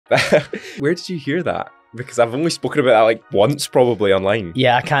Where did you hear that? Because I've only spoken about that like once probably online.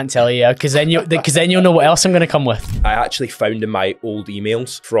 Yeah, I can't tell you because then you'll know what else I'm going to come with. I actually found in my old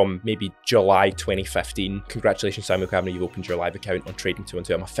emails from maybe July 2015, congratulations Sam Kavanagh, you've opened your live account on Trading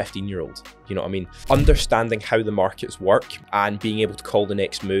 212. I'm a 15-year-old, you know what I mean? Understanding how the markets work and being able to call the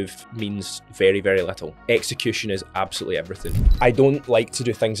next move means very, very little. Execution is absolutely everything. I don't like to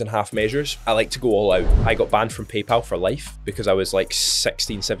do things in half measures. I like to go all out. I got banned from PayPal for life because I was like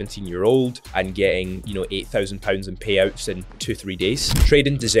 16, 17-year-old and getting, you know, £8,000 in payouts in 2-3 days.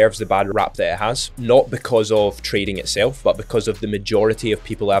 Trading deserves the bad rap that it has, not because of trading itself, but because of the majority of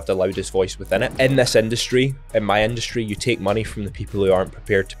people who have the loudest voice within it. In this industry, in my industry, you take money from the people who aren't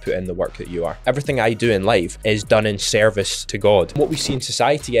prepared to put in the work that you are. Everything I do in life is done in service to God. What we see in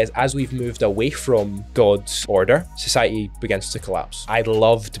society is, as we've moved away from God's order, society begins to collapse. I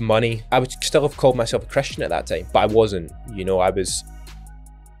loved money. I would still have called myself a Christian at that time, but I wasn't. You know, I was...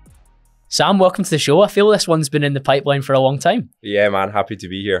 Sam, welcome to the show. I feel this one's been in the pipeline for a long time. Yeah, man, happy to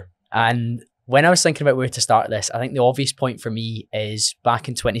be here. And when I was thinking about where to start this, I think the obvious point for me is back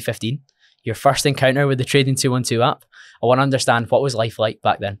in 2015, your first encounter with the Trading 212 app. I want to understand, what was life like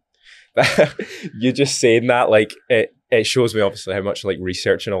back then? You just saying that, like, it shows me obviously how much like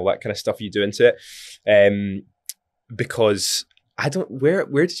research and all that kind of stuff you do into it. Because I don't, where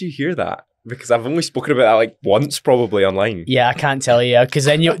did you hear that? Because I've only spoken about that like once probably online. Yeah, I can't tell you because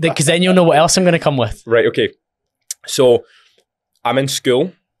then you'll know what else I'm going to come with. Right, okay. So I'm in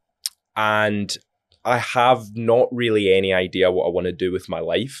school and I have not really any idea what I want to do with my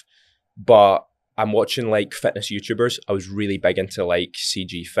life, but I'm watching like fitness YouTubers. I was really big into like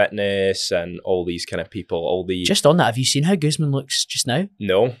CG Fitness and all these kind of people, all the... Just on that, have you seen how Guzman looks just now?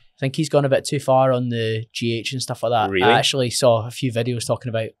 No. I think he's gone a bit too far on the GH and stuff like that. Really? I actually saw a few videos talking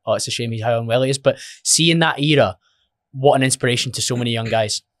about, oh, it's a shame how unwell he is, but seeing that era, what an inspiration to so many young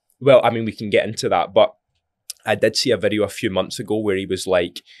guys. Well, I mean, we can get into that, but I did see a video a few months ago where he was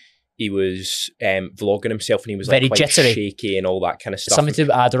vlogging himself and he was very like quite jittery, shaky and all that kind of stuff. Something to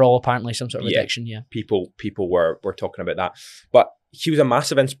do with Adderall, apparently, some sort of addiction, yeah. People were talking about that. But he was a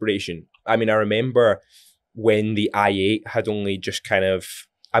massive inspiration. I mean, I remember when the i8 had only just kind of,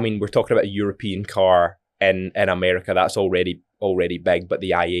 I mean, we're talking about a European car in America, that's already big, but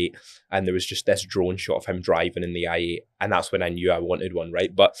the i8, and there was just this drone shot of him driving in the i8, and that's when I knew I wanted one,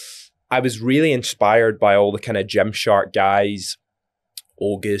 right? But I was really inspired by all the kind of Gymshark guys,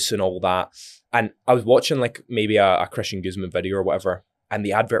 August and all that. And I was watching like maybe a Christian Guzman video or whatever, and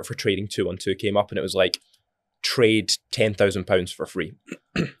the advert for Trading 212 came up and it was like, trade £10,000 for free.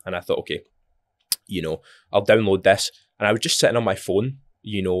 And I thought, okay, you know, I'll download this. And I was just sitting on my phone,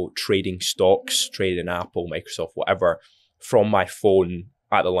 you know, trading stocks, trading Apple, Microsoft, whatever, from my phone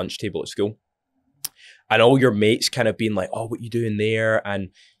at the lunch table at school. And all your mates kind of being like, oh, what you doing there? And,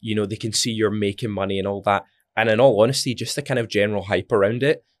 you know, they can see you're making money and all that. And in all honesty, just the kind of general hype around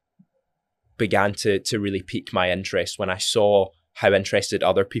it began to really pique my interest when I saw how interested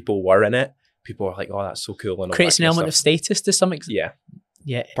other people were in it. People were like, oh, that's so cool. And all creates that an kind element of status to some extent. Yeah.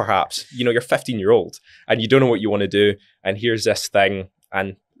 Yeah. Perhaps. You know, you're 15-year-old and you don't know what you want to do. And here's this thing.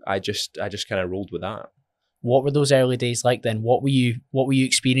 And I just kind of rolled with that. What were those early days like then? What were you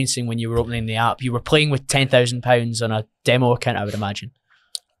experiencing when you were opening the app? You were playing with £10,000 on a demo account, I would imagine.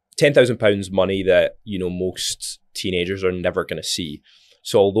 £10,000 money that, you know, most teenagers are never going to see.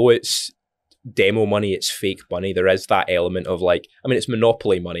 So although it's demo money, it's fake money, there is that element of like, I mean, it's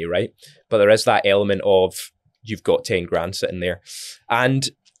monopoly money, right? But there is that element of you've got 10 grand sitting there. And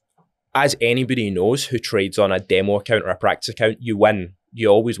as anybody knows who trades on a demo account or a practice account, you win. You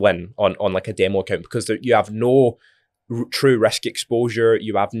always win on like a demo account because you have no true risk exposure.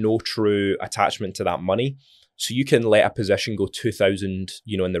 You have no true attachment to that money. So you can let a position go 2,000,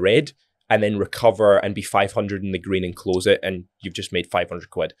 you know, in the red and then recover and be 500 in the green and close it. And you've just made 500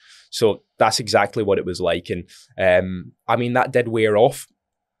 quid. So that's exactly what it was like. And I mean, that did wear off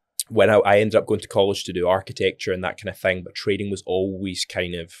when I ended up going to college to do architecture and that kind of thing. But trading was always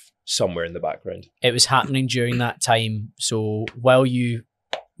kind of somewhere in the background. It was happening during that time. So while you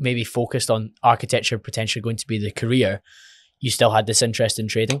maybe focused on architecture potentially going to be the career, you still had this interest in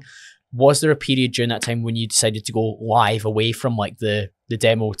trading. Was there a period during that time when you decided to go live away from like the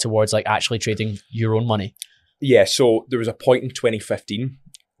demo towards like actually trading your own money? Yeah, so there was a point in 2015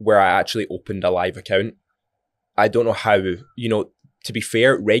 where I actually opened a live account. I don't know how, you know, to be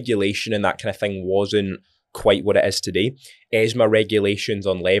fair, regulation and that kind of thing wasn't quite what it is today. ESMA regulations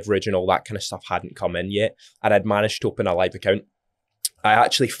on leverage and all that kind of stuff hadn't come in yet. And I'd managed to open a live account. I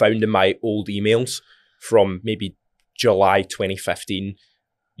actually found in my old emails from maybe July 2015,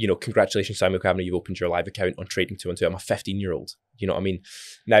 you know, congratulations, Sam Kavanagh, you've opened your live account on Trading 212. I'm a 15-year-old, You know what I mean?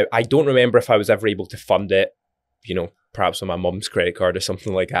 Now, I don't remember if I was ever able to fund it, you know, perhaps on my mum's credit card or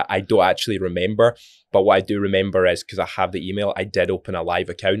something like that. I don't actually remember. But what I do remember is, because I have the email, I did open a live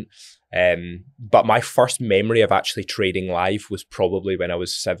account. But my first memory of actually trading live was probably when I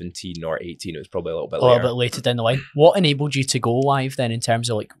was 17 or 18. It was probably a little bit later. A little bit later down the line. What enabled you to go live then, in terms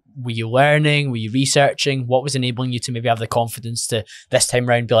of like, were you learning? Were you researching? What was enabling you to maybe have the confidence to this time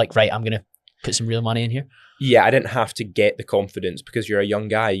around be like, right, I'm going to put some real money in here? Yeah, I didn't have to get the confidence, because you're a young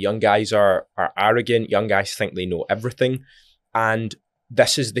guy. Young guys are arrogant. Young guys think they know everything. And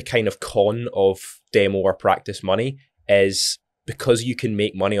this is the kind of con of demo or practice money, is because you can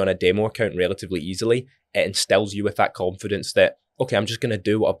make money on a demo account relatively easily, it instills you with that confidence that, okay, I'm just going to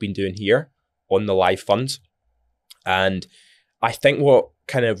do what I've been doing here on the live funds. And I think what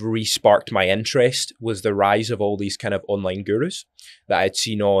kind of re-sparked my interest was the rise of all these kind of online gurus that I'd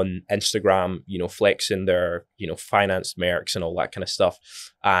seen on Instagram, you know, flexing their, you know, finance mercs and all that kind of stuff.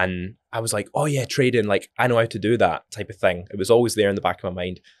 And I was like, oh yeah, trading, like I know how to do that type of thing. It was always there in the back of my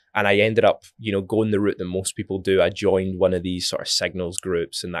mind. And I ended up, you know, going the route that most people do. I joined one of these sort of signals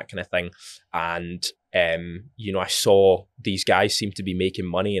groups and that kind of thing. And, you know, I saw these guys seem to be making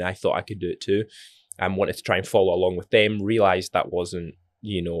money, and I thought I could do it too. And wanted to try and follow along with them, realized that wasn't,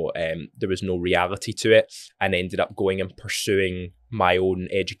 you know, there was no reality to it, and ended up going and pursuing my own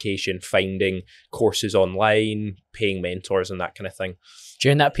education, finding courses online, paying mentors and that kind of thing.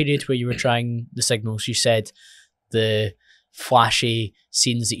 During that period where you were trying the signals, you said the flashy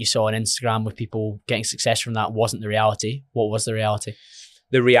scenes that you saw on Instagram with people getting success from that wasn't the reality. What was the reality?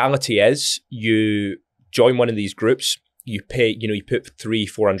 The reality is, you join one of these groups, you pay, you know, you put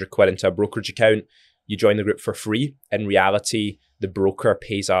 300-400 quid into a brokerage account, you join the group for free. In reality, the broker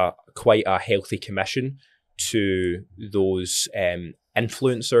pays quite a healthy commission to those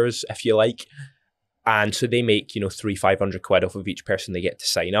influencers, if you like. And so they make, you know, 300-500 quid off of each person they get to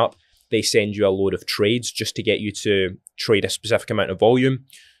sign up. They send you a load of trades just to get you to trade a specific amount of volume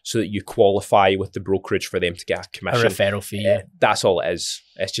so that you qualify with the brokerage for them to get a commission. A referral fee. Yeah. That's all it is.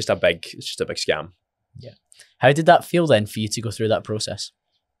 It's just a big scam. Yeah. How did that feel then for you to go through that process?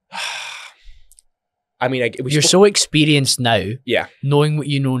 I mean, you're so experienced now. Yeah. Knowing what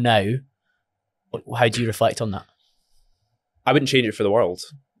you know now, how do you reflect on that? I wouldn't change it for the world,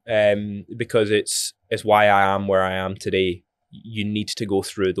 because it's why I am where I am today. You need to go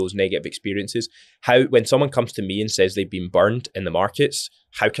through those negative experiences. When someone comes to me and says they've been burned in the markets,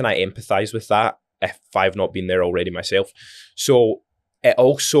 how can I empathize with that if I've not been there already myself? So it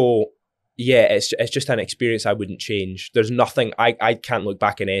also, yeah, it's just an experience I wouldn't change. There's nothing, I can't look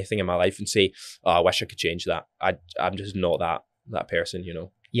back in anything in my life and say, oh, I wish I could change that. I'm just not that person, you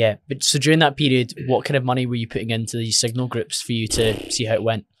know. Yeah, but so during that period, what kind of money were you putting into these signal groups for you to see how it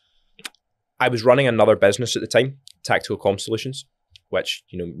went? I was running another business at the time, Tactical Comm Solutions, which,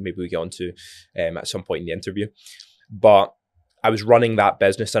 you know, maybe we get onto at some point in the interview. But I was running that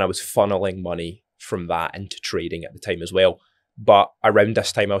business and I was funneling money from that into trading at the time as well. But around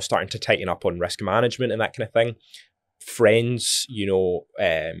this time, I was starting to tighten up on risk management and that kind of thing. Friends, you know,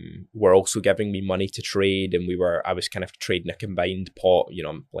 were also giving me money to trade, and I was kind of trading a combined pot. You know,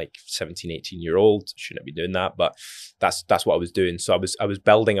 I'm like 17, 18-year-old, shouldn't be doing that, but that's what I was doing. So I was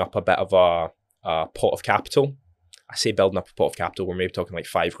building up a bit of a pot of capital. I say building up a pot of capital, we're maybe talking like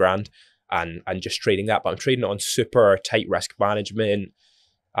 $5,000, and just trading that. But I'm trading it on super tight risk management.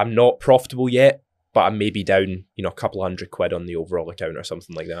 I'm not profitable yet, but I'm maybe down, you know, a couple $100 quid on the overall account or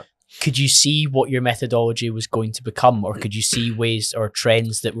something like that. Could you see what your methodology was going to become, or could you see ways or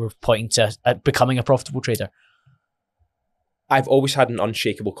trends that were pointing to becoming a profitable trader? I've always had an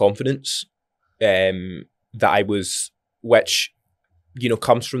unshakable confidence that I was, which, you know,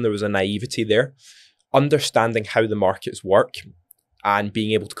 comes from, there was a naivety there. Understanding how the markets work and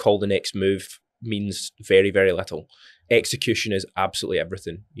being able to call the next move means very, very little. Execution is absolutely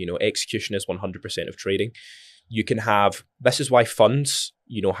everything. You know, execution is 100% of trading. You can have, this is why funds,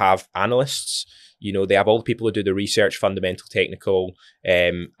 you know, have analysts. You know, they have all the people who do the research, fundamental, technical,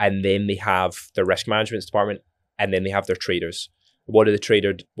 and then they have their risk management department, and then they have their traders. What's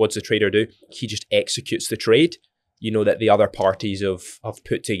the trader do? He just executes the trade, you know, that the other parties have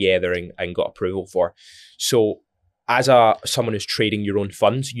put together and got approval for. So as someone who's trading your own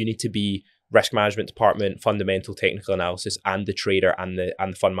funds, you need to be risk management department, fundamental, technical analysis, and the trader and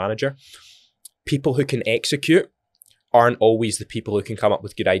the fund manager. People who can execute aren't always the people who can come up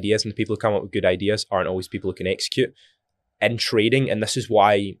with good ideas, and the people who come up with good ideas aren't always people who can execute. In trading, and this is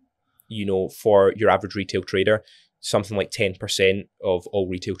why, you know, for your average retail trader, something like 10% of all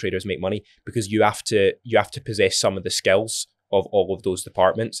retail traders make money, because you have to possess some of the skills of all of those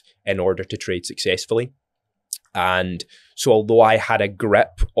departments in order to trade successfully. And so although I had a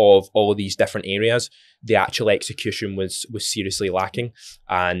grip of all of these different areas, the actual execution was seriously lacking,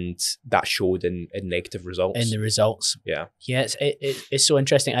 and that showed in negative results. In the results. Yeah. Yeah, it's so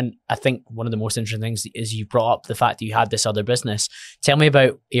interesting. And I think one of the most interesting things is you brought up the fact that you had this other business. Tell me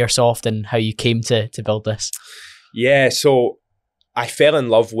about Airsoft and how you came to build this. Yeah, so I fell in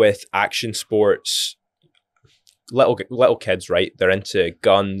love with action sports. Little kids, right? They're into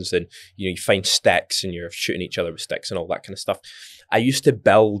guns, and you find sticks and you're shooting each other with sticks and all that kind of stuff. I used to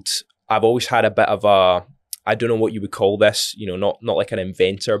build. I've always had a bit of a, I don't know what you would call this, not like an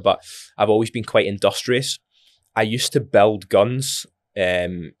inventor, but I've always been quite industrious. I used to build guns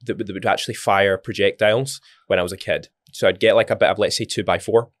that would actually fire projectiles when I was a kid. So I'd get like a bit of, let's say,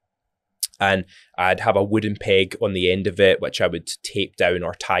 2x4. And I'd have a wooden peg on the end of it, which I would tape down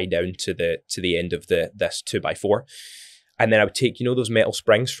or tie down to the end of this 2x4. And then I would take, those metal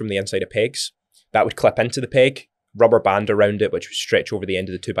springs from the inside of pegs. That would clip into the peg, rubber band around it, which would stretch over the end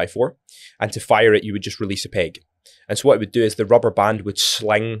of the 2x4. And to fire it, you would just release a peg. And so what it would do is the rubber band would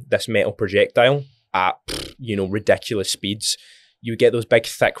sling this metal projectile at, ridiculous speeds. You would get those big,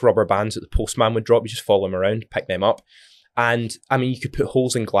 thick rubber bands that the postman would drop. You just follow them around, pick them up. And I mean, you could put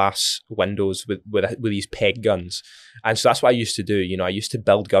holes in glass windows with these peg guns. And so that's what I used to do. I used to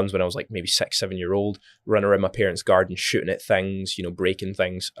build guns when I was like maybe 6, 7 year old, run around my parents' garden, shooting at things, breaking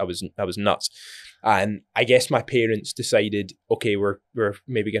things. I was nuts. And I guess my parents decided, okay, we're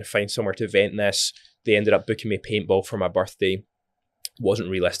maybe going to find somewhere to vent this. They ended up booking me paintball for my birthday. Wasn't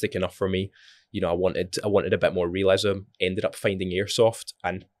realistic enough for me. I wanted a bit more realism. Ended up finding Airsoft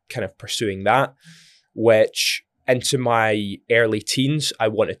and kind of pursuing that, which into my early teens, I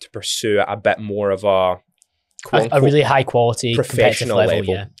wanted to pursue a bit more of a really high quality professional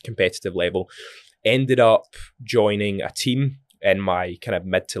level, yeah. Competitive level. Ended up joining a team in my kind of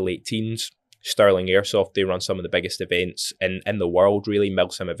mid to late teens. Sterling Airsoft, they run some of the biggest events in the world, really,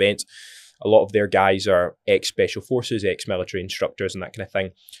 milsim events. A lot of their guys are ex-special forces, ex-military instructors and that kind of thing.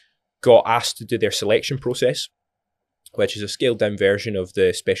 Got asked to do their selection process, which is a scaled down version of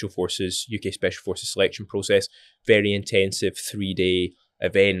the Special Forces, UK Special Forces selection process. Very intensive 3-day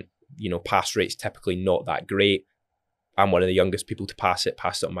event. Pass rates typically not that great. I'm one of the youngest people to pass it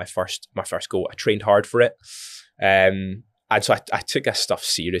on my first go. I trained hard for it. And so I took this stuff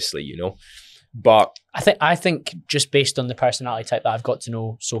seriously, But I think just based on the personality type that I've got to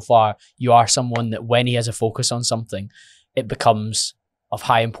know so far, you are someone that when he has a focus on something, it becomes of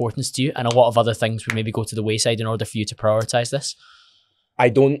high importance to you, and a lot of other things would maybe go to the wayside in order for you to prioritize this. I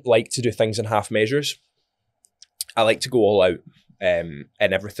don't like to do things in half measures. I like to go all out in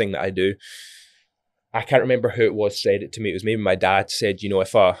everything that I do. I can't remember who it was said it to me. It was maybe my dad said,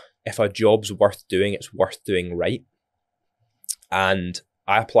 if a job's worth doing, it's worth doing right. And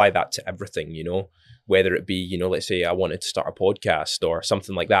I apply that to everything, whether it be, let's say I wanted to start a podcast or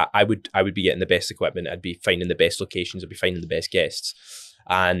something like that. I would be getting the best equipment. I'd be finding the best locations. I'd be finding the best guests.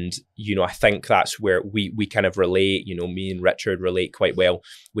 And, I think that's where we kind of relate, me and Richard relate quite well.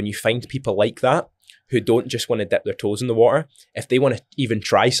 When you find people like that, who don't just want to dip their toes in the water, if they want to even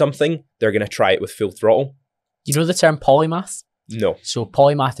try something, they're going to try it with full throttle. You know the term polymath? No. So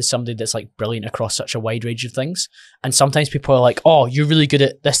polymath is somebody that's like brilliant across such a wide range of things. And sometimes people are like, oh, you're really good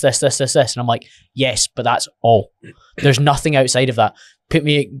at this. And I'm like, yes, but that's all. There's nothing outside of that. Put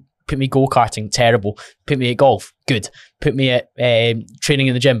me go-karting, terrible. Put me at golf, good. Put me at training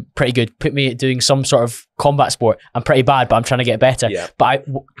in the gym, pretty good. Put me at doing some sort of combat sport, I'm pretty bad, but I'm trying to get better. Yeah. But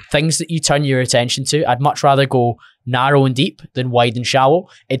things that you turn your attention to, I'd much rather go narrow and deep than wide and shallow.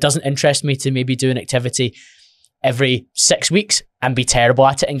 It doesn't interest me to maybe do an activity every 6 weeks and be terrible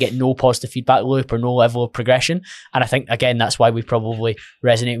at it and get no positive feedback loop or no level of progression. And I think, again, that's why we probably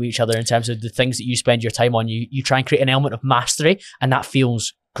resonate with each other in terms of the things that you spend your time on. You try and create an element of mastery, and that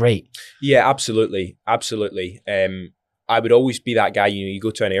feels great. Yeah, absolutely. I would always be that guy, you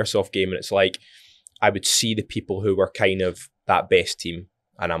go to an airsoft game and it's like, I would see the people who were kind of that best team,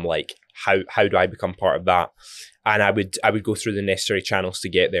 and I'm like, how do I become part of that? And I would go through the necessary channels to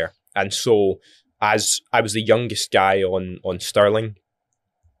get there. And so as I was the youngest guy on Sterling,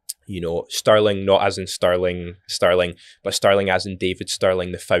 Sterling, not as in Sterling, but Sterling as in David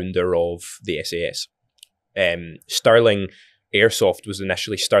Sterling, the founder of the SAS. Sterling Airsoft was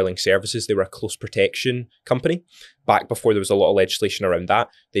initially Sterling Services. They were a close protection company. Back before there was a lot of legislation around that,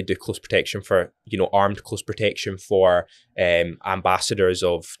 they do close protection for, armed close protection for ambassadors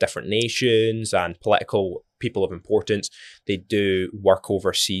of different nations and political people of importance. They do work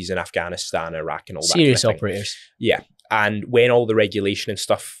overseas in Afghanistan, Iraq, and all that. Serious operators. Yeah. And when all the regulation and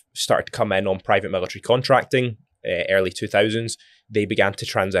stuff started to come in on private military contracting, early 2000s, they began to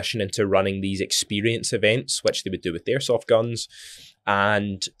transition into running these experience events, which they would do with airsoft guns.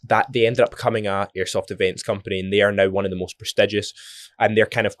 And that they ended up becoming a airsoft events company, and they are now one of the most prestigious. And their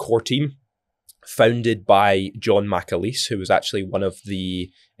kind of core team, founded by John McAleese, who was actually one of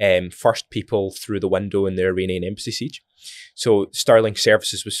the first people through the window in the Iranian embassy siege. So Sterling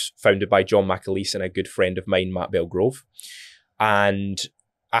Services was founded by John McAleese and a good friend of mine, Matt Belgrove. And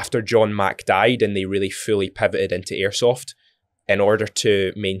after John Mac died and they really fully pivoted into airsoft, in order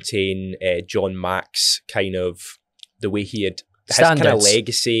to maintain John Mac's kind of, the way he had, his kind of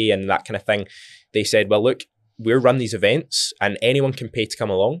legacy and that kind of thing, they said, well, look, we'll run these events and anyone can pay to come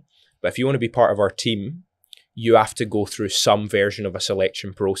along. But if you want to be part of our team, you have to go through some version of a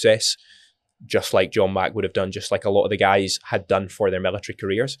selection process, just like John Mack would have done, just like a lot of the guys had done for their military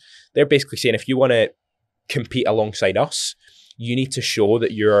careers. They're basically saying, if you want to compete alongside us, you need to show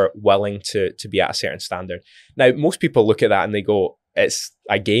that you're willing to be at a certain standard. Now, most people look at that and they go, it's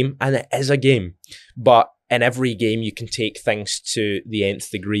a game, and it is a game. But in every game, you can take things to the nth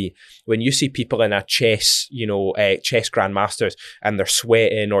degree. When you see people in a chess, chess grandmasters, and they're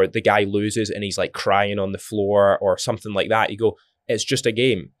sweating, or the guy loses and he's like crying on the floor or something like that, you go, it's just a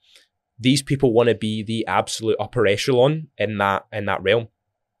game. These people want to be the absolute upper echelon in that realm.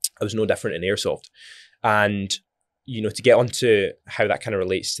 It was no different in airsoft. And, to get onto how that kind of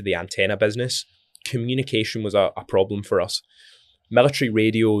relates to the antenna business, communication was a problem for us. Military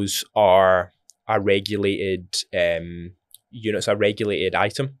radios are a regulated, it's a regulated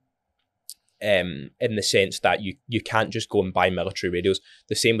item in the sense that you can't just go and buy military radios.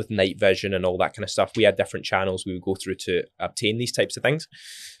 The same with night vision and all that kind of stuff. We had different channels we would go through to obtain these types of things.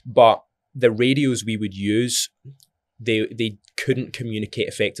 But the radios we would use, they couldn't communicate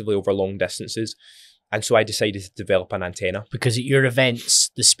effectively over long distances. And so I decided to develop an antenna. Because at your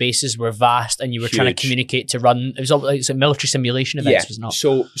events, the spaces were vast and you were trying to communicate to run, it was a military simulation events, was it not?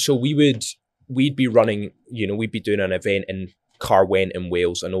 So we'd be running, we'd be doing an event in Carwent in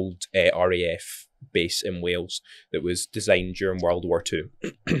Wales, an old RAF base in Wales that was designed during World War II.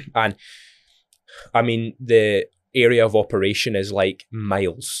 And I mean, the area of operation is like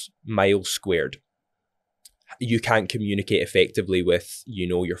miles squared. You can't communicate effectively with,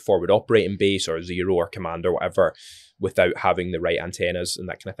 your forward operating base or Zero or Command or whatever without having the right antennas and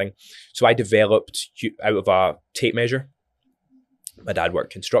that kind of thing. So I developed out of a tape measure. My dad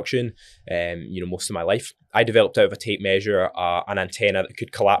worked construction, most of my life. I developed out of a tape measure an antenna that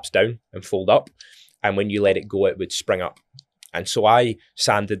could collapse down and fold up. And when you let it go, it would spring up. And so I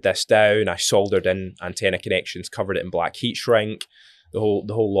sanded this down. I soldered in antenna connections, covered it in black heat shrink, the whole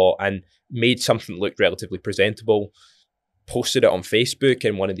lot, and made something that looked relatively presentable. Posted it on Facebook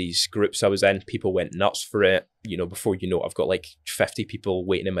in one of these groups I was in. People went nuts for it. Before you know it, I've got like 50 people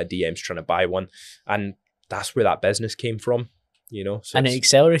waiting in my DMs trying to buy one. And that's where that business came from. So and it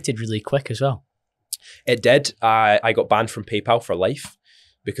accelerated really quick as well. It did. I got banned from PayPal for life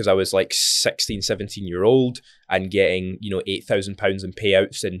because I was like 16, 17 year old and getting, £8,000 in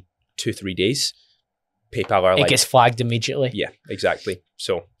payouts in 2-3 days. PayPal are it gets flagged immediately. Yeah, exactly.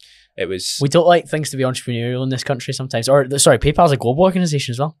 So it was... We don't like things to be entrepreneurial in this country sometimes. PayPal's a global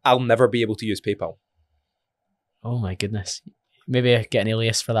organization as well. I'll never be able to use PayPal. Oh my goodness. Maybe I get an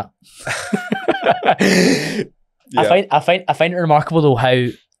alias for that. Yeah. I find it remarkable though how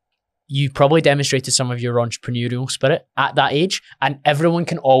you probably demonstrated some of your entrepreneurial spirit at that age, and everyone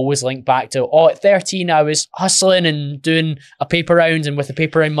can always link back to, at 13 I was hustling and doing a paper round, and with the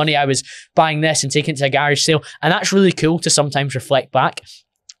paper round money I was buying this and taking it to a garage sale, and that's really cool to sometimes reflect back.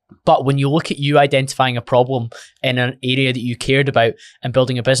 But when you look at you identifying a problem in an area that you cared about and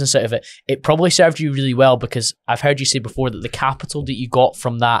building a business out of it, it probably served you really well, because I've heard you say before that the capital that you got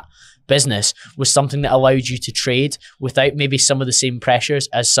from that business was something that allowed you to trade without maybe some of the same pressures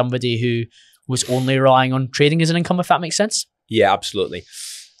as somebody who was only relying on trading as an income, if that makes sense. Yeah, absolutely.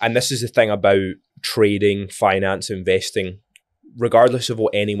 And this is the thing about trading, finance, investing, regardless of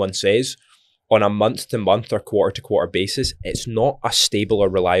what anyone says, on a month-to-month or quarter-to-quarter basis, it's not a stable or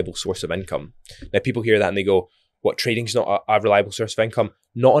reliable source of income. Now, people hear that and they go, what, trading's not a reliable source of income?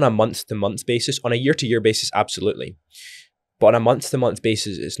 Not on a month-to-month basis. On a year-to-year basis, absolutely. But on a month-to-month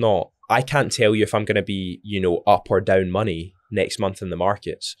basis, it's not. I can't tell you if I'm going to be, up or down money next month in the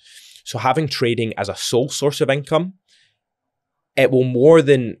markets. So having trading as a sole source of income, it will more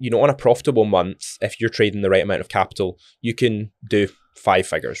than, on a profitable month, if you're trading the right amount of capital, you can do 5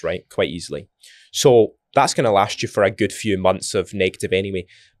 figures, right? Quite easily. So that's going to last you for a good few months of negative anyway.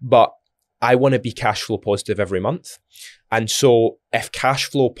 But I want to be cash flow positive every month. And so if cash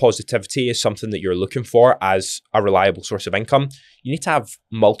flow positivity is something that you're looking for as a reliable source of income, you need to have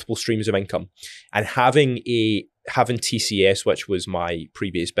multiple streams of income. And having a having TCS, which was my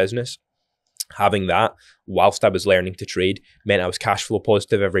previous business, having that whilst I was learning to trade meant I was cash flow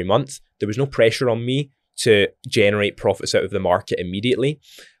positive every month. There was no pressure on me to generate profits out of the market immediately.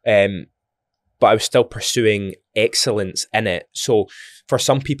 But I was still pursuing excellence in it. So for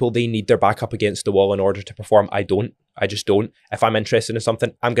some people, they need their back up against the wall in order to perform. I don't. I just don't. If I'm interested in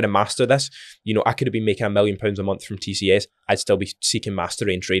something, I'm going to master this. You know, I could have been making £1 million a month from TCS. I'd still be seeking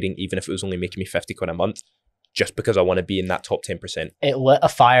mastery in trading, even if it was only making me 50 quid a month, just because I want to be in that top 10%. It lit a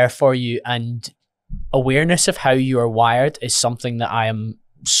fire for you, and awareness of how you are wired is something that I am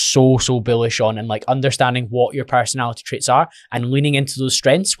so bullish on, and like understanding what your personality traits are and leaning into those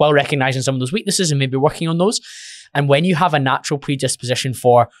strengths while recognizing some of those weaknesses and maybe working on those. And when you have a natural predisposition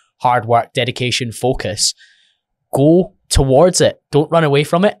for hard work, dedication, focus, go towards it. Don't run away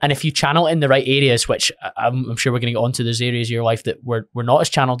from it. And if you channel it in the right areas, which I'm sure we're going to get onto those areas of your life that were not as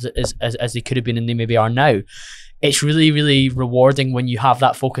channeled as they could have been and they maybe are now, it's really, really rewarding when you have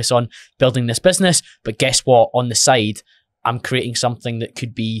that focus on building this business. But guess what? On the side, I'm creating something that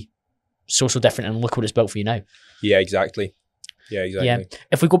could be so different, and look what it's built for you now. Yeah, exactly. Yeah.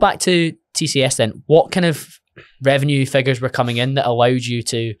 If we go back to TCS then, what kind of revenue figures were coming in that allowed you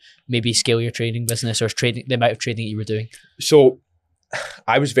to maybe scale your trading business or trading, the amount of trading that you were doing? So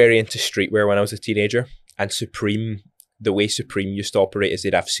I was very into streetwear when I was a teenager, and Supreme, the way Supreme used to operate is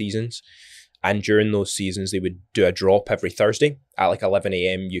they'd have seasons. And during those seasons, they would do a drop every Thursday at like 11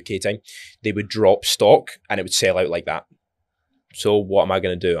 a.m. UK time. They would drop stock and it would sell out like that. So what am I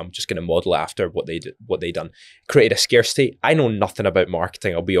going to do? I'm just going to model it after what they done. Created a scarcity. I know nothing about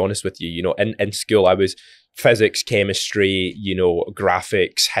marketing, I'll be honest with you. You know, in school, I was physics, chemistry, you know,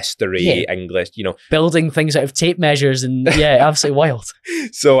 graphics, history, English, you know. Building things out of tape measures and absolutely wild.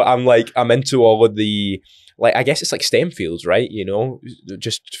 So I'm into all of the, like, I guess it's like STEM fields, right? You know,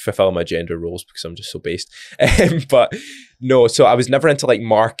 just fulfill my gender roles because I'm just so based. But no, so I was never into like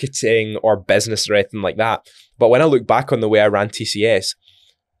marketing or business or anything like that. But when I look back on the way I ran TCS,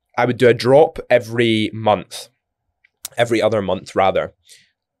 I would do a drop every other month rather.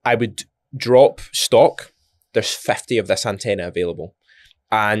 I would drop stock. There's 50 of this antenna available,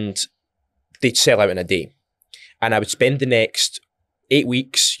 and they'd sell out in a day. And I would spend the next 8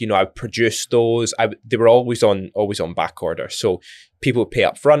 weeks, you know, I would produce those. They were always on back order. So people would pay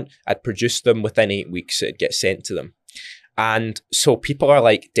up front. I'd produce them within 8 weeks. It'd get sent to them. And so people are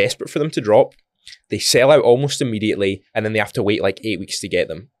like desperate for them to drop. They sell out almost immediately, and then they have to wait like 8 weeks to get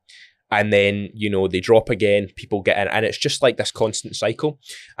them. And then, you know, they drop again, people get in, and it's just like this constant cycle.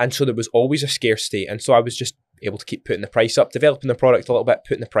 And so there was always a scarcity. And so I was just able to keep putting the price up, developing the product a little bit,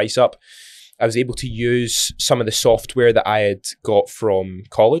 putting the price up. I was able to use some of the software that I had got from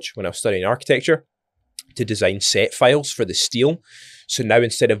college when I was studying architecture to design set files for the steel. So now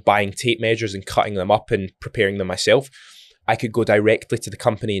instead of buying tape measures and cutting them up and preparing them myself, I could go directly to the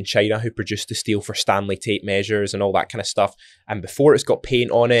company in China who produced the steel for Stanley tape measures and all that kind of stuff. And before it's got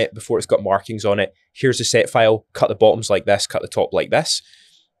paint on it, before it's got markings on it, here's the set file, cut the bottoms like this, cut the top like this,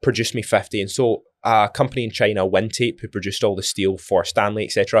 produce me 50. And so a company in China, Tape, who produced all the steel for Stanley,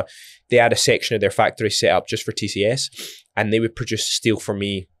 etc., they had a section of their factory set up just for TCS, and they would produce steel for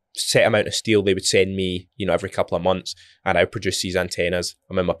me, set amount of steel they would send me, you know, every couple of months, and I would produce these antennas.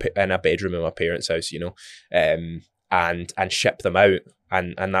 I'm in a bedroom in my parents' house, you know, and ship them out,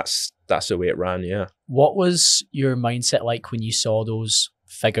 and that's the way it ran. Yeah. What was your mindset like when you saw those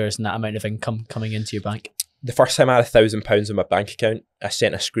figures and that amount of income coming into your bank? The first time I had £1,000 in my bank account, I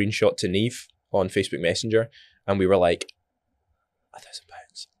sent a screenshot to Neve on Facebook Messenger, and we were like,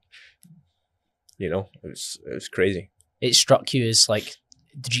 £1,000. You know, it was crazy. It struck you as like,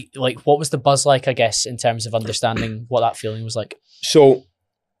 did you like, what was the buzz like, I guess, in terms of understanding what that feeling was like? So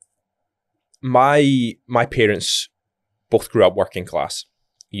my parents both grew up working class.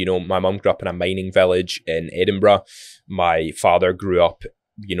 You know, my mum grew up in a mining village in Edinburgh. My father grew up,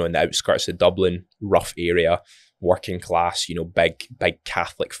 you know, in the outskirts of Dublin, rough area, working class, you know, big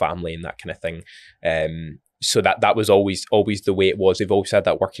Catholic family and that kind of thing. So that was always the way it was. They've always had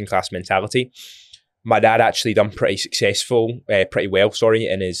that working class mentality. My dad actually done pretty well,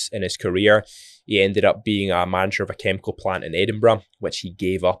 in his career. He ended up being a manager of a chemical plant in Edinburgh, which he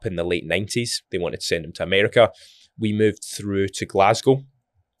gave up in the late 90s. They wanted to send him to America. We moved through to Glasgow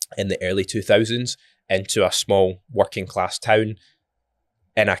in the early 2000s into a small working class town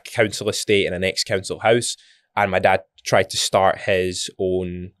in a council estate in an ex-council house. And my dad tried to start his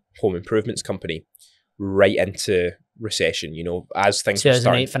own home improvements company right into recession, you know, as things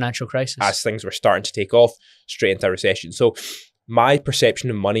 2008 financial crisis. As things were starting to take off, straight into recession. So my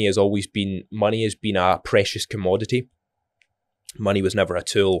perception of money has been a precious commodity. Money was never a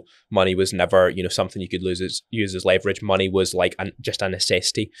tool. Money was never, something you could use as leverage. Money was like just a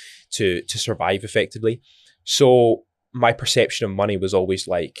necessity to survive effectively. So my perception of money was always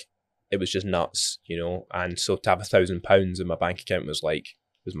like, it was just nuts, and so to have £1,000 in my bank account was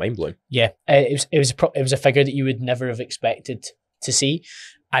mind blowing. Yeah, it was a figure that you would never have expected to see,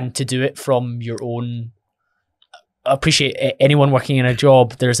 and to do it from your own. I appreciate anyone working in a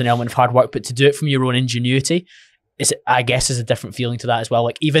job, there's an element of hard work, but to do it from your own ingenuity is a different feeling to that as well.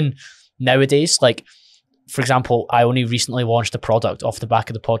 Like even nowadays, like for example, I only recently launched a product off the back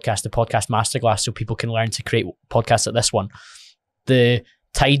of the podcast masterclass, so people can learn to create podcasts like this one. The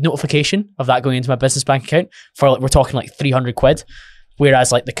Tide notification of that going into my business bank account for we're talking like 300 quid, whereas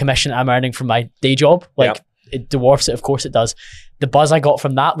like the commission I'm earning from my day job, it dwarfs it. Of course it does. The buzz I got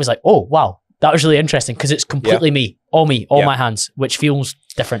from that was like, oh wow, that was really interesting because it's completely me, all my hands, which feels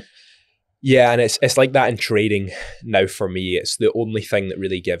different. Yeah, and it's like that in trading now for me. It's the only thing that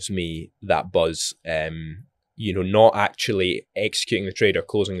really gives me that buzz. Not actually executing the trade or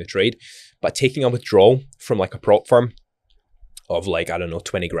closing the trade, but taking a withdrawal from like a prop firm of like, I don't know,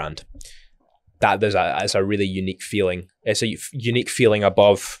 20 grand. That's a really unique feeling. It's a unique feeling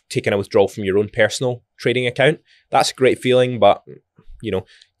above taking a withdrawal from your own personal trading account. That's a great feeling, but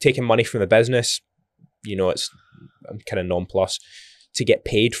taking money from the business, I'm kind of non-plus. To get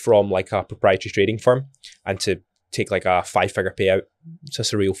paid from like a proprietary trading firm and to take like a 5-figure payout, it's a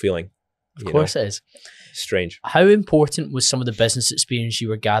surreal feeling. Of course it is. Strange. How important was some of the business experience you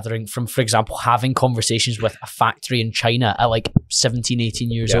were gathering from, for example, having conversations with a factory in China at like 17, 18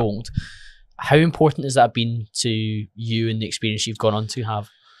 years old? How important has that been to you and the experience you've gone on to have?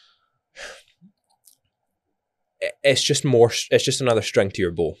 It's just another string to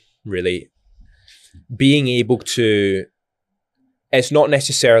your bow, really. Being able to, it's not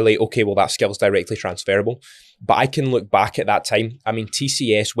necessarily, okay, well, that skill's directly transferable, but I can look back at that time. I mean,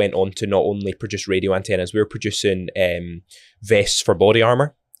 TCS went on to not only produce radio antennas, we were producing vests for body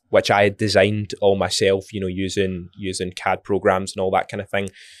armor, which I had designed all myself, using CAD programs and all that kind of thing.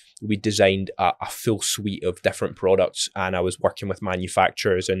 We designed a full suite of different products, and I was working with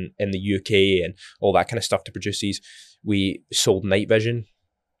manufacturers in the UK and all that kind of stuff to produce these. We sold night vision.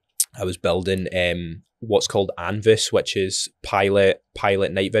 I was building what's called ANVIS, which is pilot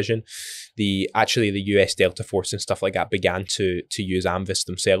night vision. The US Delta Force and stuff like that began to use ANVIS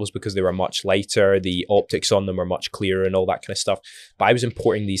themselves because they were much lighter. The optics on them were much clearer and all that kind of stuff. But I was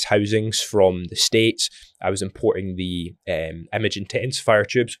importing these housings from the States. I was importing the image intensifier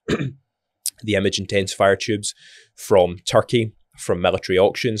tubes, from Turkey, from military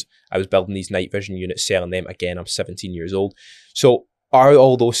auctions. I was building these night vision units, selling them. Again, I'm 17 years old. So are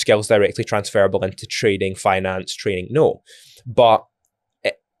all those skills directly transferable into trading, finance, training? No, but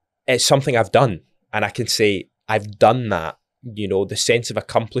it's something I've done, and I can say I've done that. The sense of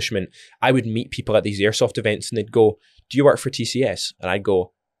accomplishment. I would meet people at these airsoft events and they'd go, "Do you work for TCS?" And I'd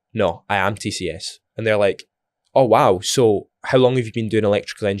go, "No, I am TCS." And they're like, "Oh wow, so how long have you been doing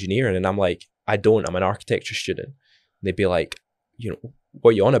electrical engineering?" And I'm like, "I don't, I'm an architecture student." And they'd be like,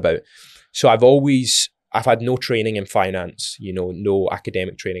 "What are you on about?" So I've had no training in finance, no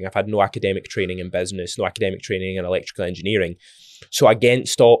academic training. I've had no academic training in business, no academic training in electrical engineering. So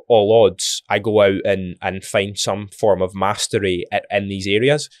against all odds, I go out and find some form of mastery in these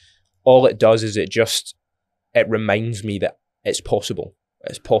areas. All it does is it reminds me that it's possible.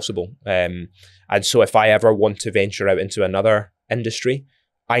 It's possible. And so if I ever want to venture out into another industry,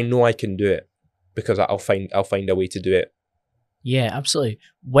 I know I can do it because I'll find a way to do it. Yeah, absolutely.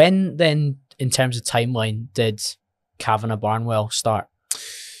 When then, in terms of timeline, did Kavanagh Barnwell start?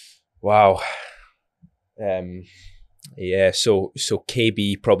 Wow. So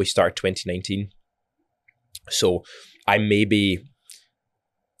KB probably started 2019. So I may be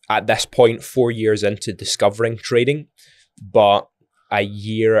at this point 4 years into discovering trading, but a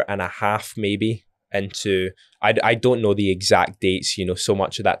year and a half maybe into, I don't know the exact dates, so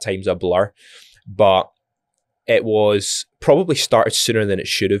much of that time's a blur, but it was probably started sooner than it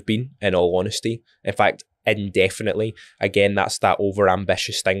should have been, in all honesty. In fact, indefinitely. Again, that's that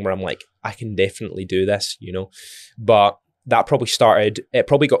over-ambitious thing where I'm like, I can definitely do this, But that probably it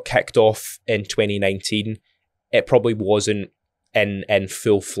probably got kicked off in 2019. It probably wasn't in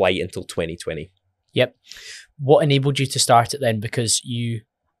full flight until 2020. Yep. What enabled you to start it then? Because you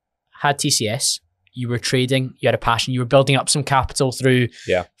had TCS, you were trading, you had a passion, you were building up some capital through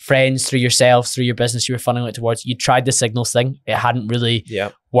friends, through yourselves, through your business you were funneling it towards. You tried the signals thing. It hadn't really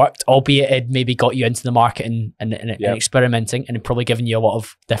worked, albeit it maybe got you into the market and experimenting, and it probably given you a lot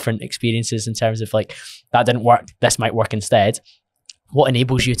of different experiences in terms of like, that didn't work, this might work instead. What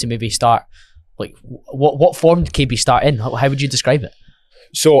enables you to maybe start Like, what form did KB start in? How would you describe it?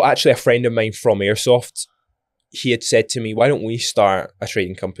 So actually, a friend of mine from Airsoft, he had said to me, why don't we start a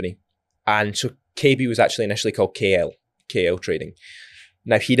trading company? And so KB was actually initially called KL Trading.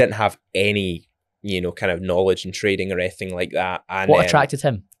 Now, he didn't have any, kind of knowledge in trading or anything like that. And what attracted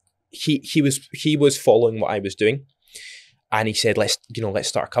him? He was following what I was doing. And he said, let's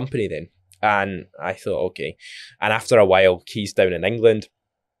start a company then. And I thought, okay. And after a while, he's down in England.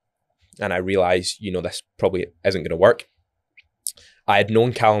 And I realized, this probably isn't going to work. I had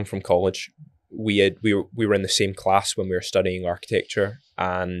known Callum from college. We were in the same class when we were studying architecture.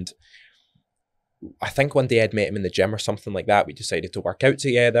 And I think one day I'd met him in the gym or something like that. We decided to work out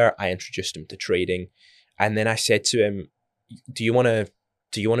together. I introduced him to trading. And then I said to him, do you want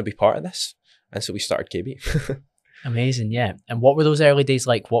to be part of this? And so we started KB. Amazing, yeah. And what were those early days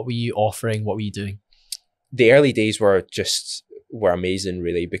like? What were you offering? What were you doing? The early days were amazing,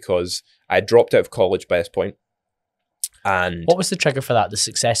 really, because I had dropped out of college by this point. And what was the trigger for that? The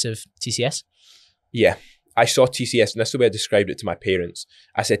success of TCS? Yeah, I saw TCS, and that's the way I described it to my parents.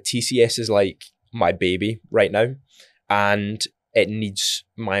 I said, TCS is like my baby right now, and it needs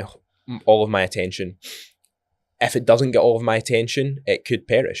all of my attention. If it doesn't get all of my attention, it could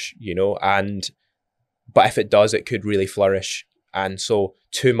perish, but if it does, it could really flourish. And so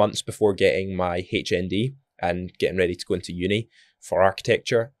 2 months before getting my HND and getting ready to go into uni for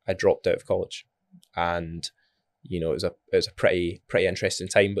architecture, I dropped out of college. And, it was a pretty interesting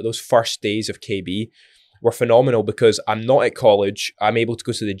time. But those first days of KB were phenomenal because I'm not at college. I'm able to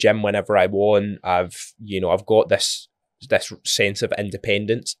go to the gym whenever I want. I've got this sense of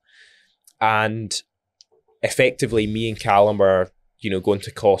independence. And effectively, me and Callum are, going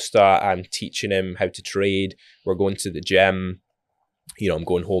to Costa. I'm teaching him how to trade. We're going to the gym. I'm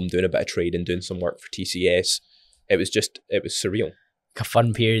going home, doing a bit of trading, doing some work for TCS. It was surreal. Like a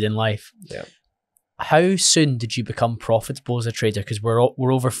fun period in life. Yeah. How soon did you become profitable as a trader? Because we're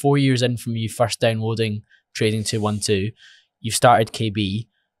over 4 years in from you first downloading Trading 212. You've started KB.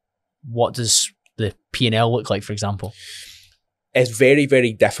 What does the P&L look like, for example? It's very,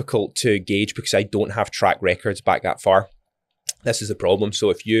 very difficult to gauge because I don't have track records back that far. This is the problem.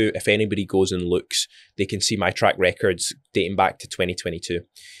 So if anybody goes and looks, they can see my track records dating back to 2022.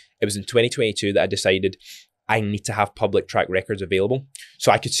 It was in 2022 that I decided I need to have public track records available.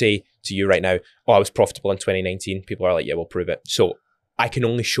 So I could say to you right now, I was profitable in 2019. People are like, yeah, we'll prove it. So I can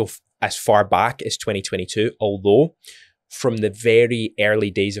only show as far back as 2022, although from the very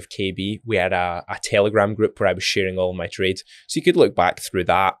early days of KB, we had a Telegram group where I was sharing all of my trades. So you could look back through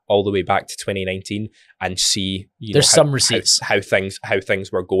that all the way back to 2019 and see, there's some receipts, how things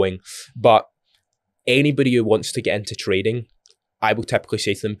were going. But anybody who wants to get into trading, I will typically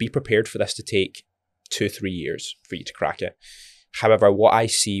say to them, be prepared for this to take 2-3 years for you to crack it. However, what I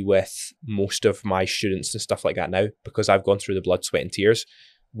see with most of my students and stuff like that now, because I've gone through the blood, sweat and tears,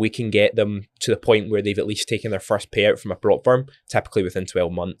 we can get them to the point where they've at least taken their first payout from a prop firm, typically within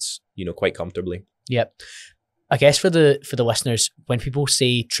 12 months, quite comfortably. Yep. I guess for the listeners, when people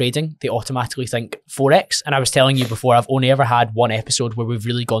say trading, they automatically think Forex. And I was telling you before, I've only ever had one episode where we've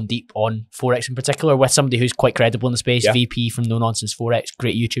really gone deep on Forex in particular with somebody who's quite credible in the space, yeah. VP from No Nonsense Forex,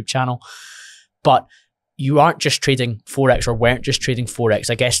 great YouTube channel. But you aren't just trading Forex or weren't just trading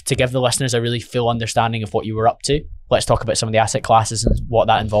Forex. I guess to give the listeners a really full understanding of what you were up to, let's talk about some of the asset classes and what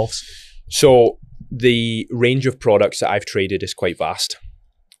that involves. So the range of products that I've traded is quite vast.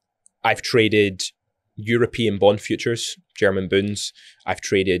 I've traded European bond futures, German bunds. I've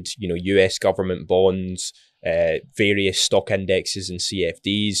traded, US government bonds, various stock indexes and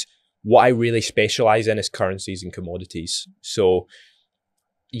CFDs. What I really specialize in is currencies and commodities. So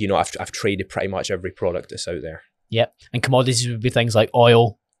I've traded pretty much every product that's out there. Yep. And commodities would be things like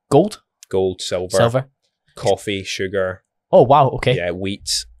oil, gold, silver, coffee, sugar. Oh, wow. Okay. Yeah.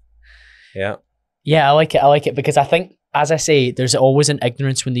 Wheat. Yeah. Yeah. I like it because I think, as I say, there's always an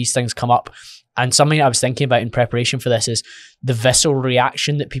ignorance when these things come up. And something I was thinking about in preparation for this is the visceral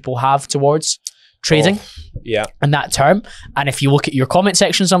reaction that people have towards trading. Yeah. And that term. And if you look at your comment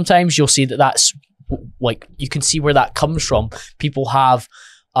section, sometimes you'll see that that's like, you can see where that comes from. People have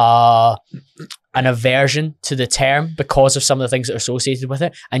an aversion to the term because of some of the things that are associated with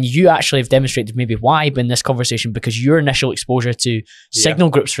it. And you actually have demonstrated maybe why in this conversation, because your initial exposure to signal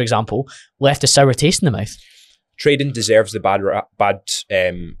groups, for example, left a sour taste in the mouth. Trading deserves the bad rap that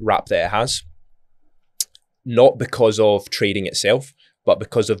it has. Not because of trading itself, but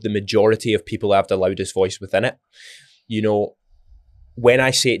because of the majority of people who have the loudest voice within it. When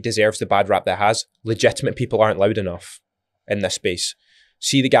I say it deserves the bad rap that it has, legitimate people aren't loud enough in this space.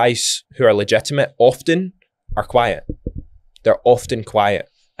 See, the guys who are legitimate often are quiet. They're often quiet.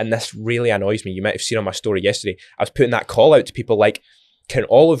 and this really annoys me. You might have seen on my story yesterday. I was putting that call out to people like, can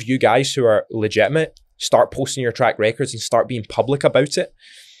all of you guys who are legitimate start posting your track records and start being public about it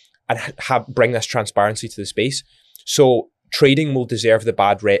and bring this transparency to the space? So trading will deserve the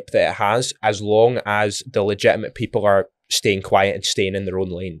bad rep that it has as long as the legitimate people are staying quiet and staying in their own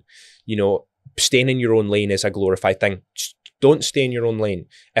lane. You know, staying in your own lane is a glorified thing. Just don't stay in your own lane.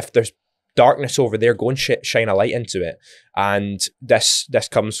 If there's darkness over there, go and shine a light into it. And this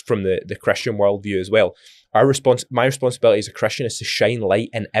comes from the Christian worldview as well. My responsibility as a Christian is to shine light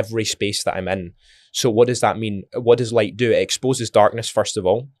in every space that I'm in. So what does that mean? What does light do? It exposes darkness, first of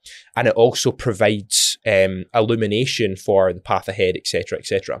all, and it also provides illumination for the path ahead, etc.,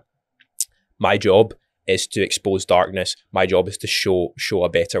 etc. My job is to expose darkness. My job is to show a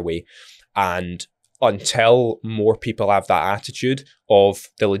better way. And until more people have that attitude of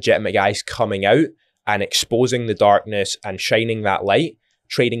the legitimate guys coming out and exposing the darkness and shining that light,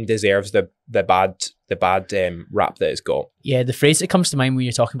 trading deserves the bad rap that it's got. Yeah, the phrase that comes to mind when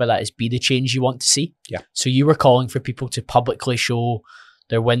you're talking about that is be the change you want to see. Yeah. So you were calling for people to publicly show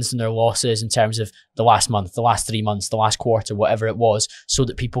their wins and their losses in terms of the last month, the last 3 months, the last quarter, whatever it was, so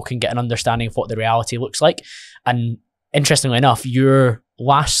that people can get an understanding of what the reality looks like. And interestingly enough, your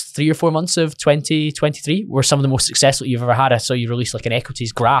last 3 or 4 months of 2023 were some of the most successful you've ever had. I saw you release like an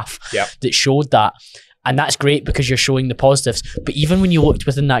equities graph that showed that. And that's great because you're showing the positives. But even when you looked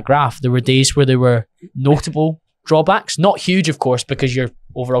within that graph, there were days where there were notable drawbacks. Not huge, of course, because your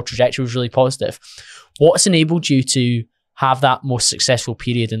overall trajectory was really positive. What's enabled you to have that most successful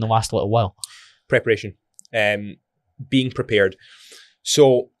period in the last little while? Preparation, being prepared.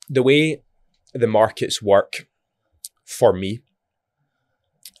 So the way the markets work for me,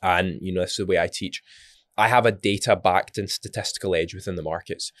 and you know, this is the way I teach, I have a data-backed and statistical edge within the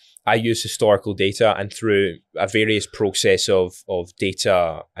markets. I use historical data, and through a various process of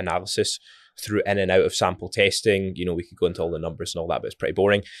data analysis, through in and out of sample testing, you know, we could go into all the numbers and all that, but it's pretty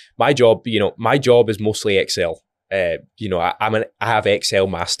boring. My job is mostly Excel. You know, I have Excel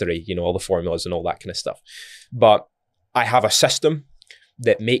mastery, you know, all the formulas and all that kind of stuff. But I have a system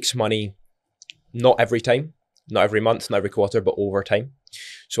that makes money not every time, not every month, not every quarter, but over time.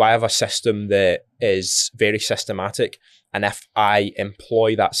 So I have a system that is very systematic. And if I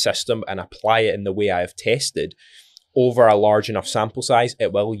employ that system and apply it in the way I have tested over a large enough sample size,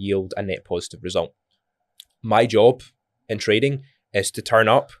 it will yield a net positive result. My job in trading is to turn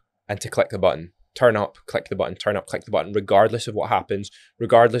up and to click the button. Turn up, click the button, turn up, click the button, regardless of what happens,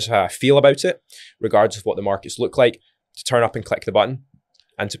 regardless of how I feel about it, regardless of what the markets look like, to turn up and click the button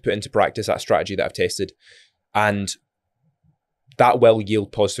and to put into practice that strategy that I've tested. And that will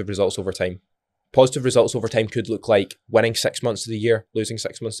yield positive results over time. Positive results over time could look like winning 6 months of the year, losing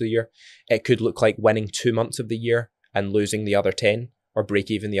 6 months of the year. It could look like winning 2 months of the year and losing the other 10, or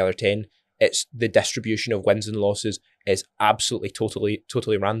break even the other 10. It's the distribution of wins and losses is absolutely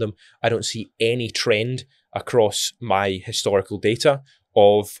totally random. I don't see any trend across my historical data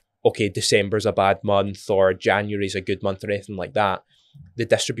of, okay, December's a bad month or January's a good month or anything like that. The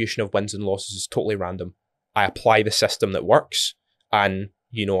distribution of wins and losses is totally random. I apply the system that works, and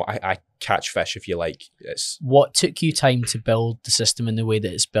you know, I catch fish, if you like. What took you time to build the system in the way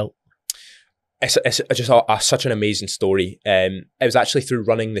that it's built? It's just such an amazing story. It was actually through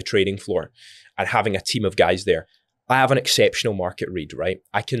running the trading floor and having a team of guys there. I have an exceptional market read, right?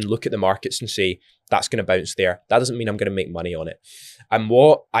 I can look at the markets and say, that's going to bounce there. That doesn't mean I'm going to make money on it. And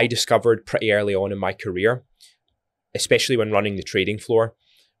what I discovered pretty early on in my career, especially when running the trading floor,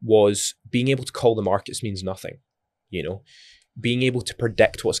 was being able to call the markets means nothing. You know, being able to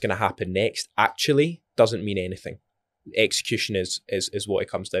predict what's going to happen next actually doesn't mean anything. Execution is what it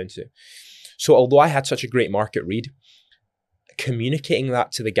comes down to. So although I had such a great market read, communicating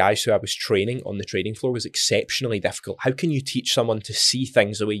that to the guys who I was training on the trading floor was exceptionally difficult. How can you teach someone to see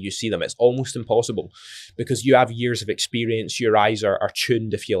things the way you see them? It's almost impossible because you have years of experience. Your eyes are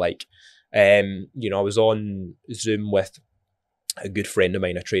tuned, if you like. You know, I was on Zoom with a good friend of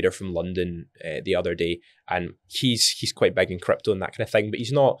mine, a trader from London, the other day, and he's quite big in crypto and that kind of thing, but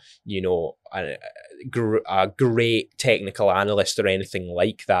he's not, you know, a great technical analyst or anything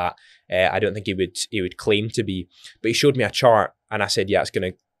like that. I don't think he would claim to be, but he showed me a chart, and I said, yeah,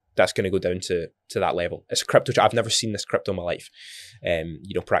 that's gonna go down to that level. It's a crypto chart. I've never seen this crypto in my life,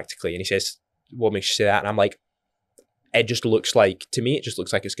 you know, practically. And he says, what makes you say that? And I'm like, it just looks like, to me, it just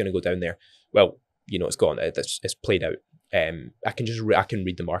looks like it's gonna go down there. Well, you know, it's gone. It's played out. I can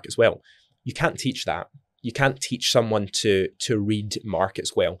read the markets well. You can't teach that. You can't teach someone to read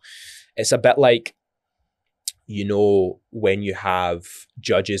markets well. It's a bit like, you know, when you have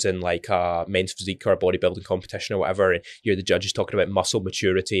judges in like a men's physique or a bodybuilding competition or whatever, and you're the judges talking about muscle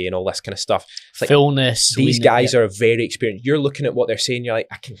maturity and all this kind of stuff. It's like, fullness. these guys are very experienced. You're looking at what they're saying. You're like,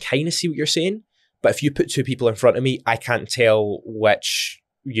 I can kind of see what you're saying. But if you put two people in front of me, I can't tell which,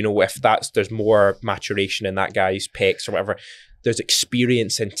 you know, if there's more maturation in that guy's pecs or whatever. There's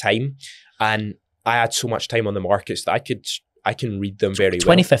experience and time. And I had so much time on the markets that I can read them very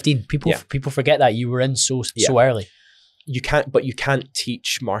 2015, well. People forget that you were in so early. You can't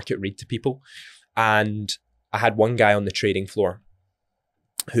teach market read to people. And I had one guy on the trading floor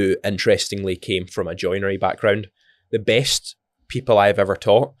who interestingly came from a joinery background. The best people I've ever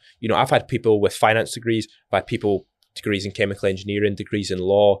taught, you know, I've had people with finance degrees, I've had people degrees in chemical engineering, degrees in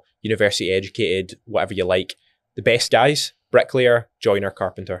law, university educated, whatever you like. The best guys, bricklayer, joiner,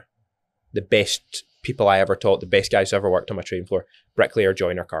 carpenter. The best people I ever taught, the best guys who ever worked on my trading floor, bricklayer,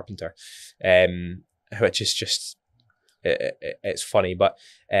 joiner, carpenter. Which is just, it's funny. But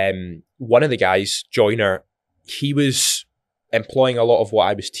one of the guys, joiner, he was employing a lot of what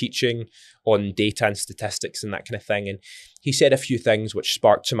I was teaching on data and statistics and that kind of thing. And he said a few things which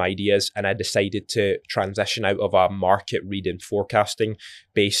sparked some ideas, and I decided to transition out of a market read and forecasting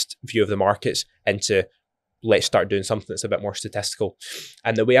based view of the markets into let's start doing something that's a bit more statistical.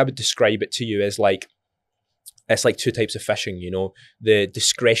 And the way I would describe it to you is like, it's like two types of fishing, you know. The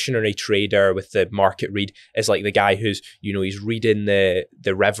discretionary trader with the market read is like the guy who's, you know, he's reading the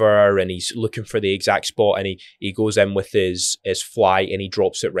river and he's looking for the exact spot, and he goes in with his fly and he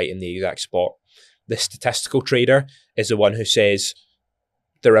drops it right in the exact spot. The statistical trader is the one who says,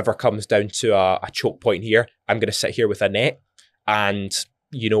 the river comes down to a choke point here. I'm going to sit here with a net, and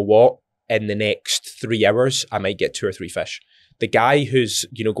you know what? In the next 3 hours, I might get 2 or 3 fish. The guy who's,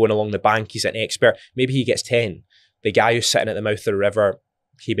 you know, going along the bank, he's an expert. Maybe he gets 10. The guy who's sitting at the mouth of the river,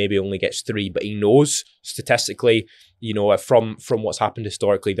 he maybe only gets 3, but he knows statistically, you know, from what's happened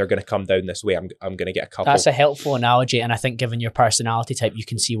historically, they're going to come down this way. I'm going to get a couple. That's a helpful analogy. And I think given your personality type, you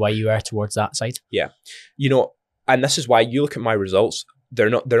can see why you are towards that side. Yeah. You know, and this is why you look at my results, they're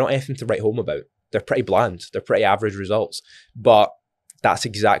not anything to write home about. They're pretty bland. They're pretty average results. But that's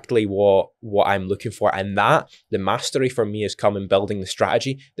exactly what I'm looking for. And that, the mastery for me has come in building the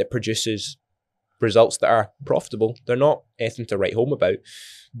strategy that produces results that are profitable. They're not anything to write home about.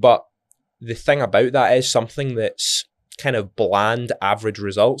 But the thing about that is something that's kind of bland, average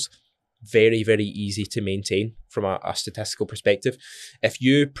results, very, very easy to maintain from a statistical perspective. If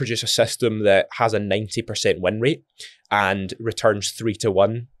you produce a system that has a 90% win rate and returns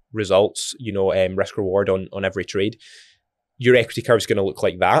 3-to-1 results, you know, risk reward on every trade, your equity curve is going to look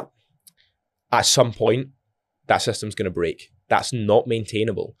like that. At some point, that system's going to break. That's not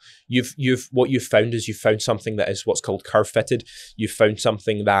maintainable. What you've found is you've found something that is what's called curve fitted. You've found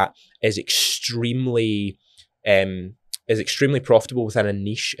something that is extremely profitable within a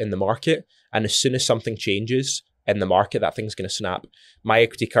niche in the market. And as soon as something changes in the market, that thing's going to snap. My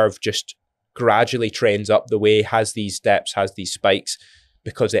equity curve just gradually trends up the way, has these dips, has these spikes,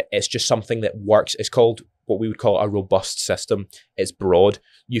 because it's just something that works. It's called what we would call a robust system. It's broad.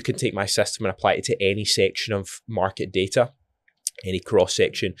 You can take my system and apply it to any section of market data, any cross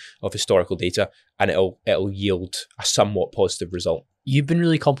section of historical data, and it'll yield a somewhat positive result. You've been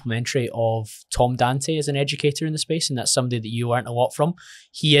really complimentary of Tom Dante as an educator in the space, and that's somebody that you learned a lot from.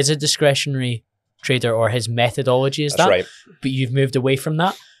 He is a discretionary trader, or his methodology is That's right. But you've moved away from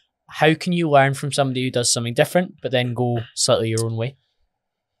that. How can you learn from somebody who does something different, but then go slightly your own way?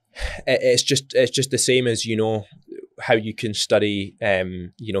 It's just the same as, you know, how you can study,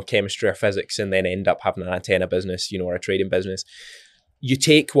 you know, chemistry or physics and then end up having an antenna business, you know, or a trading business. You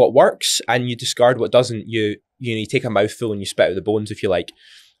take what works and you discard what doesn't. You take a mouthful and you spit out the bones, if you like.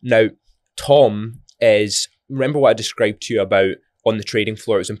 Now, Tom is, remember what I described to you about on the trading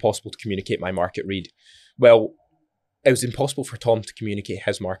floor, it was impossible to communicate my market read. Well, it was impossible for Tom to communicate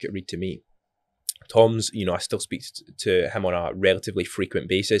his market read to me. Tom's, you know, I still speak to him on a relatively frequent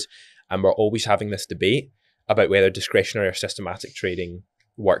basis, and we're always having this debate about whether discretionary or systematic trading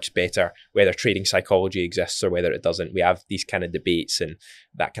works better, whether trading psychology exists or whether it doesn't. We have these kind of debates and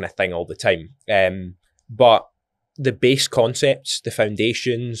that kind of thing all the time. But the base concepts, the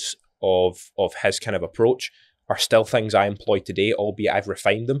foundations of his kind of approach are still things I employ today, albeit I've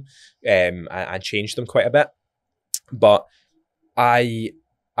refined them and changed them quite a bit. But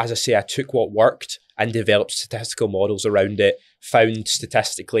as I say, I took what worked and developed statistical models around it, found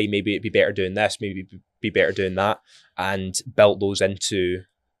statistically maybe it'd be better doing this, maybe it'd be better doing that, and built those into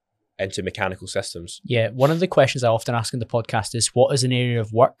mechanical systems. Yeah, one of the questions I often ask in the podcast is, what is an area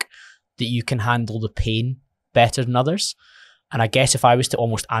of work that you can handle the pain better than others? And I guess if I was to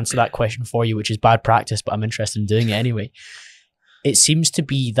almost answer that question for you, which is bad practice, but I'm interested in doing it anyway, it seems to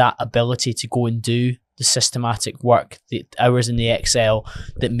be that ability to go and do the systematic work, the hours in the Excel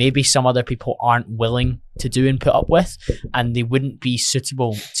that maybe some other people aren't willing to do and put up with, and they wouldn't be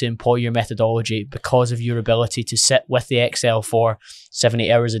suitable to employ your methodology because of your ability to sit with the Excel for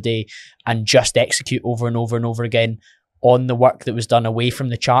 7-8 hours a day and just execute over and over and over again on the work that was done away from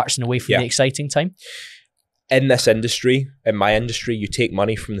the charts and away from the exciting time. In this industry, in my industry, you take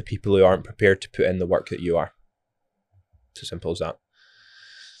money from the people who aren't prepared to put in the work that you are. It's as simple as that.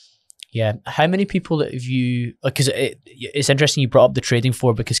 Yeah. How many people that have you, because it's interesting you brought up the trading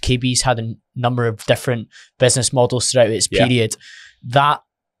floor, because KB's had a number of different business models throughout its period. That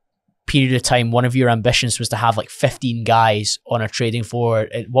period of time, one of your ambitions was to have like 15 guys on a trading floor.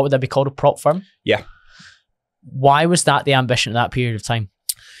 What would that be called? A prop firm? Yeah. Why was that the ambition at that period of time?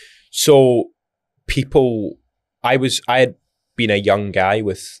 So I had been a young guy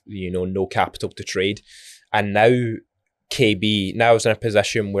with, no capital to trade. And now KB, I was in a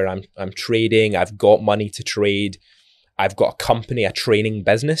position where I'm trading, I've got money to trade, I've got a company, a training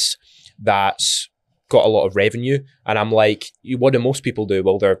business that's got a lot of revenue. And I'm like, what do most people do?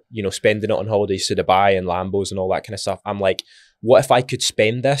 Well, they're, spending it on holidays to Dubai and Lambos and all that kind of stuff. I'm like, what if I could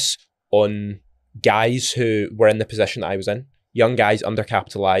spend this on guys who were in the position that I was in? Young guys,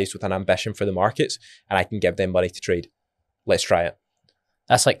 undercapitalized with an ambition for the markets, and I can give them money to trade. Let's try it.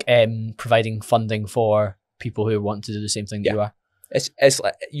 That's like providing funding for people who want to do the same thing that you are. It's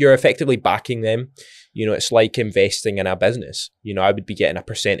like you're effectively backing them. It's like investing in a business. I would be getting a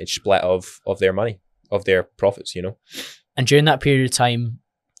percentage split of their money, of their profits. And during that period of time,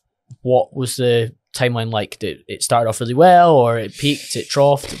 what was the timeline like? Did it start off really well, or it peaked, it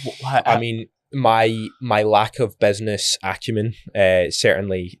troughed? I mean, my lack of business acumen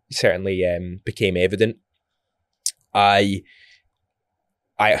certainly became evident. I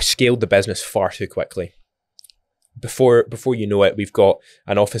scaled the business far too quickly. Before you know it, we've got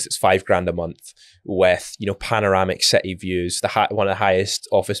an office that's $5,000 a month with panoramic city views, one of the highest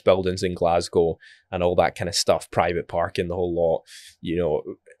office buildings in Glasgow, and all that kind of stuff. Private parking, the whole lot.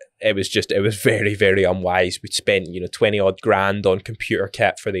 It was very, very unwise. We'd spent 20 odd grand on computer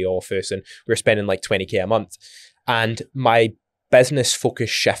kit for the office, and we were spending like 20k a month. And my business focus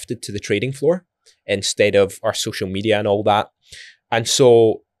shifted to the trading floor instead of our social media and all that. And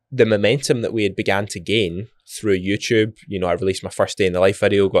so the momentum that we had began to gain through YouTube, I released my first day in the life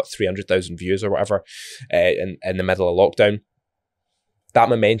video, got 300,000 views or whatever in the middle of lockdown. That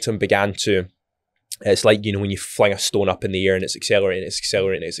momentum began to, it's like, when you fling a stone up in the air and it's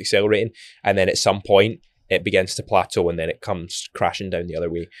accelerating. And then at some point it begins to plateau and then it comes crashing down the other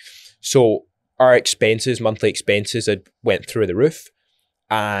way. So our monthly expenses had went through the roof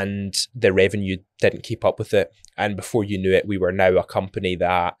and the revenue didn't keep up with it. And before you knew it, we were now a company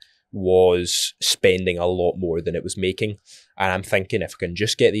that was spending a lot more than it was making. And I'm thinking, if I can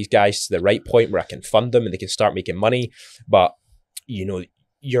just get these guys to the right point where I can fund them and they can start making money, but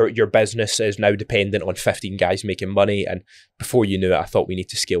your business is now dependent on 15 guys making money. And before you knew it, I thought we need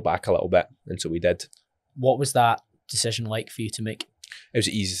to scale back a little bit. And so we did. What was that decision like for you to make? It was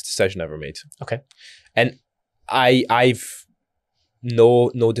the easiest decision I ever made. Okay. And I've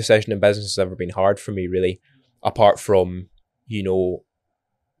no decision in business has ever been hard for me, really, apart from,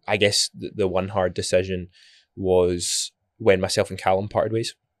 I guess the one hard decision was when myself and Callum parted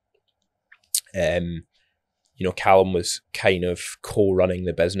ways. Callum was kind of co-running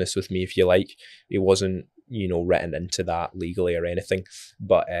the business with me, if you like. He wasn't, written into that legally or anything,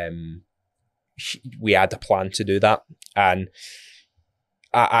 but we had a plan to do that. And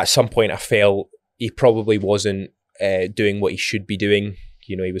at some point I felt he probably wasn't doing what he should be doing.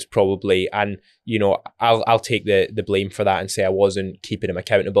 He was probably, and I'll take the blame for that and say I wasn't keeping him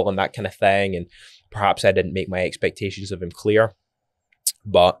accountable and that kind of thing, and perhaps I didn't make my expectations of him clear,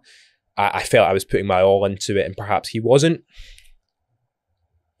 but I felt I was putting my all into it and perhaps he wasn't.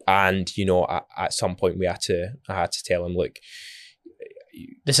 And at some point I had to tell him, look,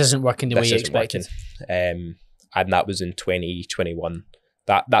 this isn't working the way you expected. And that was in 2021.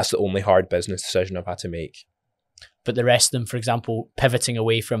 That's the only hard business decision I've had to make. But the rest of them, for example, pivoting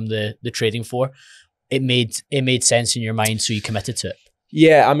away from the trading floor, it made sense in your mind, so you committed to it.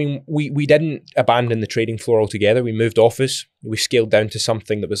 Yeah, I mean, we didn't abandon the trading floor altogether. We moved office. We scaled down to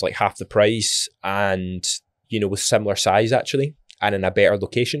something that was like half the price and, with similar size actually, and in a better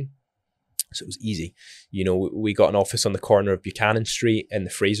location. So it was easy. We got an office on the corner of Buchanan Street in the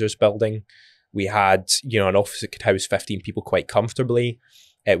Fraser's building. We had, an office that could house 15 people quite comfortably.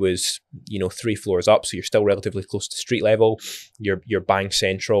 It was, 3 floors up, so you're still relatively close to street level. You're bang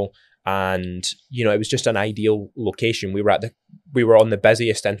central, and it was just an ideal location. We were at we were on the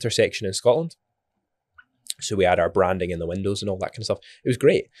busiest intersection in Scotland. So we had our branding in the windows and all that kind of stuff. It was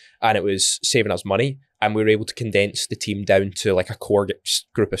great. And it was saving us money. And we were able to condense the team down to like a core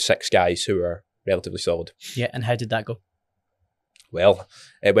group of 6 guys who were relatively solid. Yeah. And how did that go? Well,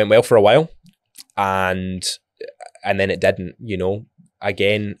 it went well for a while. And then it didn't,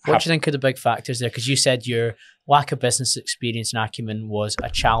 again. What do you think are the big factors there? Because you said your lack of business experience and acumen was a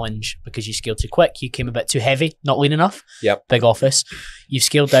challenge because you scaled too quick. You came a bit too heavy, not lean enough. Yep. Big office. You've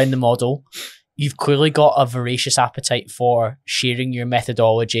scaled down the model. You've clearly got a voracious appetite for sharing your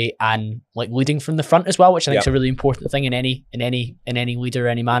methodology and like leading from the front as well, which I think is a really important thing in any leader or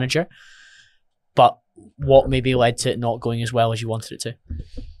any manager. But what maybe led to it not going as well as you wanted it to?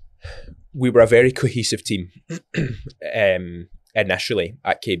 We were a very cohesive team initially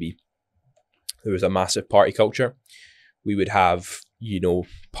at KB. There was a massive party culture. We would have,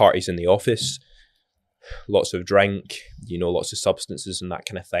 parties in the office, lots of drink, lots of substances and that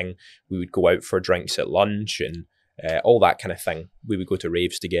kind of thing. We would go out for drinks at lunch and all that kind of thing. We would go to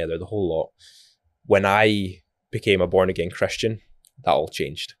raves together, the whole lot. When I became a born-again Christian, that all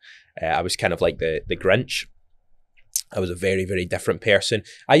changed. I was kind of like the Grinch. I was a very, very different person.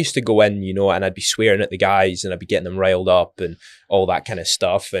 I used to go in, and I'd be swearing at the guys and I'd be getting them riled up and all that kind of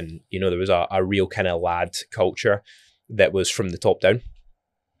stuff. And, there was a real kind of lad culture that was from the top down.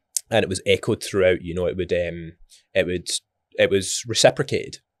 And it was echoed throughout, it was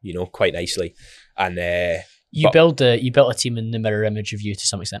reciprocated, quite nicely. And you built a team in the mirror image of you to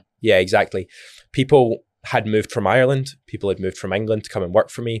some extent. Yeah, exactly. People had moved from Ireland. People had moved from England to come and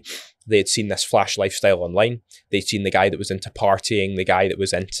work for me. They had seen this flash lifestyle online. They'd seen the guy that was into partying, the guy that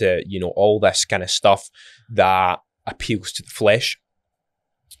was into, all this kind of stuff that appeals to the flesh.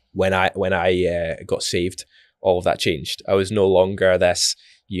 When I got saved, all of that changed. I was no longer this,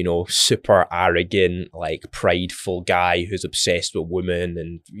 super arrogant, like prideful guy who's obsessed with women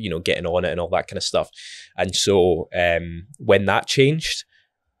and, getting on it and all that kind of stuff. And so when that changed,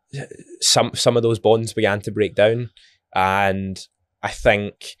 some of those bonds began to break down. And I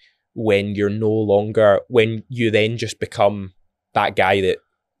think when you then just become that guy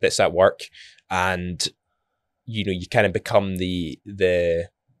that's at work and, you kind of become the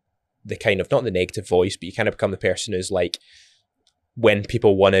kind of, not the negative voice, but you kind of become the person who's like, when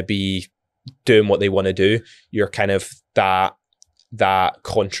people want to be doing what they want to do, you're kind of that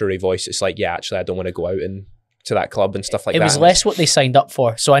contrary voice. It's like, yeah, actually, I don't want to go out and to that club and stuff like that. It was less what they signed up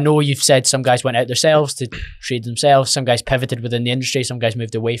for. So I know you've said some guys went out themselves to trade themselves. Some guys pivoted within the industry. Some guys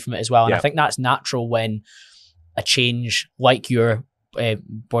moved away from it as well. And I think that's natural when a change like your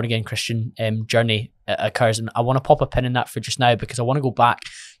born-again Christian journey occurs. And I want to pop a pin in that for just now because I want to go back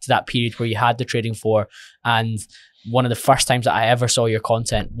to that period where you had the trading floor. And one of the first times that I ever saw your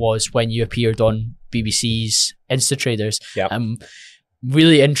content was when you appeared on BBC's Insta Traders. Yep.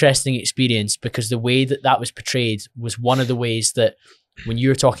 Really interesting experience because the way that was portrayed was one of the ways that when you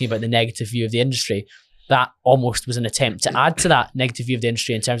were talking about the negative view of the industry, that almost was an attempt to add to that negative view of the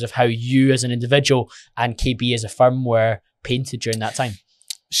industry in terms of how you as an individual and KB as a firm were painted during that time.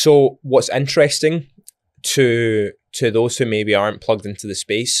 So what's interesting to those who maybe aren't plugged into the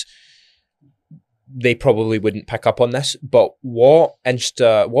space, they probably wouldn't pick up on this, but what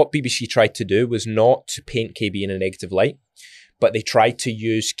BBC tried to do was not to paint KB in a negative light, but they tried to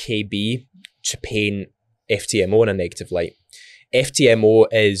use KB to paint FTMO in a negative light. FTMO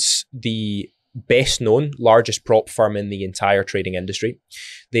is the best known, largest prop firm in the entire trading industry.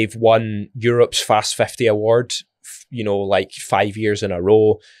 They've won Europe's Fast 50 award, like 5 years in a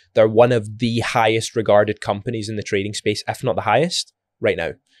row. They're one of the highest regarded companies in the trading space, if not the highest, right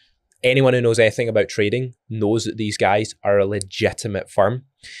now. Anyone who knows anything about trading knows that these guys are a legitimate firm.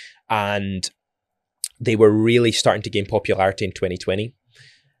 And they were really starting to gain popularity in 2020.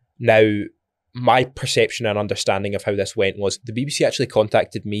 Now, my perception and understanding of how this went was the BBC actually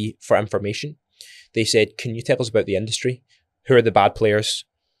contacted me for information. They said, can you tell us about the industry? Who are the bad players?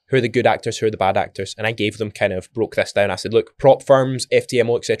 Who are the good actors? Who are the bad actors? And I gave them broke this down. I said, look, prop firms,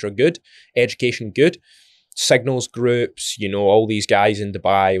 FTMO, etc., good. Education, good. Signals groups, all these guys in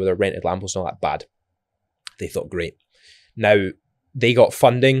Dubai with their rented Lambos and all that, bad. They thought, great. Now, they got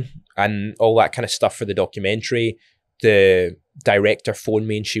funding and all that kind of stuff for the documentary. The director phoned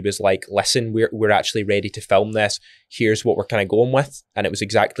me and she was like, listen, we're actually ready to film this. Here's what we're kind of going with. And it was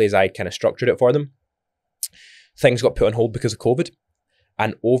exactly as I kind of structured it for them. Things got put on hold because of COVID.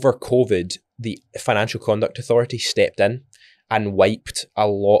 And over COVID, the Financial Conduct Authority stepped in and wiped a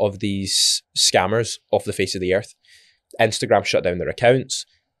lot of these scammers off the face of the earth. Instagram shut down their accounts.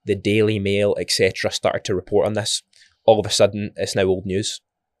 The Daily Mail, etc., started to report on this. All of a sudden, it's now old news,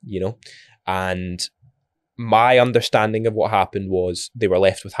 And my understanding of what happened was they were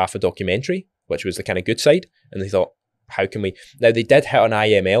left with half a documentary, which was the kind of good side. And they thought, how can we... Now, they did hit on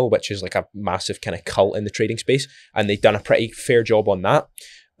IML, which is like a massive kind of cult in the trading space. And they'd done a pretty fair job on that.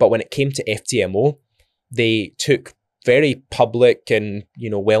 But when it came to FTMO, they took very public and, you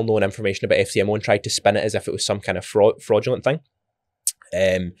know, well-known information about FTMO and tried to spin it as if it was some kind of fraudulent thing.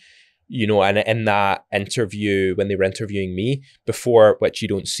 You know, and in that interview, when they were interviewing me before, which you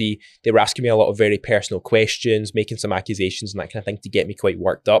don't see, they were asking me a lot of very personal questions, making some accusations and that kind of thing to get me quite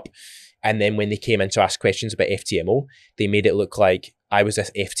worked up. And then when they came in to ask questions about FTMO, they made it look like I was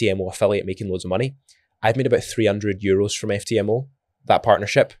this FTMO affiliate making loads of money. I've made about 300 euros from FTMO, that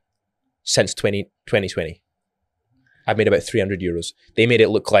partnership, since 2020. I've made about 300 euros. They made it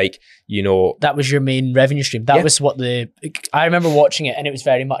look like, you know... That was your main revenue stream. That was what I remember watching it, and it was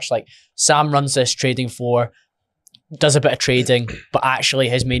very much like, Sam runs this trading floor, does a bit of trading, but actually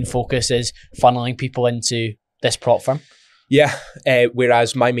his main focus is funneling people into this prop firm. Yeah,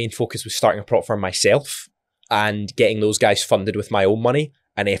 whereas my main focus was starting a prop firm myself and getting those guys funded with my own money,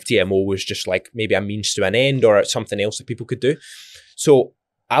 and FTMO was just like maybe a means to an end or something else that people could do. So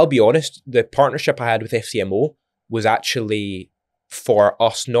I'll be honest, the partnership I had with FTMO was actually for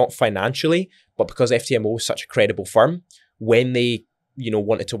us, not financially, but because FTMO was such a credible firm, when they, you know,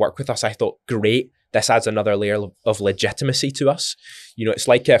 wanted to work with us, I thought, great, this adds another layer of legitimacy to us. You know, it's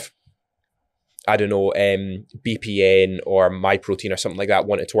like if, I don't know, BPN or MyProtein or something like that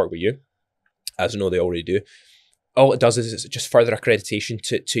wanted to work with you, as I know they already do. All it does is it's just further accreditation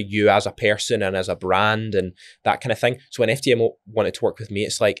to you as a person and as a brand and that kind of thing. So when FTMO wanted to work with me,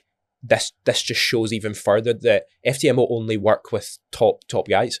 it's like, this just shows even further that FTMO only work with top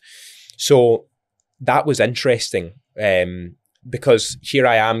guys. So that was interesting because here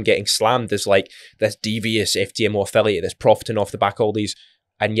I am getting slammed as like this devious FTMO affiliate that's profiting off the back of all these,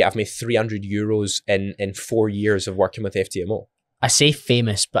 and yet I've made 300 euros in 4 years of working with FTMO. I say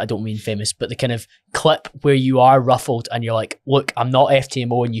famous, but I don't mean famous, but the kind of clip where you are ruffled and you're like, look, I'm not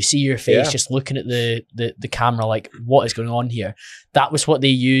FTMO, and you see your face just looking at the camera like, what is going on here? That was what they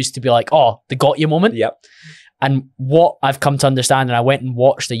used to be like, oh, the got you moment. Yep. And what I've come to understand, and I went and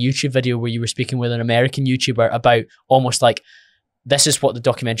watched a YouTube video where you were speaking with an American YouTuber about almost like, this is what the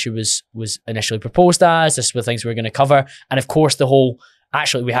documentary was initially proposed as, this is the things we were going to cover. And of course, the whole,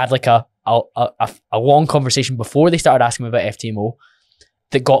 actually, we had like a long conversation before they started asking me about FTMO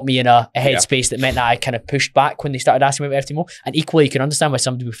that got me in a headspace that meant that I kind of pushed back when they started asking me about FTMO. And equally, you can understand why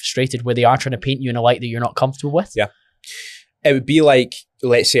somebody would be frustrated where they are trying to paint you in a light that you're not comfortable with. Yeah. It would be like,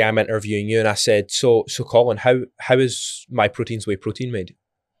 let's say I'm interviewing you and I said, so Colin, how is MyProtein's whey protein made?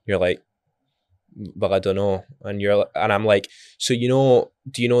 You're like, well, I don't know. And I'm like, so, you know,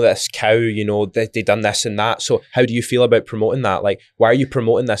 do you know this cow, you know, they done this and that. So how do you feel about promoting that? Like, why are you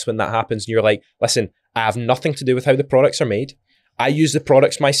promoting this when that happens? And you're like, listen, I have nothing to do with how the products are made. I use the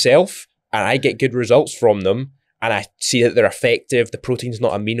products myself and I get good results from them. And I see that they're effective. The protein's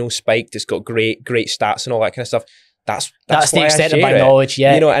not amino spiked. It's got great stats and all that kind of stuff. That's the extent of my knowledge.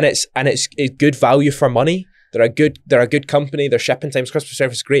 Yeah. You know, and it's good value for money. They're a good company. Their shipping times, customer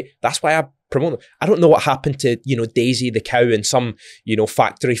service is great. That's why I promote them. I don't know what happened to, you know, Daisy the cow in some, you know,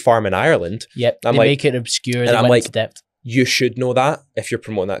 factory farm in Ireland. Yep. They make it obscure. And I'm like, you should know that if you're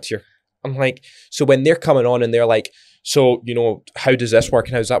promoting that to your... I'm like, so when they're coming on and they're like, so, you know, how does this work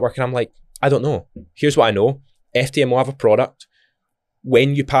and how does that work? And I'm like, I don't know. Here's what I know. FTMO have a product.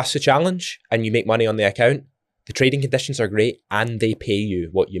 When you pass the challenge and you make money on the account, the trading conditions are great and they pay you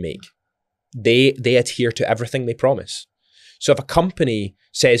what you make. They adhere to everything they promise. So if a company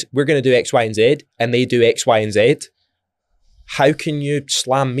says, we're going to do X, Y, and Z, and they do X, Y, and Z, how can you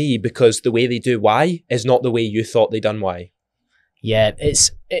slam me because the way they do Y is not the way you thought they done Y? Yeah,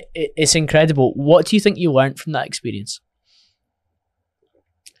 it's incredible. What do you think you learned from that experience?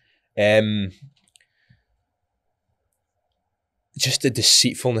 Just the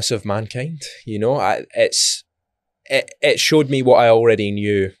deceitfulness of mankind, you know? It showed me what I already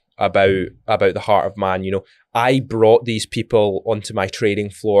knew about the heart of man. You know, I brought these people onto my trading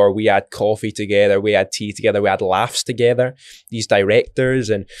floor. We had coffee together, we had tea together, we had laughs together, these directors,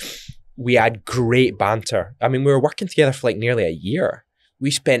 and we had great banter. I mean, we were working together for like nearly a year. We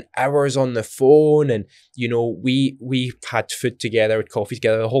spent hours on the phone and, you know, we had food together, had coffee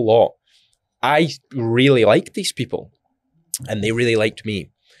together, the whole lot. I really liked these people and they really liked me.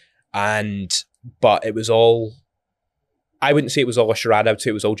 But it was all, I wouldn't say it was all a charade, I would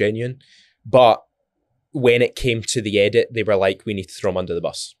say it was all genuine. But when it came to the edit, they were like, we need to throw them under the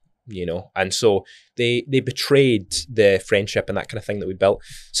bus, you know? And so they betrayed the friendship and that kind of thing that we built.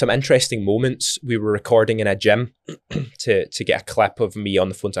 Some interesting moments, we were recording in a gym to get a clip of me on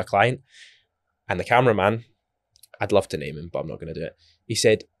the phone to a client. And the cameraman I'd love to name him, but I'm not going to do it. He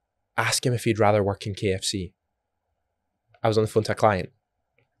said, ask him if he'd rather work in KFC. I was on the phone to a client.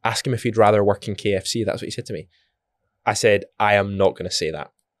 Ask him if he'd rather work in KFC. That's what he said to me. I said, I am not going to say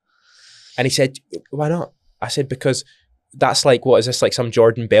that. And he said, why not? I said, because that's like, what is this, like some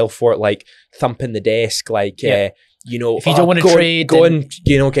Jordan Belfort, like thumping the desk, like, you know, if you don't want to trade, go and,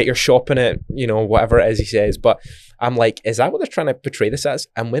 you know, get your shopping at, you know, whatever it is he says. But I'm like, is that what they're trying to portray this as?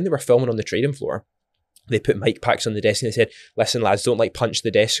 And when they were filming on the trading floor, they put mic packs on the desk and they said, listen, lads, don't like punch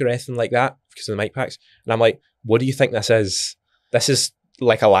the desk or anything like that because of the mic packs. And I'm like, what do you think this is? This is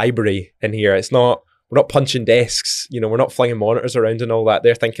like a library in here. It's not, we're not punching desks, you know, we're not flinging monitors around and all that.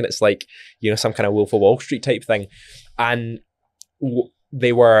 They're thinking it's like, you know, some kind of Wolf of Wall Street type thing. And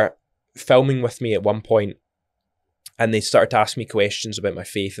they were filming with me at one point and they started to ask me questions about my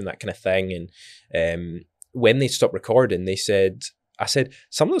faith and that kind of thing. And when they stopped recording, I said,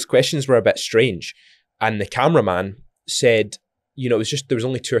 some of those questions were a bit strange. And the cameraman said, you know, there was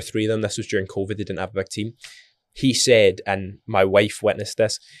only 2 or 3 of them. This was during COVID. They didn't have a big team. He said, and my wife witnessed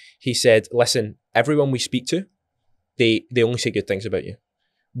this, he said, listen, everyone we speak to, they only say good things about you.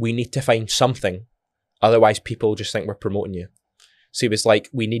 We need to find something. Otherwise, people just think we're promoting you. So he was like,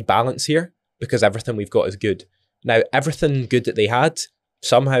 we need balance here because everything we've got is good. Now, everything good that they had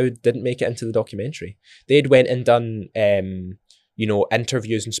somehow didn't make it into the documentary. They'd went and done, you know,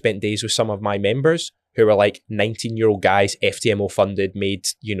 interviews and spent days with some of my members who were like 19-year-old guys, FTMO funded, made,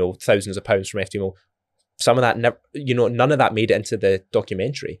 you know, thousands of pounds from FTMO. Some of that, none of that made it into the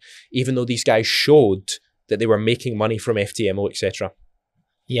documentary, even though these guys showed that they were making money from FTMO, etc.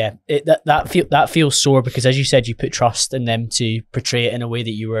 Yeah, that feels sore because, as you said, you put trust in them to portray it in a way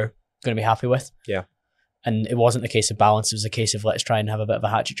that you were going to be happy with. Yeah. And it wasn't a case of balance. It was a case of let's try and have a bit of a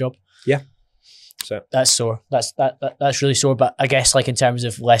hatchet job. Yeah. So that's sore. That's really sore. But I guess, like, in terms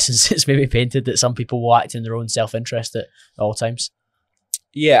of lessons, it's maybe painted that some people will act in their own self-interest at all times.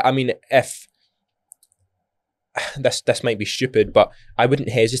 Yeah, I mean, if this might be stupid, but I wouldn't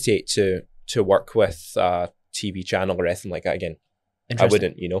hesitate to work with a TV channel or anything like that again. I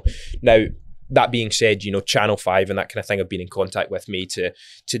wouldn't, you know. Now, that being said, you know, Channel 5 and that kind of thing have been in contact with me to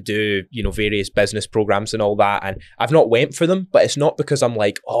do, you know, various business programs and all that. And I've not went for them, but it's not because I'm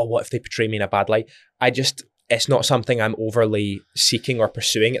like, oh, what if they portray me in a bad light? It's not something I'm overly seeking or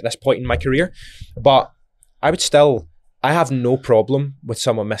pursuing at this point in my career. But I have no problem with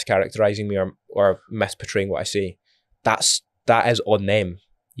someone mischaracterizing me or misportraying what I say. That is on them,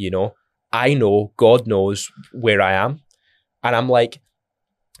 you know. I know, God knows where I am. And I'm like,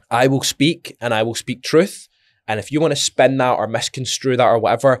 I will speak and I will speak truth. And if you want to spin that or misconstrue that or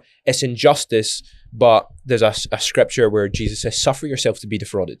whatever, it's injustice. But there's a scripture where Jesus says, suffer yourself to be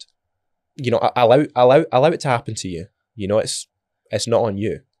defrauded. You know, allow it to happen to you. You know, it's not on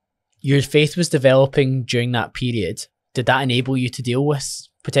you. Your faith was developing during that period. Did that enable you to deal with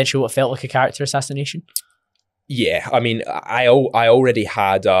potentially what felt like a character assassination? Yeah, I mean, I already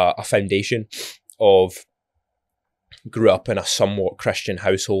had a foundation of, grew up in a somewhat Christian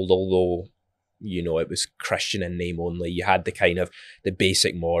household, although, you know, it was Christian in name only. You had the kind of the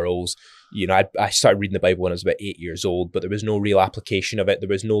basic morals. You know, I started reading the Bible when I was about 8 years old, but there was no real application of it. There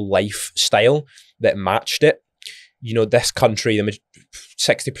was no lifestyle that matched it. You know, this country,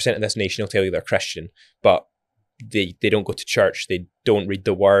 60% of this nation will tell you they're Christian, but they don't go to church, they don't read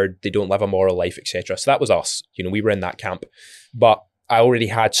the word, they don't live a moral life, etc. So that was us. You know, we were in that camp. But I already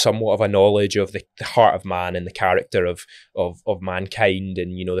had somewhat of a knowledge of the heart of man and the character of mankind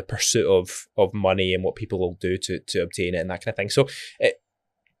and, you know, the pursuit of money and what people will do to obtain it and that kind of thing. So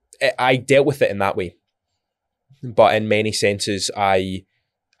I dealt with it in that way. But in many senses,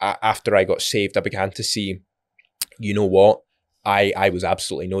 after I got saved, I began to see, you know what, I was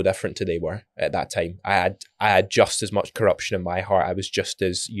absolutely no different to they were at that time. I had just as much corruption in my heart. I was just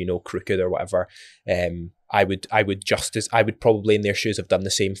as, you know, crooked or whatever. I would probably in their shoes have done the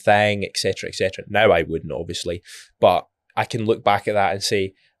same thing, etc., etc. Now I wouldn't, obviously, but I can look back at that and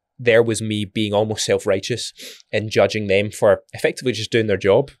say there was me being almost self-righteous and judging them for effectively just doing their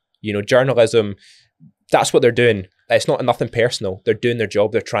job. You know, journalism, that's what they're doing. It's not nothing personal. They're doing their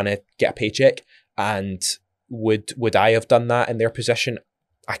job. They're trying to get a paycheck. And would I have done that in their position?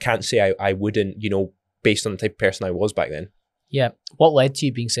 I can't say I wouldn't, you know, based on the type of person I was back then. Yeah. What led to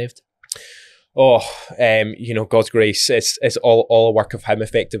you being saved? Oh, you know, God's grace. It's all a work of Him,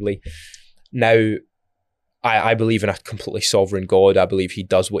 effectively. Now, I believe in a completely sovereign God. I believe He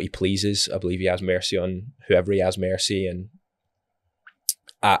does what He pleases. I believe He has mercy on whoever He has mercy. And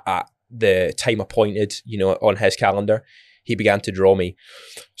at the time appointed, you know, on His calendar, He began to draw me.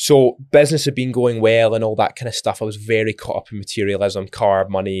 So business had been going well and all that kind of stuff. I was very caught up in materialism, car,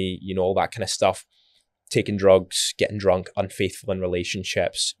 money, you know, all that kind of stuff. taking drugs, getting drunk, unfaithful in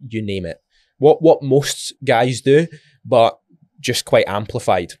relationships, you name it. What most guys do, but just quite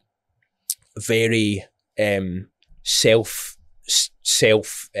amplified. Very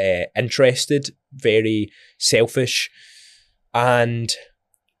self-interested, very selfish, and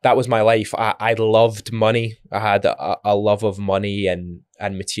that was my life. I loved money. I had a love of money and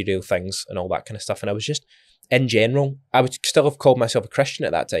material things and all that kind of stuff. And I was just, in general, I would still have called myself a Christian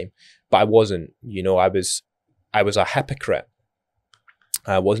at that time, but I wasn't. I was a hypocrite.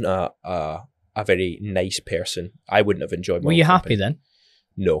 I wasn't a very nice person. I wouldn't have enjoyed my Were you company. happy then?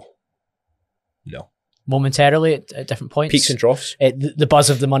 No. Momentarily at different points? Peaks and troughs. The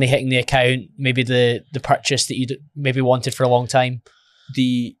buzz of the money hitting the account, maybe the purchase that you maybe wanted for a long time.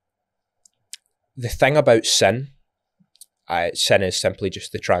 The thing about sin is simply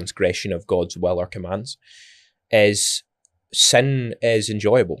just the transgression of God's will or commands. Sin is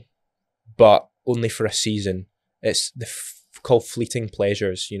enjoyable, but only for a season. It's called fleeting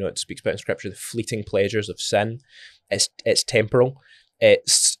pleasures. It speaks about in scripture the fleeting pleasures of sin. It's temporal.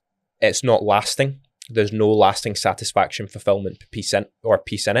 It's not lasting. There's no lasting satisfaction, fulfillment, peace in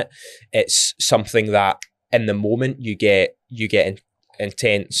it. It's something that in the moment you get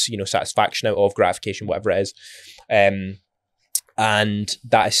intense, satisfaction out of, gratification, whatever it is. And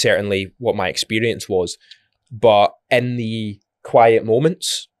that is certainly what my experience was. But in the quiet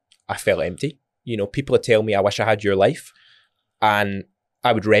moments, I felt empty. People would tell me, I wish I had your life. And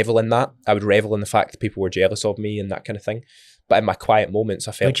I would revel in that. I would revel in the fact that people were jealous of me and that kind of thing. But in my quiet moments,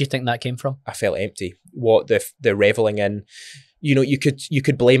 I felt... Where do you think that came from? I felt empty. What the reveling in, you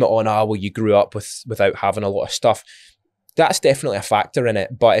could blame it on, you grew up without having a lot of stuff. That's definitely a factor in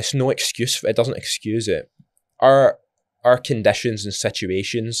it, but it's no excuse. It doesn't excuse it. Our conditions and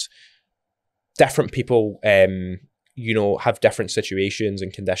situations, different people, have different situations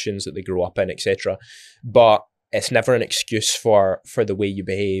and conditions that they grow up in, etc. But it's never an excuse for the way you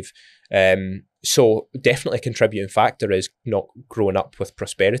behave. So definitely a contributing factor is not growing up with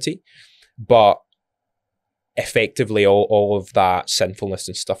prosperity, but effectively all of that sinfulness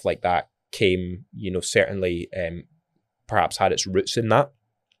and stuff like that came, certainly perhaps had its roots in that.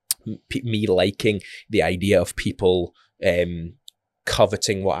 Me liking the idea of people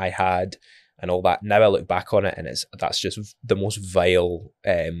coveting what I had and all that. Now I look back on it and that's just the most vile.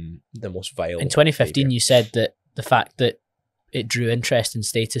 In 2015, behavior. You said that the fact that it drew interest and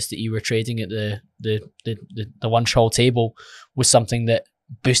status that you were trading at the lunch hall table was something that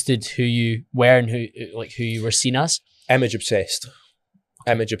boosted who you were and who you were seen as. Image obsessed.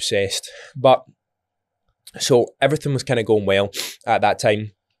 But so everything was kind of going well at that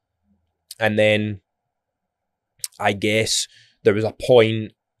time, and then I guess there was a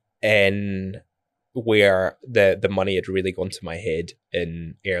point in where the money had really gone to my head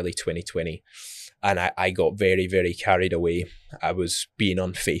in early 2020. And I got very, very carried away. I was being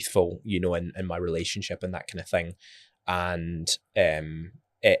unfaithful, in my relationship and that kind of thing. And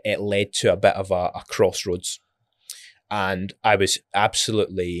it led to a bit of a crossroads. And I was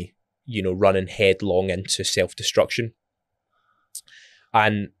absolutely, running headlong into self-destruction.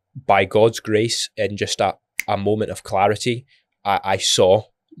 And by God's grace, in just a moment of clarity, I saw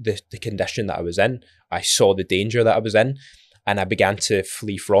the condition that I was in. I saw the danger that I was in. And I began to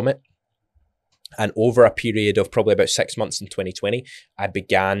flee from it. And over a period of probably about 6 months in 2020, I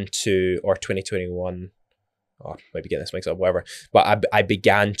began to, or 2021, maybe getting this mixed up, whatever. But I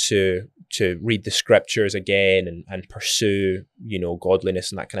began to read the scriptures again and pursue,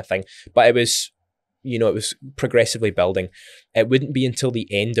 godliness and that kind of thing. But it was, it was progressively building. It wouldn't be until the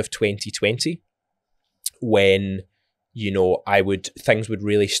end of 2020 when, things would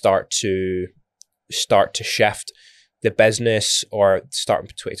really start to shift. The business, or starting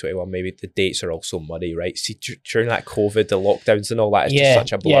 2021, maybe the dates are also muddy, right? See, during that COVID, the lockdowns and all that, it's just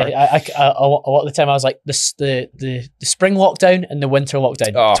such a blur. Yeah, a lot of the time I was like, the spring lockdown and the winter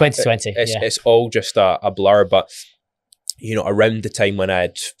lockdown, 2020. It's all just a blur. But, around the time when I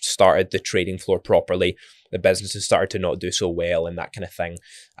had started the trading floor properly, the businesses started to not do so well and that kind of thing.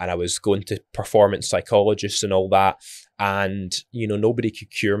 And I was going to performance psychologists and all that. And, nobody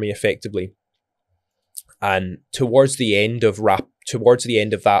could cure me effectively. And towards the end of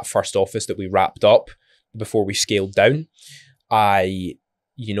that first office that we wrapped up before we scaled down, I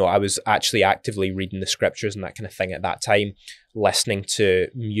was actually actively reading the scriptures and that kind of thing at that time, listening to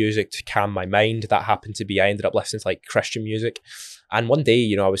music to calm my mind. That happened to be, I ended up listening to like Christian music. And one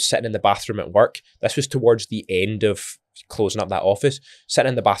day, I was sitting in the bathroom at work. This was towards the end of closing up that office. Sitting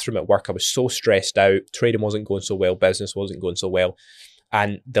in the bathroom at work, I was so stressed out. Trading wasn't going so well. Business wasn't going so well.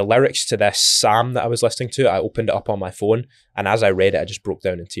 And the lyrics to this psalm that I was listening to, I opened it up on my phone. And as I read it, I just broke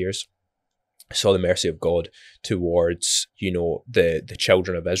down in tears. saw the mercy of God towards, the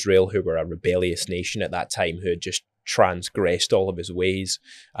children of Israel, who were a rebellious nation at that time, who had just transgressed all of his ways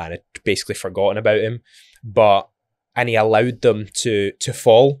and had basically forgotten about him. And he allowed them to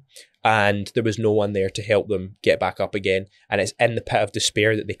fall, and there was no one there to help them get back up again. And it's in the pit of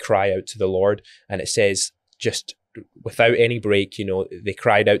despair that they cry out to the Lord. And it says, just without any break, they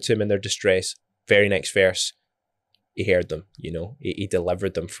cried out to him in their distress. Very next verse, he heard them, he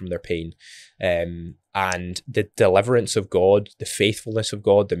delivered them from their pain. And the deliverance of God, the faithfulness of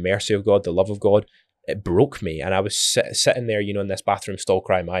God, the mercy of God, the love of God, it broke me. And I was sitting there, in this bathroom stall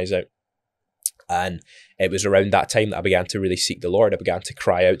crying my eyes out. And it was around that time that I began to really seek the Lord. I began to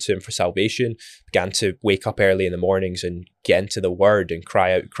cry out to him for salvation, began to wake up early in the mornings and get into the word and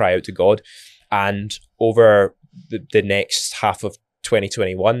cry out to God. And over the next half of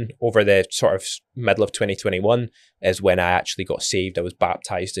 2021, over the sort of middle of 2021 is when I actually got saved. I was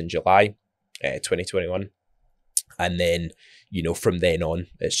baptized in July 2021. And then, from then on,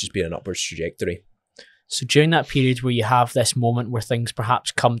 it's just been an upwards trajectory. So during that period where you have this moment where things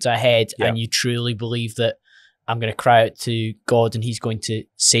perhaps come to a head and you truly believe that I'm going to cry out to God and he's going to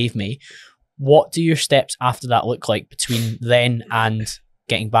save me, what do your steps after that look like between then and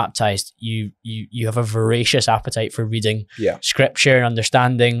getting baptized? You have a voracious appetite for reading scripture and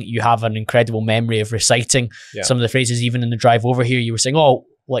understanding. You have an incredible memory of reciting some of the phrases. Even in the drive over here, you were saying,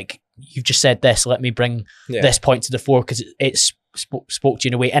 you've just said this, let me bring this point to the fore, because it spoke to you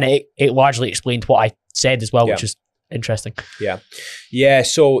in a way, and it largely explained what I said as well, which is interesting.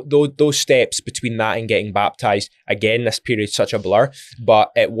 So those steps between that and getting baptized, again, this period's such a blur,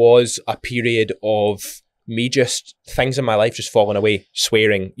 but it was a period of me just, things in my life just falling away,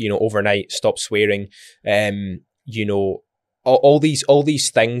 swearing, overnight, stop swearing, all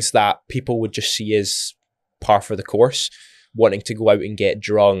these things that people would just see as par for the course, wanting to go out and get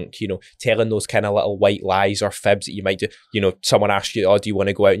drunk, telling those kind of little white lies or fibs that you might do. Someone asks you, do you want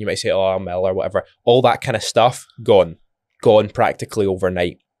to go out? And you might say, I'm ill or whatever. All that kind of stuff, gone practically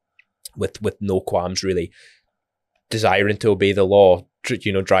overnight with no qualms really. Desiring to obey the law,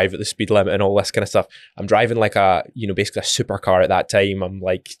 drive at the speed limit and all this kind of stuff. I'm driving like basically a supercar at that time. I'm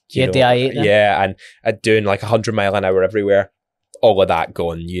like, the I8 then? and doing like 100 mile an hour everywhere. All of that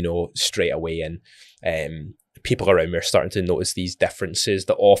gone, straight away. And people around me are starting to notice these differences.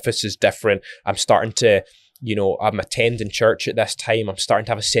 The office is different. I'm starting to, I'm attending church at this time. I'm starting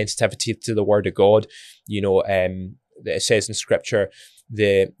to have a sensitivity to the word of God. It says in scripture,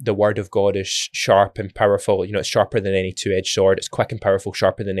 the word of God is sharp and powerful. It's sharper than any two-edged sword. It's quick and powerful,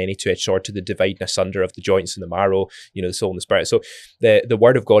 sharper than any two-edged sword, to the dividing asunder of the joints and the marrow, the soul and the spirit. So the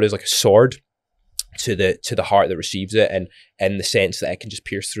word of God is like a sword to the heart that receives it, and in the sense that it can just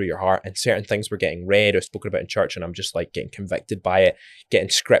pierce through your heart. And certain things were getting read or spoken about in church, and I'm just like getting convicted by it, getting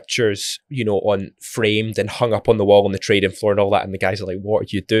scriptures, on framed and hung up on the wall on the trading floor and all that. And the guys are like, what are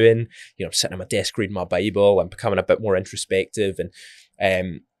you doing? I'm sitting at my desk reading my Bible. I'm becoming a bit more introspective,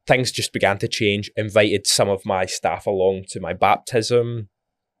 and things just began to change. Invited some of my staff along to my baptism,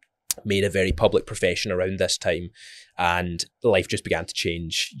 made a very public profession around this time, and life just began to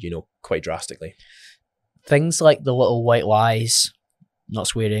change, quite drastically. Things like the little white lies, not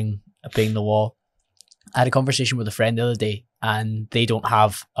swearing, obeying the law. I had a conversation with a friend the other day, and they don't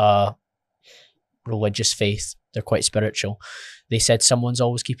have a religious faith. They're quite spiritual. They said someone's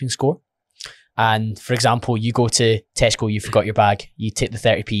always keeping score. And for example, you go to Tesco, you forgot your bag, you take the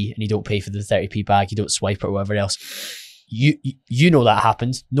 30p and you don't pay for the 30p bag, you don't swipe or whatever else. You know that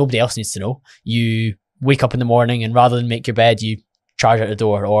happens. Nobody else needs to know. You wake up in the morning and rather than make your bed, you charge out the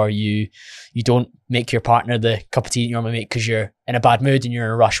door, or you don't make your partner the cup of tea you normally make because you're in a bad mood and you're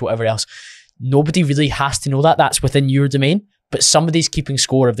in a rush, whatever else. Nobody really has to know that. That's within your domain. But somebody's keeping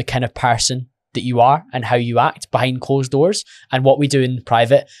score of the kind of person that you are and how you act behind closed doors. And what we do in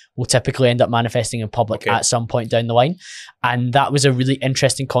private will typically end up manifesting in public at some point down the line. And that was a really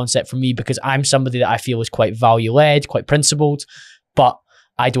interesting concept for me, because I'm somebody that I feel is quite value-led, quite principled, but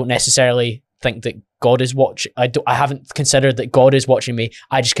I don't necessarily think that God is watching. I haven't considered that God is watching me.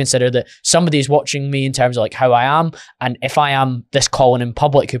 I just consider that somebody is watching me in terms of like how I am. And if I am this Colin in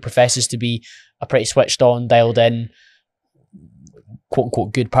public who professes to be a pretty switched on, dialed in, quote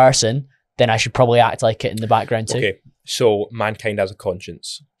unquote good person, then I should probably act like it in the background too. Okay, so mankind has a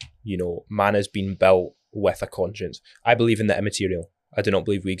conscience. Man has been built with a conscience. I believe in the immaterial. I do not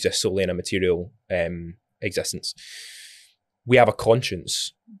believe we exist solely in a material existence. We have a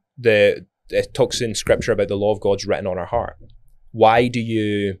conscience. It talks in scripture about the law of God's written on our heart. Why do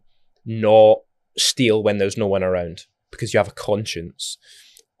you not steal when there's no one around? Because you have a conscience.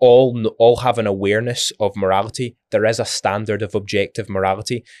 all have an awareness of morality. There is a standard of objective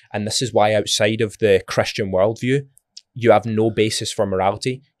morality, and this is why outside of the Christian worldview, you have no basis for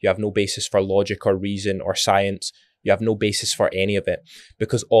morality. You have no basis for logic or reason or science. You have no basis for any of it,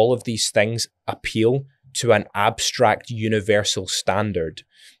 because all of these things appeal to an abstract universal standard.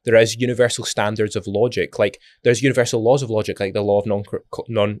 There is universal standards of logic, like there's universal laws of logic, like the law of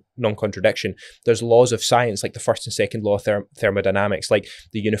non-contradiction. There's laws of science, like the first and second law of thermodynamics, like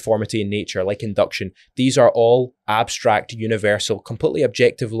the uniformity in nature, like induction. These are all abstract, universal, completely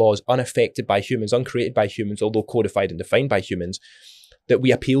objective laws, unaffected by humans, uncreated by humans, although codified and defined by humans, that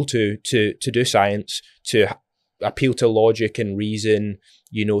we appeal to do science, to appeal to logic and reason,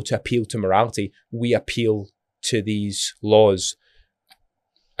 to appeal to morality. We appeal to these laws.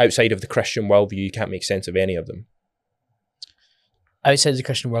 Outside of the Christian worldview, you can't make sense of any of them. Outside of the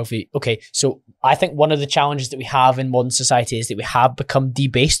Christian worldview, okay. So I think one of the challenges that we have in modern society is that we have become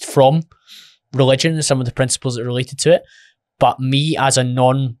debased from religion and some of the principles that are related to it. But me, as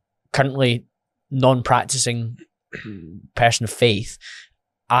a currently non-practicing person of faith,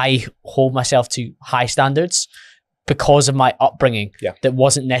 I hold myself to high standards because of my upbringing that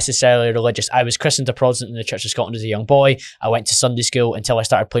wasn't necessarily religious. I was christened a Protestant in the Church of Scotland as a young boy. I went to Sunday school until I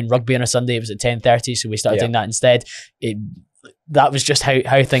started playing rugby on a Sunday. It was at 10:30, so we started doing that instead. That was just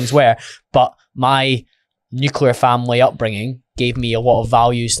how things were. But my nuclear family upbringing gave me a lot of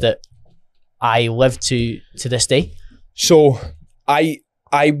values that I live to this day. So I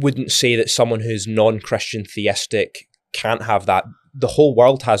wouldn't say that someone who's non-Christian theistic can't have that. The whole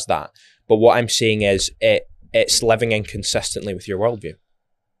world has that. But what I'm saying is it's living inconsistently with your worldview.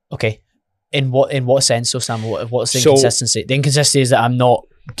 Okay. In what sense, so Sam? What's the inconsistency? The inconsistency is that I'm not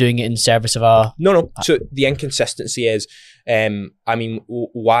doing it in service of a... No. So the inconsistency is,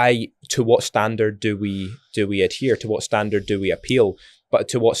 why, to what standard do we adhere? To what standard do we appeal? But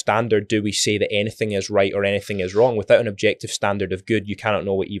to what standard do we say that anything is right or anything is wrong? Without an objective standard of good, you cannot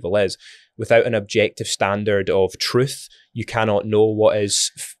know what evil is. Without an objective standard of truth, you cannot know what is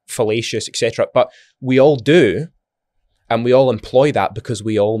fallacious, etc. But we all do, and we all employ that because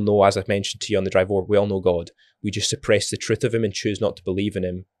we all know, as I've mentioned to you on the drive over, we all know God. We just suppress the truth of him and choose not to believe in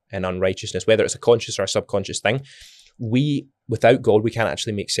him in unrighteousness, whether it's a conscious or a subconscious thing. Without God, we can't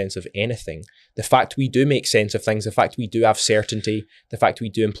actually make sense of anything. The fact we do make sense of things, the fact we do have certainty, the fact we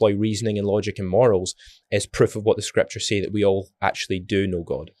do employ reasoning and logic and morals is proof of what the scriptures say, that we all actually do know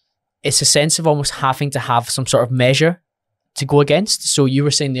God. It's a sense of almost having to have some sort of measure to go against. So you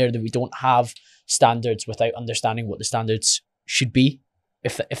were saying there that we don't have standards without understanding what the standards should be,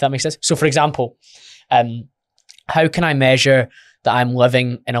 if that makes sense. So for example, how can I measure that I'm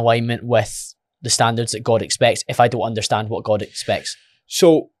living in alignment with the standards that God expects if I don't understand what God expects?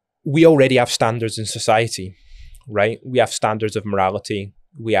 So we already have standards in society, right? We have standards of morality.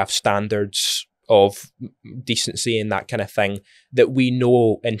 We have standards of decency and that kind of thing that we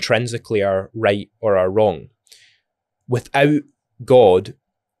know intrinsically are right or are wrong. Without God,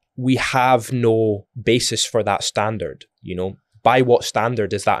 we have no basis for that standard, By what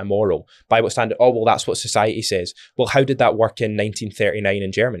standard is that immoral? By what standard? Oh, well, that's what society says. Well, how did that work in 1939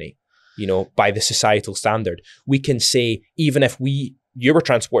 in Germany? By the societal standard. We can say, even if you were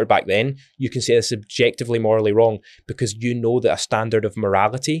transported back then, you can say it's objectively morally wrong because you know that a standard of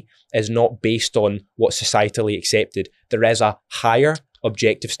morality is not based on what's societally accepted. There is a higher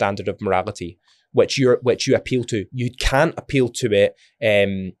objective standard of morality, which you appeal to. You can't appeal to it,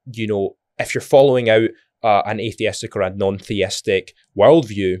 if you're following out an atheistic or a non-theistic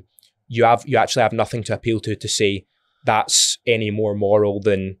worldview, you actually have nothing to appeal to say that's any more moral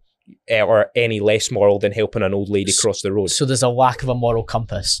than or any less moral than helping an old lady cross the road. So there's a lack of a moral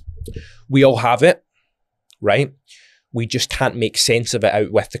compass. We all have it, right? We just can't make sense of it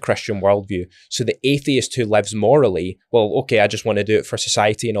out with the Christian worldview. So the atheist who lives morally, well, okay, I just want to do it for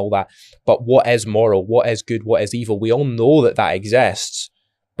society and all that. But what is moral? What is good? What is evil? We all know that exists,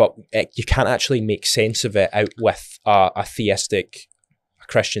 but you can't actually make sense of it out with a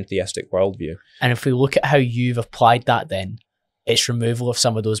Christian theistic worldview. And if we look at how you've applied that then, it's removal of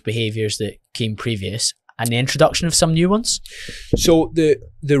some of those behaviours that came previous and the introduction of some new ones. So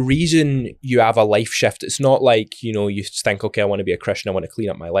the reason you have a life shift, it's not like, you think, okay, I want to be a Christian, I want to clean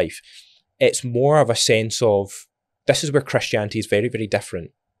up my life. It's more of a sense of, this is where Christianity is very, very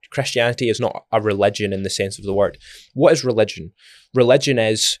different. Christianity is not a religion in the sense of the word. What is religion? Religion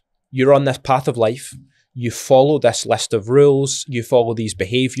is, you're on this path of life, you follow this list of rules, you follow these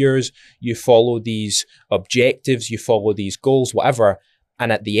behaviors, you follow these objectives, you follow these goals, whatever.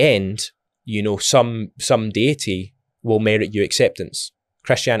 And at the end, some deity will merit you acceptance.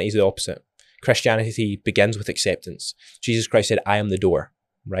 Christianity is the opposite. Christianity begins with acceptance. Jesus Christ said, I am the door.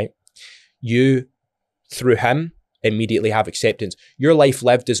 right? You, through him, immediately have acceptance. Your life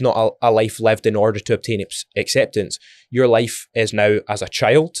lived is not a life lived in order to obtain acceptance. Your life is now as a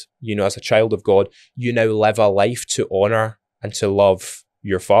child, as a child of God, you now live a life to honor and to love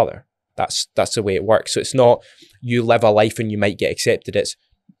your Father. That's the way it works. So it's not you live a life and you might get accepted. It's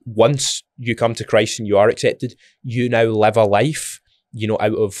once you come to Christ and you are accepted, you now live a life,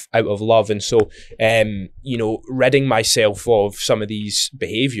 out of love. And so, ridding myself of some of these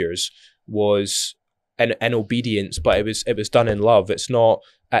behaviors was in obedience, but it was done in love. It's not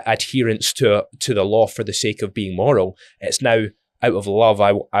adherence to the law for the sake of being moral. It's now out of love.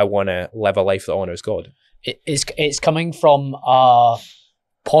 I want to live a life that honors God. It's coming from a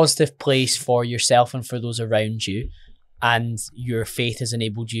positive place for yourself and for those around you, and your faith has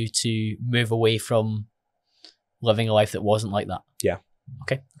enabled you to move away from living a life that wasn't like that. Yeah.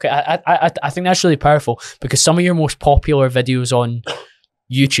 Okay. I think that's really powerful, because some of your most popular videos on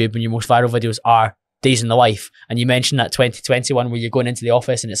YouTube and your most viral videos are days in the life. And you mentioned that 2021 where you're going into the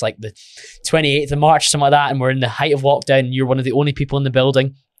office and it's like the 28th of March, something like that, and we're in the height of lockdown and you're one of the only people in the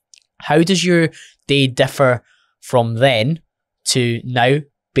building. How does your day differ from then to now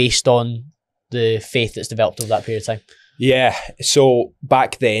based on the faith that's developed over that period of time? Yeah. So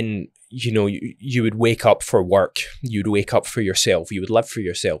back then, you would wake up for work. You'd wake up for yourself. You would live for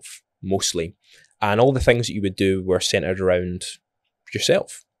yourself mostly. And all the things that you would do were centered around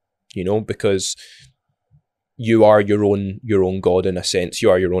yourself, because you are your own God in a sense.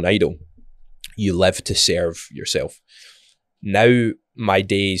 You are your own idol. You live to serve yourself. Now my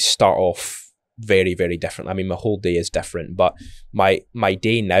days start off very, very different. I mean, my whole day is different, but my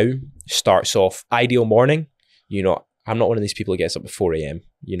day now starts off ideal morning. I'm not one of these people who gets up at 4 a.m.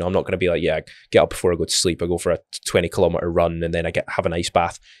 I'm not going to be like, get up before I go to sleep. I go for a 20-kilometer run and then I have an ice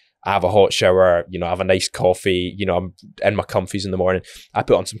bath. I have a hot shower, I have a nice coffee, I'm in my comfies in the morning. I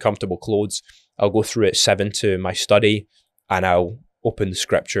put on some comfortable clothes. I'll go through at 7 to my study and I'll open the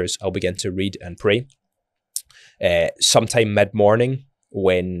scriptures. I'll begin to read and pray. Sometime mid-morning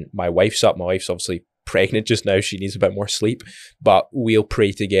when my wife's up, my wife's obviously pregnant just now, she needs a bit more sleep, but we'll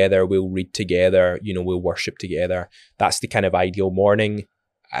pray together, we'll read together, we'll worship together. That's the kind of ideal morning.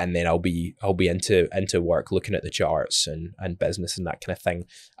 And then I'll be into work, looking at the charts and business and that kind of thing.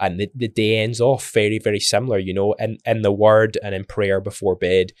 And the day ends off very, very similar, in the word and in prayer before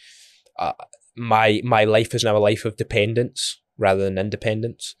bed. My life is now a life of dependence rather than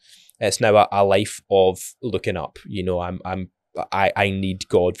independence. It's now a life of looking up. I need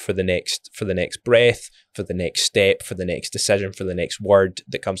God for the next breath, for the next step, for the next decision, for the next word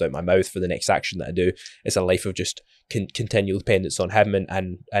that comes out of my mouth, for the next action that I do. It's a life of just continual dependence on him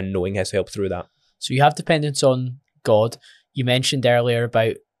and knowing his help through that. So you have dependence on God. You mentioned earlier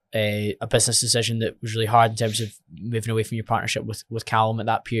about a business decision that was really hard in terms of moving away from your partnership with Callum at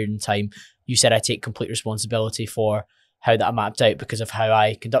that period in time. You said I take complete responsibility for how that mapped out because of how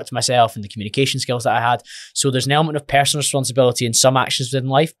I conducted myself and the communication skills that I had. So there's an element of personal responsibility in some actions within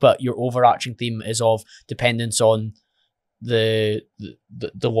life, but your overarching theme is of dependence on the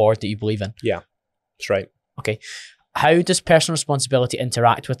Lord that you believe in. Yeah, that's right. Okay. How does personal responsibility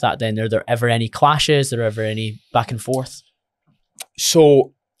interact with that then? Are there ever any clashes? Are there ever any back and forth?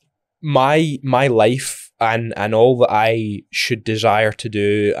 So my life and all that I should desire to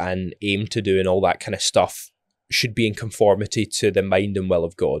do and aim to do and all that kind of stuff should be in conformity to the mind and will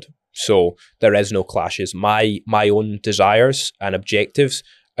of God. So there is no clashes. My own desires and objectives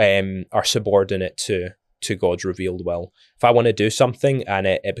are subordinate to God's revealed will. If I want to do something and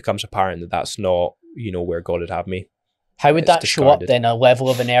it becomes apparent that that's not, where God would have me, how would that show up then? A level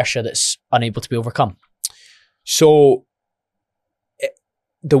of inertia that's unable to be overcome? So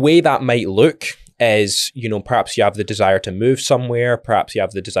the way that might look is, perhaps you have the desire to move somewhere, perhaps you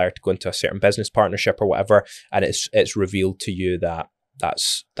have the desire to go into a certain business partnership or whatever, and it's revealed to you that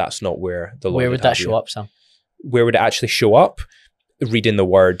that's not where the Lord Where would that show up, Sam? Where would it actually show up? Reading the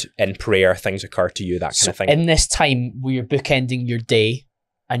word, in prayer, things occur to you, that kind of thing. In this time where you're bookending your day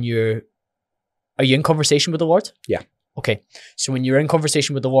and are you in conversation with the Lord? Yeah. Okay. So when you're in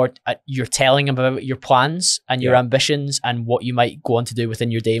conversation with the Lord, you're telling him about your plans and your ambitions and what you might go on to do within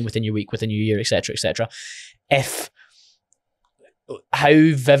your day and within your week, within your year, etc., etc. How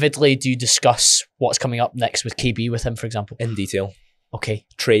vividly do you discuss what's coming up next with KB with him, for example? In detail. Okay.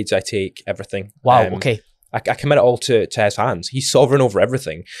 Trades I take, everything. Wow. Okay. I commit it all to his hands. He's sovereign over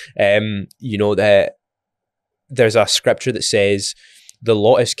everything. There's a scripture that says, the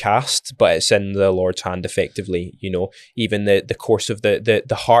lot is cast, but it's in the Lord's hand effectively. Even the course of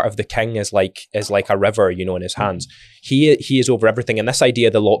the heart of the king is like a river, in his hands. He is over everything. And this idea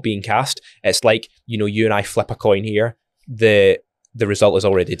of the lot being cast, it's like, you and I flip a coin here. The the result is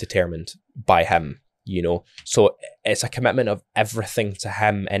already determined by him, you know. So it's a commitment of everything to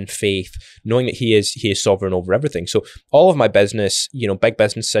him in faith, knowing that he is sovereign over everything. So all of my business, you know, big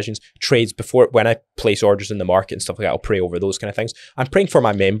business decisions, trades, before, when I place orders in the market and stuff like that, I'll pray over those kind of things. I'm praying for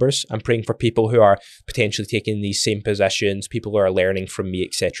my members. I'm praying for people who are potentially taking these same positions, people who are learning from me,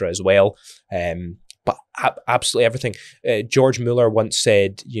 etc. as well. But absolutely everything. George Mueller once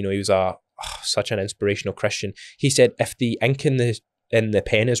said, you know, he was such an inspirational Christian. He said, if the ink in the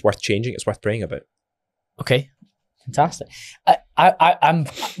pen is worth changing, it's worth praying about. Okay, fantastic. I'm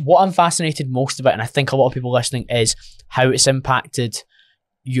what I'm fascinated most about, and I think a lot of people listening, is how it's impacted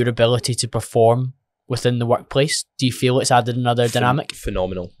your ability to perform within the workplace. Do you feel it's added another dynamic?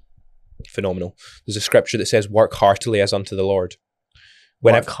 Phenomenal. There's a scripture that says, work heartily as unto the Lord.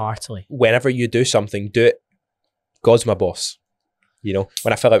 Work heartily. Whenever you do something, do it. God's my boss. You know,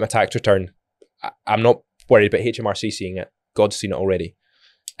 when I fill out my tax return, I'm not worried about HMRC seeing it. God's seen it already.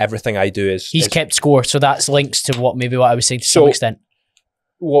 Everything I do is... He's kept score, so that's links to what I was saying to some extent.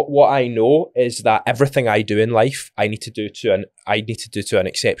 What I know is that everything I do in life, I need to do to an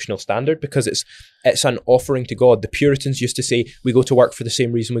exceptional standard, because it's an offering to God. The Puritans used to say, we go to work for the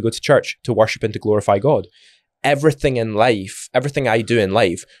same reason we go to church, to worship and to glorify God. Everything in life, everything I do in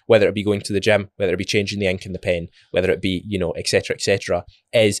life, whether it be going to the gym, whether it be changing the ink in the pen, whether it be, you know, etc.,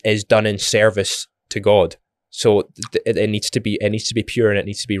 is done in service to God. So it needs to be pure, and it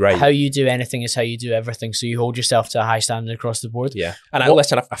needs to be right. How you do anything is how you do everything. So you hold yourself to a high standard across the board. Yeah, and I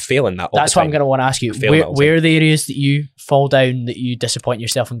fail in that. That's what I'm going to want to ask you. Where are the areas that you fall down, that you disappoint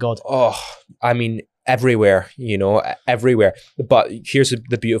yourself in God? Oh, I mean, everywhere, you know, everywhere. But here's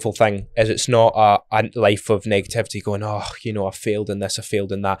the beautiful thing, is it's not a life of negativity going, oh, you know, I failed in this, I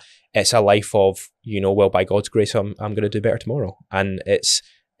failed in that. It's a life of, you know, well, by God's grace, I'm going to do better tomorrow. And it's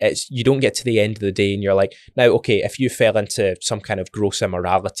you don't get to the end of the day and you're like, now, okay, if you fell into some kind of gross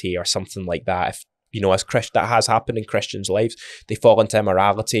immorality or something like that, if, you know, as that has happened in Christians' lives, they fall into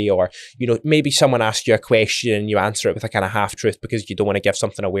immorality, or, you know, maybe someone asks you a question and you answer it with a kind of half-truth because you don't want to give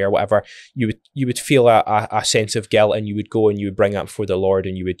something away or whatever, you would feel a sense of guilt, and you would go and you would bring that before the Lord,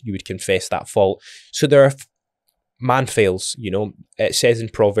 and you would confess that fault. So man fails, you know. It says in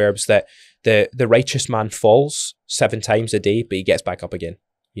Proverbs that the righteous man falls 7 times a day, but he gets back up again.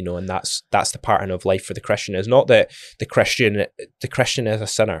 You know, and that's the pattern of life for the Christian. It's not that the Christian is a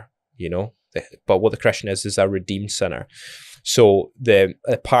sinner, you know, but what the Christian is a redeemed sinner. So the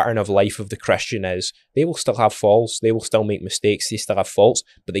pattern of life of the Christian is they will still have falls, they will still make mistakes, they still have faults,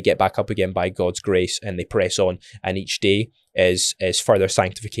 but they get back up again by God's grace, and they press on. And each day is further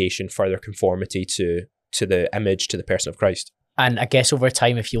sanctification, further conformity to the image, to the person of Christ. And I guess over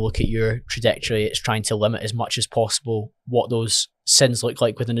time, if you look at your trajectory, it's trying to limit as much as possible what those sins look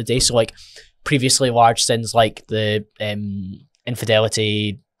like within a day. So like previously large sins like the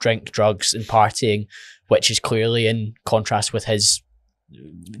infidelity, drink, drugs and partying, which is clearly in contrast with his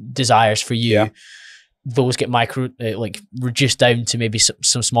desires for you. Yeah. Those get reduced down to maybe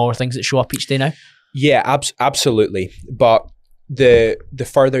some smaller things that show up each day now. Yeah, absolutely. But the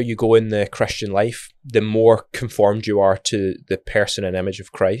further you go in the Christian life, the more conformed you are to the person and image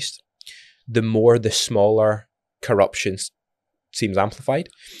of Christ, the more the smaller corruptions seems amplified.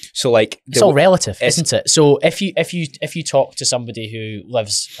 So like it's all relative, isn't it? So if you talk to somebody who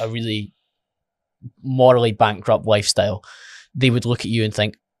lives a really morally bankrupt lifestyle, they would look at you and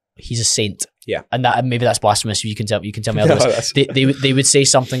think he's a saint. Yeah, and that maybe that's blasphemous. You can tell me otherwise. They would say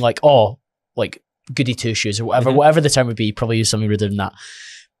something like, oh, like goody two shoes or whatever, whatever the term would be. Probably use something ruder than that.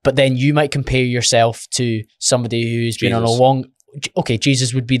 But then you might compare yourself to somebody who's been on a long. Okay,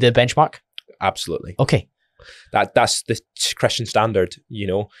 Jesus would be the benchmark. Absolutely. Okay. That's the Christian standard, you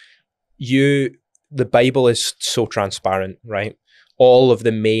know. The Bible is so transparent, right? All of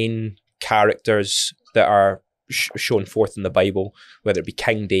the main characters that are shown forth in the Bible, whether it be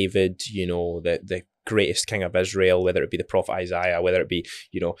King David, you know, the greatest king of Israel, whether it be the prophet Isaiah, whether it be,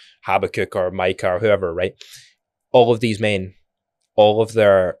 you know, Habakkuk or Micah or whoever, right? All of these men, all of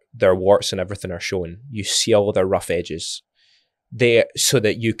their warts and everything are shown. You see all of their rough edges. So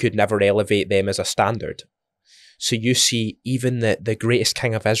that you could never elevate them as a standard. So you see even the greatest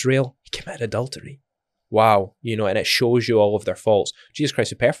king of Israel, he committed adultery. Wow. You know, and it shows you all of their faults. Jesus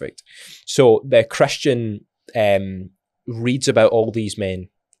Christ is perfect. So the Christian reads about all these men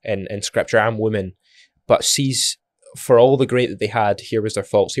in scripture and women, but sees for all the great that they had, here was their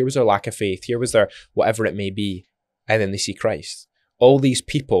faults, here was their lack of faith, here was their whatever it may be, and then they see Christ. All these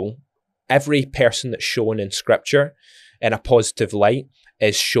people, every person that's shown in scripture in a positive light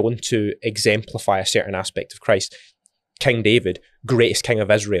is shown to exemplify a certain aspect of Christ. King David, greatest king of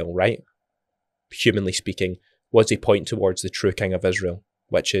Israel, right? Humanly speaking, was they point towards the true King of Israel,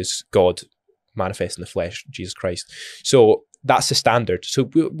 which is God manifest in the flesh, Jesus Christ. So that's the standard. So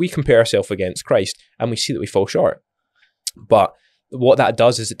we compare ourselves against Christ and we see that we fall short. But what that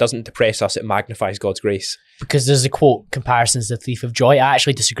does is it doesn't depress us, it magnifies God's grace. Because there's a quote, comparison's the thief of joy. I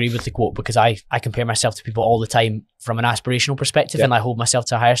actually disagree with the quote because I compare myself to people all the time from an aspirational perspective, and I hold myself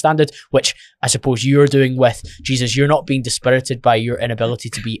to a higher standard, which I suppose you're doing with Jesus. You're not being dispirited by your inability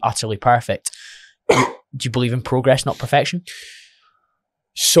to be utterly perfect. Do you believe in progress, not perfection?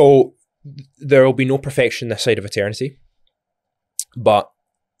 So there will be no perfection this side of eternity. But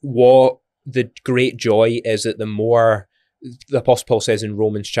what the great joy is that the more, the Apostle Paul says in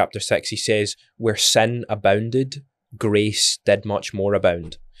Romans chapter 6, he says, where sin abounded, grace did much more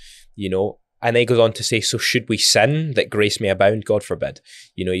abound, you know? And then he goes on to say, so should we sin that grace may abound? God forbid.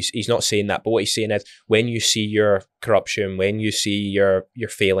 You know, he's not saying that, but what he's saying is when you see your corruption, when you see your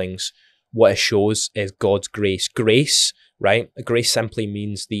failings, what it shows is God's grace. Grace, right? Grace simply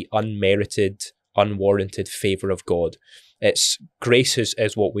means the unmerited, unwarranted favor of God. It's grace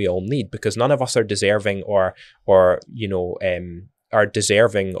is what we all need, because none of us are deserving or you know, are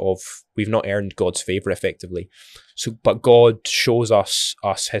deserving of, we've not earned God's favor effectively. So, but God shows us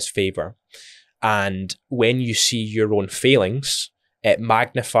his favor. And when you see your own failings, it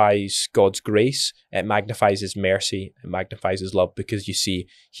magnifies God's grace, it magnifies his mercy, it magnifies his love, because you see,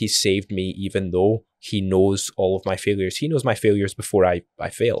 he's saved me even though he knows all of my failures. He knows my failures before I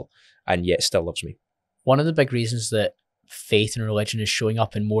fail, and yet still loves me. One of the big reasons that faith and religion is showing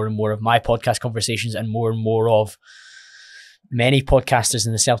up in more and more of my podcast conversations and more of many podcasters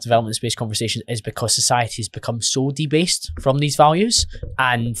in the self-development space conversation is because society has become so debased from these values.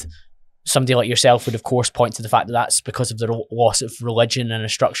 And somebody like yourself would, of course, point to the fact that that's because of the loss of religion and a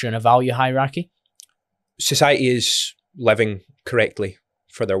structure and a value hierarchy. Society is living correctly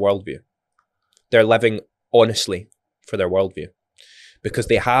for their worldview. They're living honestly for their worldview, because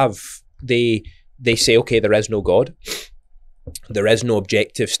they say, okay, there is no God. There is no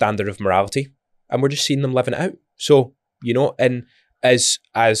objective standard of morality, and we're just seeing them living it out. So, you know, and as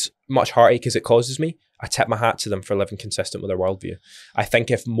much heartache as it causes me, I tip my hat to them for living consistent with their worldview. I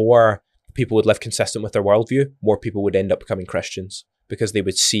think if more people would live consistent with their worldview, more people would end up becoming Christians, because they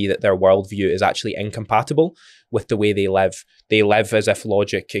would see that their worldview is actually incompatible with the way they live. They live as if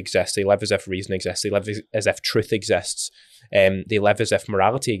logic exists. They live as if reason exists. They live as if truth exists. They live as if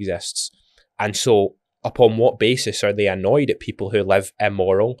morality exists. And so upon what basis are they annoyed at people who live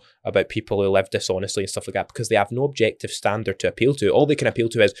immoral, about people who live dishonestly and stuff like that? Because they have no objective standard to appeal to. All they can appeal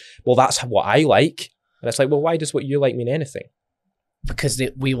to is, well, that's what I like. And it's like, well, why does what you like mean anything? Because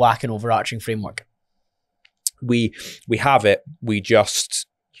we lack an overarching framework. We have it. We just,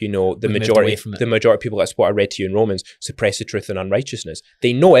 you know, the majority of people, that's what I read to you in Romans, suppress the truth in unrighteousness.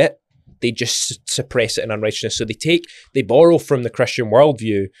 They know it. They just suppress it in unrighteousness. So they borrow from the Christian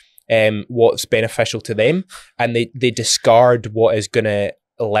worldview what's beneficial to them, and they discard what is going to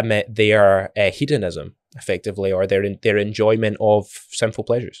limit their hedonism effectively, or their enjoyment of sinful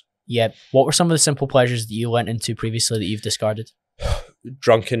pleasures. Yeah. What were some of the simple pleasures that you went into previously that you've discarded?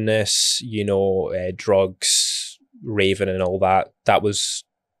 Drunkenness, you know, drugs, raving and all that. That was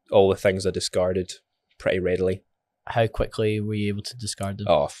all the things I discarded pretty readily. How quickly were you able to discard them?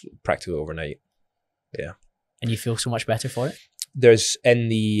 Oh, practically overnight. Yeah. And you feel so much better for it? There's in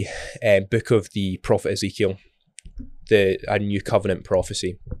the book of the prophet Ezekiel, a new covenant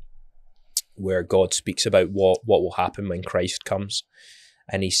prophecy, where God speaks about what will happen when Christ comes.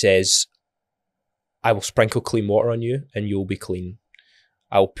 And he says, I will sprinkle clean water on you and you will be clean.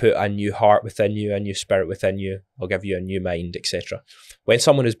 I'll put a new heart within you, a new spirit within you. I'll give you a new mind, etc. When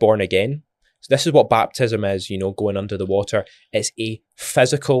someone is born again, so this is what baptism is, you know, going under the water. It's a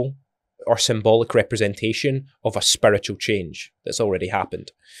physical or symbolic representation of a spiritual change that's already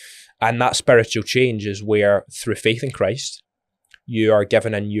happened. And that spiritual change is where, through faith in Christ, you are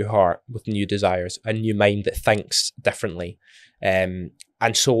given a new heart with new desires, a new mind that thinks differently. And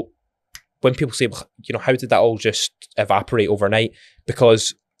so when people say, you know, how did that all just evaporate overnight?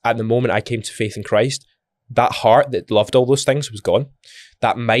 Because at the moment I came to faith in Christ, that heart that loved all those things was gone.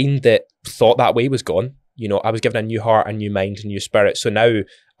 That mind that thought that way was gone. You know, I was given a new heart, a new mind, a new spirit. So now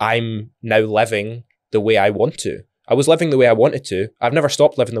I'm living the way I want to. I was living the way I wanted to. I've never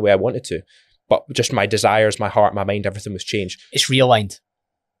stopped living the way I wanted to. But just my desires, my heart, my mind, everything was changed. It's realigned.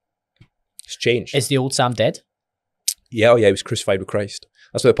 It's changed. Is the old Sam dead? Yeah, oh yeah, he was crucified with Christ.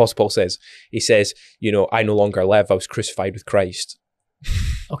 That's what the Apostle Paul says. He says, you know, I no longer live, I was crucified with Christ.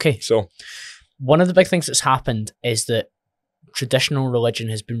 Okay. So one of the big things that's happened is that traditional religion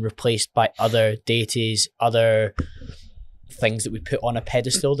has been replaced by other deities, other things that we put on a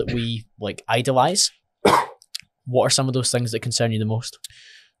pedestal that we like idolize. What are some of those things that concern you the most?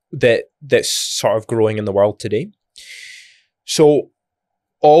 That's sort of growing in the world today. So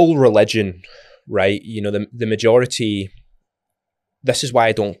all religion, right? You know, the majority, this is why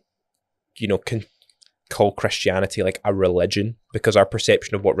I don't, you know, call Christianity like a religion, because our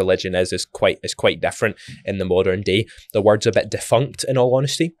perception of what religion is quite different in the modern day. The word's a bit defunct, in all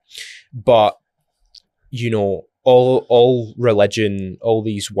honesty. But, you know, all religion, all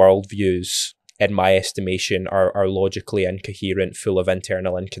these worldviews, in my estimation, are logically incoherent, full of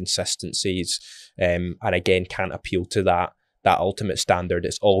internal inconsistencies, and again, can't appeal to that ultimate standard.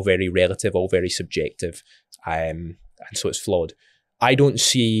 It's all very relative, all very subjective, and so it's flawed. I don't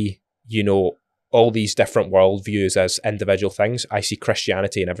see, you know, all these different worldviews as individual things. I see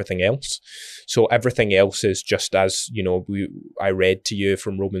Christianity and everything else. So everything else is just, as, you know, I read to you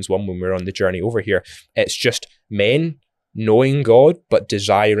from Romans 1 when we were on the journey over here. It's just men knowing God, but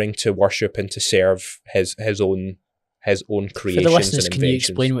desiring to worship and to serve his own creations. For the listeners, can you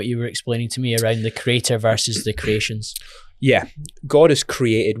explain what you were explaining to me around the creator versus the creations? Yeah, God is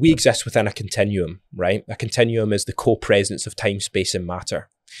created. We exist within a continuum, right? A continuum is the co-presence of time, space, and matter.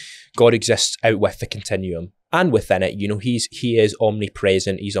 God exists out with the continuum, and within it, you know, he is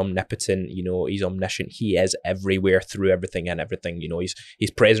omnipresent, he's omnipotent, you know, he's omniscient, he is everywhere, through everything and everything, you know,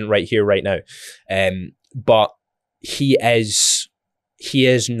 he's present right here, right now. But he is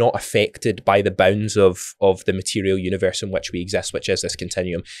not affected by the bounds of the material universe in which we exist, which is this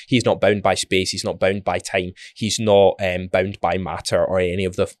continuum. He's not bound by space, he's not bound by time, he's not bound by matter or any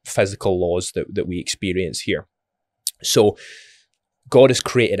of the physical laws that we experience here. So God has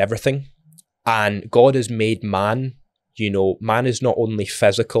created everything, and God has made man. You know, man is not only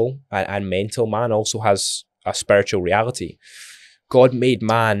physical and mental, man also has a spiritual reality. God made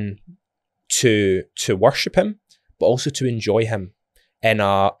man to worship him, but also to enjoy him in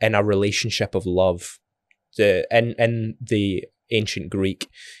a relationship of love. In the ancient Greek,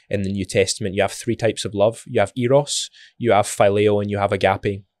 in the New Testament, you have three types of love. You have eros, you have phileo, and you have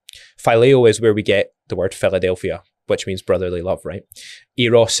agape. Phileo is where we get the word Philadelphia, which means brotherly love, right?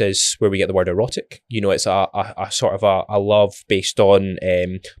 Eros is where we get the word erotic. You know, it's a sort of a love based on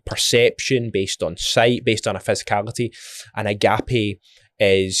perception, based on sight, based on a physicality. And agape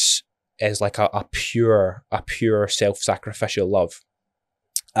is like a pure self-sacrificial love.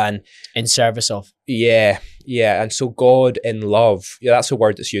 And in service of. Yeah. And so God in love, that's a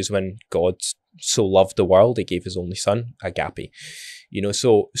word that's used when God so loved the world, he gave his only son, agape. You know,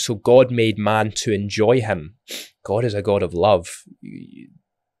 so God made man to enjoy him. God is a God of love.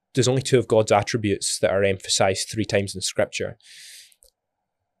 There's only two of God's attributes that are emphasized 3 times in scripture.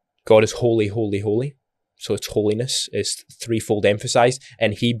 God is holy, holy, holy. So its holiness is threefold emphasized.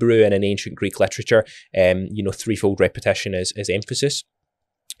 In Hebrew and in ancient Greek literature, you know, threefold repetition is emphasis.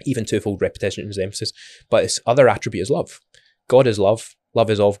 Even twofold repetition is emphasis. But its other attribute is love. God is love. Love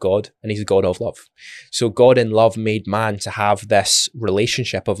is of God, and he's a God of love. So God in love made man to have this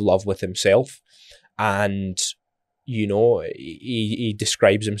relationship of love with himself. And, you know, he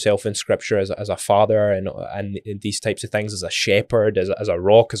describes himself in scripture as a father and these types of things, as a shepherd, as a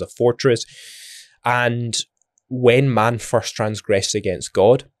rock, as a fortress. And when man first transgressed against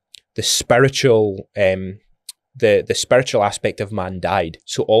God, the spiritual aspect of man died.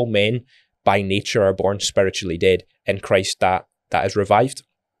 So all men by nature are born spiritually dead. In Christ, that is revived.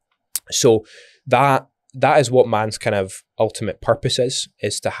 So that is what man's kind of ultimate purpose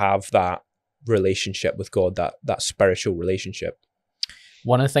is to have that relationship with God, that spiritual relationship.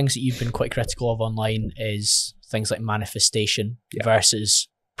 One of the things that you've been quite critical of online is things like manifestation versus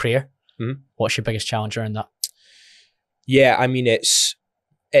prayer. Mm-hmm. What's your biggest challenge around that? Yeah, I mean, it's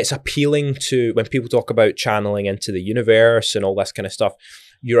appealing to, when people talk about channeling into the universe and all this kind of stuff,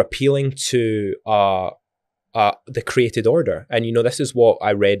 you're appealing to the created order. And, you know, this is what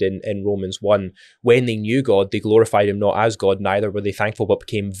I read in Romans 1. When they knew God, they glorified him not as God, neither were they thankful, but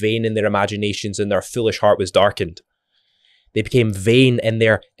became vain in their imaginations, and their foolish heart was darkened. They became vain in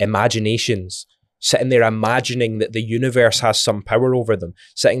their imaginations, sitting there imagining that the universe has some power over them,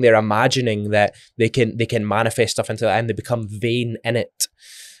 sitting there imagining that they can manifest stuff into that, and they become vain in it.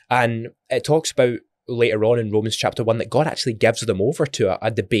 And it talks about later on in Romans chapter 1 that God actually gives them over to a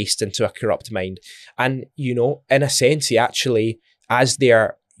debased and to a corrupt mind. And, you know, in a sense, he actually, as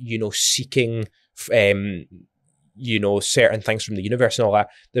they're, you know, seeking, you know, certain things from the universe and all that,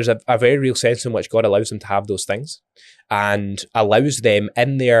 there's a very real sense in which God allows them to have those things and allows them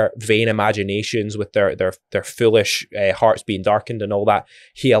in their vain imaginations with their foolish hearts being darkened and all that.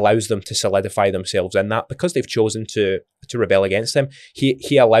 He allows them to solidify themselves in that because they've chosen to rebel against him.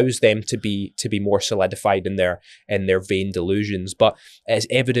 He allows them to be more solidified in their vain delusions. But as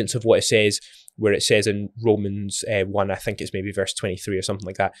evidence of what it says, where it says in Romans 1, I think it's maybe verse 23 or something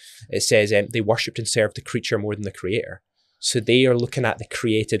like that, it says they worshipped and served the creature more than the creator. So they are looking at the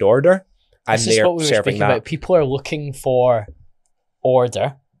created order, and this is they're what we were serving speaking that. about. People are looking for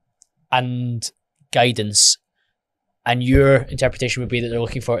order and guidance, and your interpretation would be that they're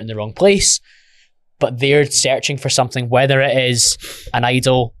looking for it in the wrong place, but they're searching for something, whether it is an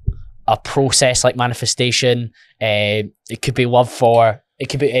idol, a process like manifestation, it could be love for, it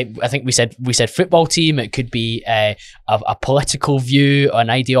could be, I think we said football team, it could be a political view,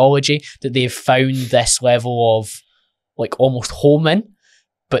 an ideology that they've found this level of like almost home in,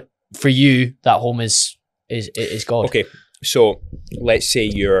 but for you that home is God. Okay, so let's say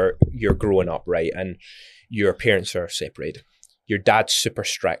you're growing up, right, and your parents are separated. Your dad's super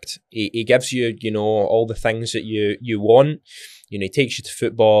strict. He gives you, all the things that you want. He takes you to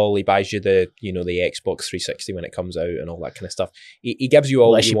football. He buys you the Xbox 360 when it comes out and all that kind of stuff. He gives you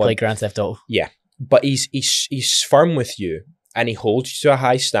all that you want. Play Grand Theft Auto. Yeah, but he's firm with you, and he holds you to a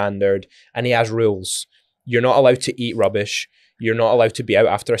high standard, and he has rules. You're not allowed to eat rubbish. You're not allowed to be out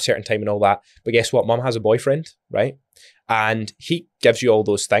after a certain time and all that. But guess what? Mum has a boyfriend, right? And he gives you all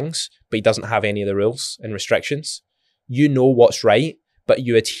those things, but he doesn't have any of the rules and restrictions. You know what's right, but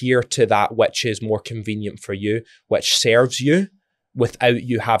you adhere to that which is more convenient for you, which serves you without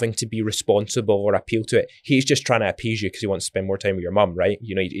you having to be responsible or appeal to it. He's just trying to appease you because he wants to spend more time with your mum, right?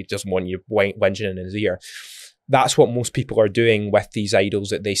 He doesn't want you whinging in his ear. That's what most people are doing with these idols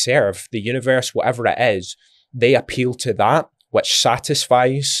that they serve. The universe, whatever it is, they appeal to that which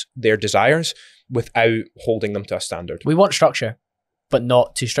satisfies their desires without holding them to a standard. We want structure, but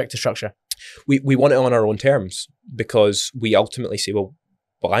not too strict a structure. We want it on our own terms because we ultimately say, well,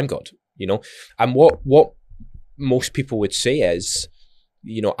 I'm God, And what most people would say is,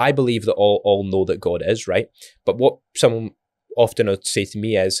 I believe that all know that God is, right? But what someone often would say to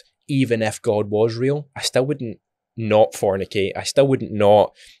me is, even if God was real, I still wouldn't not fornicate. I still wouldn't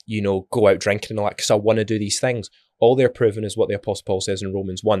not, go out drinking and all that because I want to do these things. All they're proving is what the Apostle Paul says in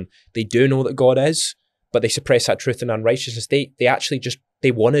Romans 1. They do know that God is, but they suppress that truth and unrighteousness. They actually they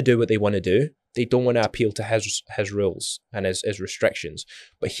want to do what they want to do. They don't want to appeal to his rules and his restrictions.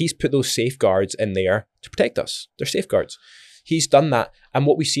 But he's put those safeguards in there to protect us. They're safeguards. He's done that. And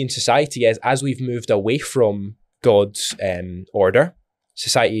what we see in society is, as we've moved away from God's order,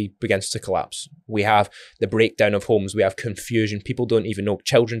 society begins to collapse. We have the breakdown of homes. We have confusion. People don't even know.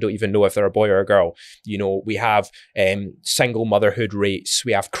 Children don't even know if they're a boy or a girl. We have single motherhood rates.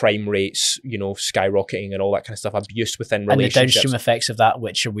 We have crime rates, skyrocketing and all that kind of stuff. Abuse within relationships. And the downstream effects of that,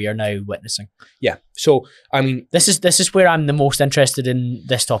 which we are now witnessing. Yeah. So, I mean... This is where I'm the most interested in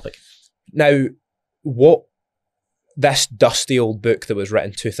this topic. Now, what this dusty old book that was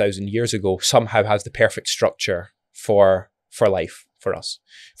written 2,000 years ago somehow has the perfect structure for life. For us.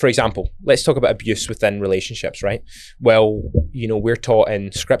 For example, let's talk about abuse within relationships, right? Well, we're taught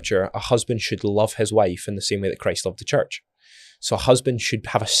in scripture, a husband should love his wife in the same way that Christ loved the church. So a husband should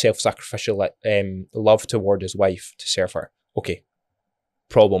have a self-sacrificial love toward his wife to serve her. Okay,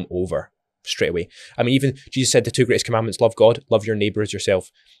 problem over straight away. I mean, even Jesus said the two greatest commandments, love God, love your neighbor as yourself.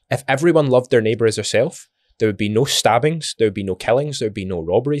 If everyone loved their neighbor as themselves, there would be no stabbings, there would be no killings, there would be no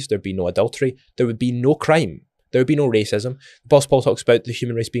robberies, there would be no adultery, there would be no crime. There would be no racism. The Apostle Paul talks about the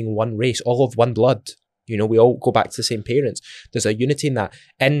human race being one race, all of one blood. We all go back to the same parents. There's a unity in that.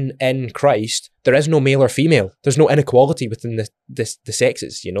 In Christ, there is no male or female. There's no inequality within the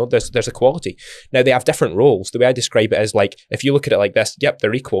sexes. There's equality. Now, they have different roles. The way I describe it is like, if you look at it like this, yep,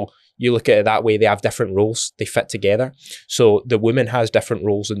 they're equal. You look at it that way, they have different roles. They fit together. So the woman has different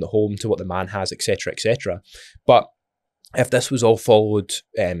roles in the home to what the man has, etc., etc. But if this was all followed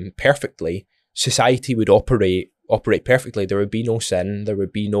perfectly, society would operate perfectly. There would be no sin. There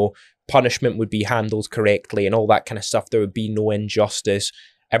would be no punishment would be handled correctly and all that kind of stuff. There would be no injustice.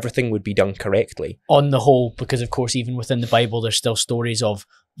 Everything would be done correctly. On the whole, because of course, even within the Bible, there's still stories of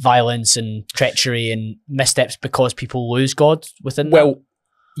violence and treachery and missteps because people lose God within that. Well,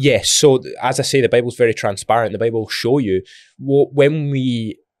 yes. So as I say, the Bible's very transparent. The Bible will show you when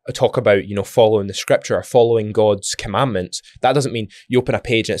we talk about, following the scripture or following God's commandments, that doesn't mean you open a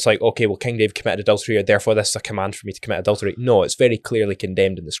page and it's like, okay, well, King David committed adultery, or therefore this is a command for me to commit adultery. No, it's very clearly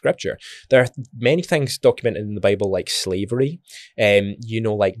condemned in the scripture. There are many things documented in the Bible, like slavery,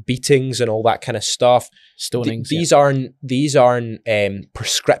 like beatings and all that kind of stuff. Stonings. These aren't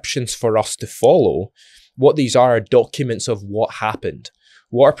prescriptions for us to follow. What these are documents of what happened.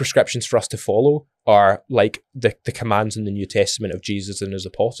 What are prescriptions for us to follow? are like the commands in the New Testament of Jesus and his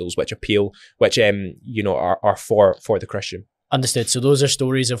apostles, which are for the Christian. Understood. So those are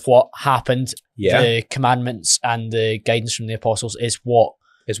stories of what happened. Yeah. The commandments and the guidance from the apostles is what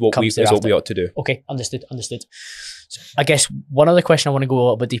we ought to do. Okay, understood. So I guess one other question I want to go a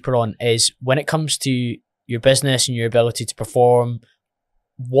little bit deeper on is when it comes to your business and your ability to perform,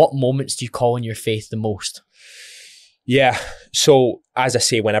 what moments do you call on your faith the most? Yeah. So as I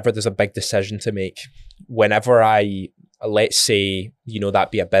say, whenever there's a big decision to make, whenever let's say,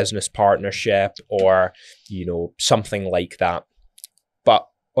 that be a business partnership or, something like that. But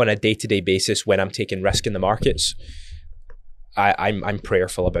on a day-to-day basis, when I'm taking risk in the markets, I'm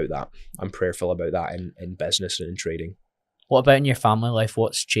prayerful about that. I'm prayerful about that in business and in trading. What about in your family life?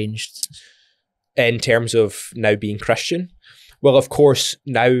 What's changed? In terms of now being Christian? Well, of course,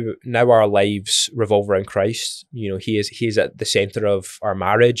 now our lives revolve around Christ. He is at the center of our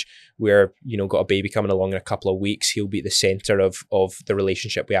marriage. We're, got a baby coming along in a couple of weeks. He'll be at the center of the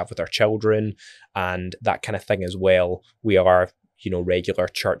relationship we have with our children and that kind of thing as well. We are, regular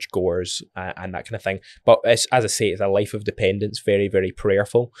church goers and that kind of thing. But as I say, it's a life of dependence, very, very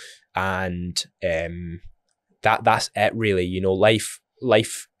prayerful. And that's it really.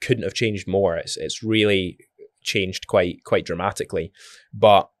 Life couldn't have changed more. It's really changed quite dramatically,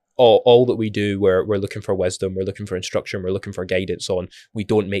 but all that we do, we're looking for wisdom, we're looking for instruction, we're looking for guidance on. We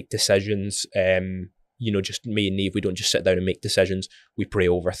don't make decisions, just me and Neve, we don't just sit down and make decisions. We pray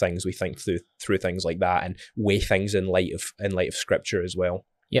over things, we think through things like that and weigh things in light of scripture as well.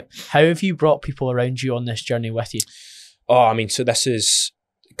 Yep. How have you brought people around you on this journey with you? So this is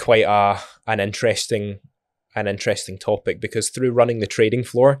quite an interesting topic, because through running the trading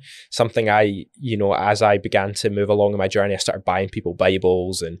floor, something as I began to move along in my journey, I started buying people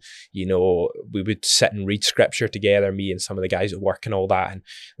Bibles and, we would sit and read scripture together, me and some of the guys at work and all that, and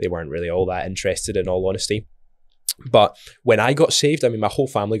they weren't really all that interested, in all honesty. But when I got saved, my whole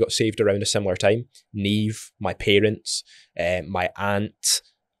family got saved around a similar time. Neve, my parents, my aunt,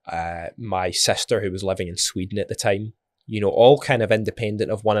 my sister who was living in Sweden at the time, all kind of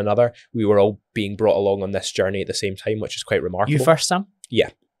independent of one another. We were all being brought along on this journey at the same time, which is quite remarkable. You first, Sam? Yeah.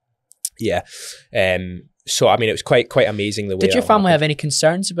 So, it was quite amazing the way. Did your family have any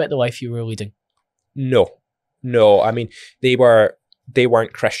concerns about the life you were leading? No. They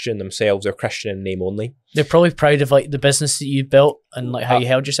weren't Christian themselves. They're Christian in name only. They're probably proud of the business that you built and how you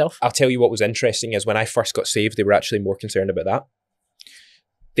held yourself. I'll tell you what was interesting is when I first got saved, they were actually more concerned about that.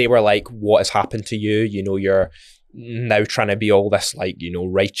 They were like, what has happened to you? You're now trying to be all this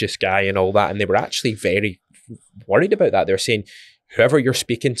righteous guy and all that. And they were actually very worried about that. They were saying, whoever you're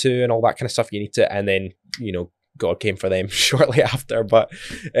speaking to and all that kind of stuff, you need to, and then, God came for them shortly after. But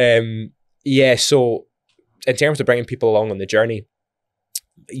so in terms of bringing people along on the journey,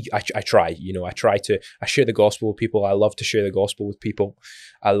 I try share the gospel with people. I love to share the gospel with people.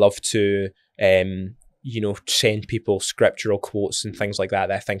 I love to, send people scriptural quotes and things like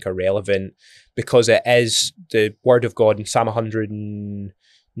that I think are relevant, because it is the word of God. In Psalm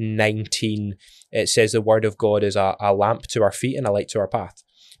 119, it says the word of God is a lamp to our feet and a light to our path.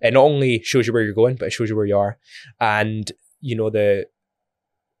 It not only shows you where you're going, but it shows you where you are. And,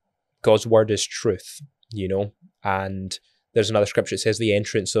 God's word is truth, and there's another scripture that says the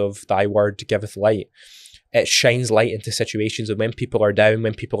entrance of thy word giveth light. It shines light into situations, and when people are down,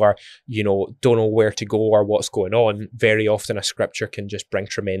 when people are, don't know where to go or what's going on, very often a scripture can just bring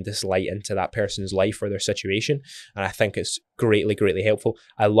tremendous light into that person's life or their situation. And I think it's greatly, greatly helpful.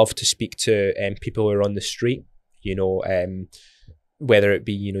 I love to speak to people who are on the street, whether it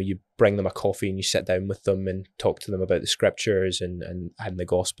be, you bring them a coffee and you sit down with them and talk to them about the scriptures and the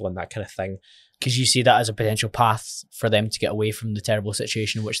gospel and that kind of thing. Because you see that as a potential path for them to get away from the terrible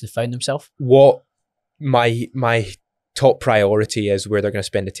situation in which they found themselves? What my top priority is where they're going to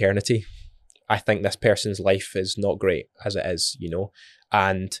spend eternity. I think this person's life is not great as it is,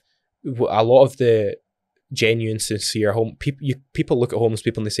 and a lot of the genuine, sincere people look at homeless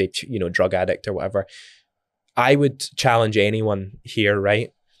people and they say, drug addict or whatever. I would challenge anyone here,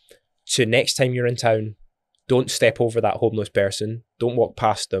 right, to next time you're in town, don't step over that homeless person. Don't walk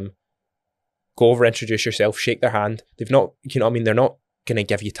past them. Go over, introduce yourself, shake their hand. They've not, they're not going to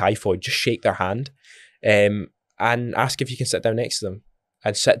give you typhoid. Just shake their hand. And ask if you can sit down next to them,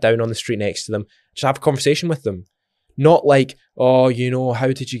 and sit down on the street next to them. Just have a conversation with them. Not like, oh, how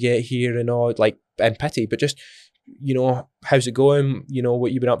did you get here and all, like, in pity, but just, how's it going?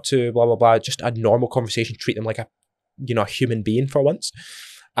 What you've been up to, blah, blah, blah. Just a normal conversation. Treat them like a human being for once.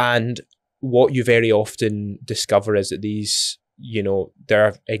 And what you very often discover is that these,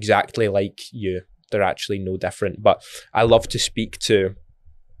 they're exactly like you. They're actually no different. But I love to speak to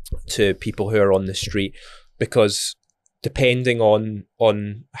to people who are on the street, because depending on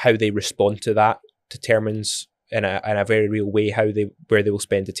how they respond to that determines in a very real way where they will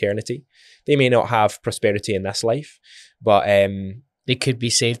spend eternity. They may not have prosperity in this life, but they could be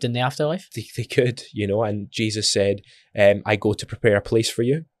saved in the afterlife. They could, and Jesus said, I go to prepare a place for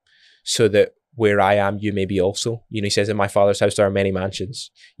you so that where I am, you may be also. He says, in my Father's house there are many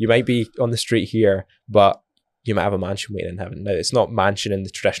mansions. You might be on the street here, but you might have a mansion waiting in heaven. Now, it's not mansion in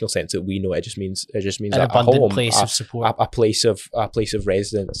the traditional sense that we know. It just means an abundant home, place of support, a place of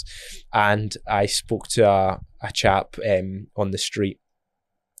residence. And I spoke to a chap on the street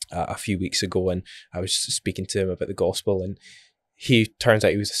a few weeks ago, and I was speaking to him about the gospel, and he turns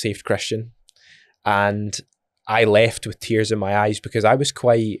out he was a saved Christian. And I left with tears in my eyes because I was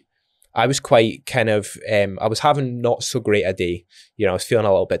quite kind of, I was having not so great a day. I was feeling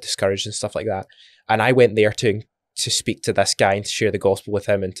a little bit discouraged and stuff like that. And I went there to speak to this guy and to share the gospel with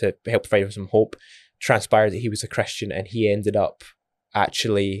him and to help provide him some hope. Transpired that he was a Christian, and he ended up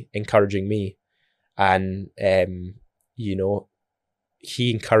actually encouraging me. And,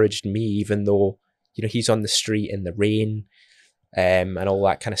 he encouraged me, even though, he's on the street in the rain, and all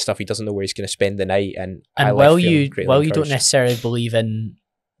that kind of stuff. He doesn't know where he's going to spend the night. And while you don't necessarily believe in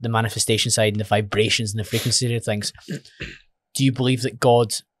the manifestation side and the vibrations and the frequency of things, do you believe that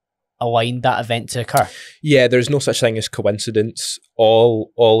God aligned that event to occur? Yeah, there's no such thing as coincidence.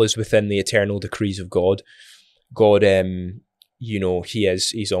 All is within the eternal decrees of God. God,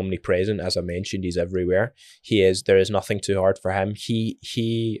 he's omnipresent, as I mentioned. He's everywhere. There is nothing too hard for him.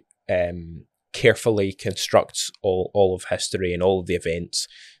 He carefully constructs all of history and all of the events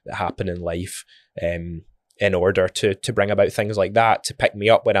that happen in life, in order to bring about things like that, to pick me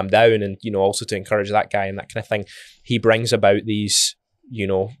up when I'm down, and also to encourage that guy and that kind of thing. He brings about these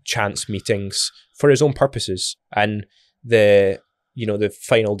chance meetings for his own purposes, and the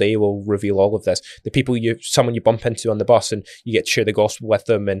final day will reveal all of this. The people someone you bump into on the bus and you get to share the gospel with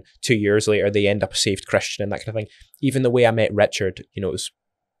them, and 2 years later they end up a saved Christian and that kind of thing. Even the way I met Richard, it was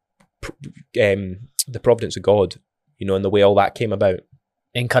the providence of God, and the way all that came about.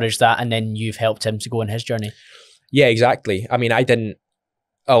 Encourage that, and then you've helped him to go on his journey. Yeah, exactly. I mean,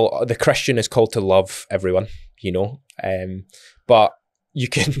 the Christian is called to love everyone, but you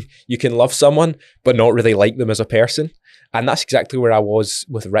can love someone but not really like them as a person. And that's exactly where I was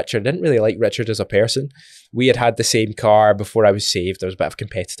with Richard. I didn't really like Richard as a person. We had the same car before I was saved. There was a bit of a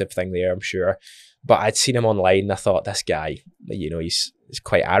competitive thing there, I'm sure. But I'd seen him online and I thought, this guy, he's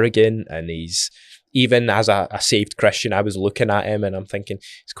quite arrogant, and he's, even as a saved Christian, I was looking at him and I'm thinking,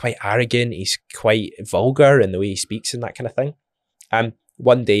 he's quite arrogant, he's quite vulgar in the way he speaks and that kind of thing. And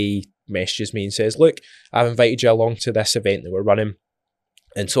one day he messages me and says, look, I've invited you along to this event that we're running.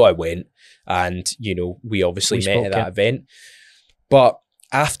 And so I went, and, we obviously met at that event. But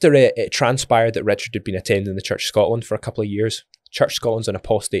after it transpired that Richard had been attending the Church of Scotland for a couple of years. Church of Scotland's an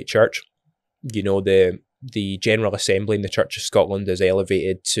apostate church. The General Assembly in the Church of Scotland is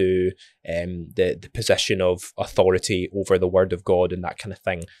elevated to the position of authority over the Word of God and that kind of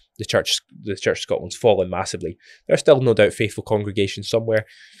thing. The Church of Scotland's fallen massively. There are still no doubt faithful congregations somewhere,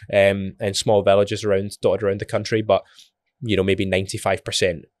 in small villages dotted around the country, but maybe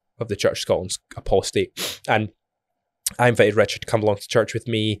 95% of the Church of Scotland's apostate. And I invited Richard to come along to church with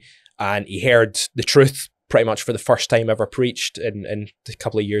me, and he heard the truth pretty much for the first time ever preached in the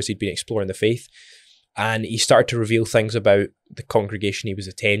couple of years he'd been exploring the faith. And he started to reveal things about the congregation he was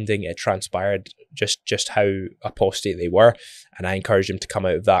attending. It transpired just how apostate they were, and I encouraged him to come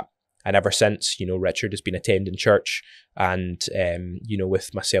out of that. And ever since, Richard has been attending church, and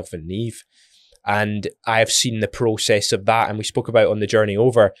with myself and Neve. And I have seen the process of that, and we spoke about on the journey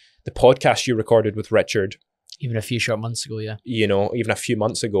over the podcast you recorded with Richard. Even a few short months ago, yeah. Even a few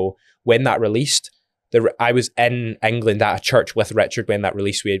months ago, when that released, I was in England at a church with Richard when that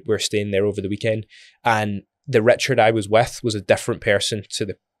released. We were staying there over the weekend, and the Richard I was with was a different person to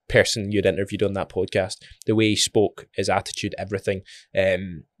the person you'd interviewed on that podcast. The way he spoke, his attitude, everything,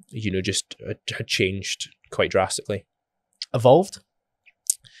 just had changed quite drastically. Evolved?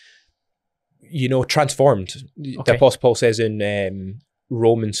 Transformed. Okay. The Apostle Paul says in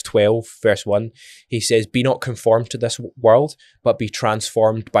Romans 12, verse 1, he says, be not conformed to this world, but be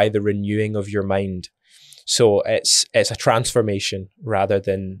transformed by the renewing of your mind. So it's a transformation rather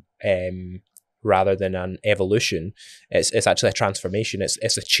than an evolution. It's actually a transformation.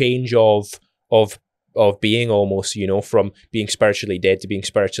 It's a change of being almost, from being spiritually dead to being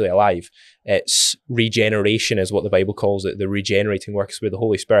spiritually alive. It's regeneration is what the Bible calls it. The regenerating work is where the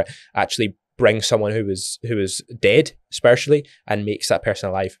Holy Spirit actually brings someone who is dead spiritually and makes that person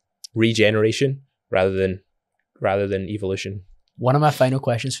alive. Regeneration rather than evolution. One of my final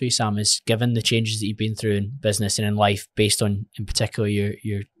questions for you, Sam, is given the changes that you've been through in business and in life, based on, in particular,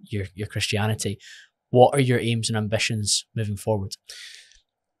 your Christianity, what are your aims and ambitions moving forward?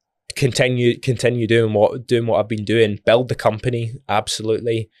 Continue doing what I've been doing. Build the company,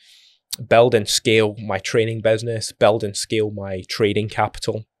 absolutely. Build and scale my training business. Build and scale my trading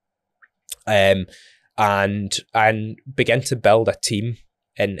capital, and begin to build a team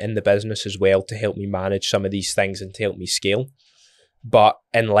in the business as well to help me manage some of these things and to help me scale. But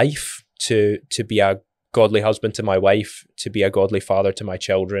in life, to be a godly husband to my wife, to be a godly father to my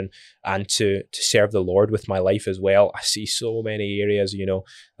children, and to serve the Lord with my life as well. I see so many areas, you know,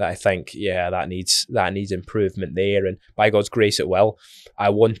 that I think, yeah, that needs improvement there. And by God's grace, it will.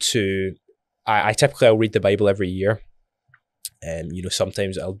 I typically I'll read the Bible every year. And, you know,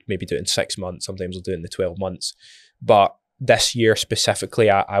 sometimes I'll maybe do it in 6 months, sometimes I'll do it in the 12 months. But this year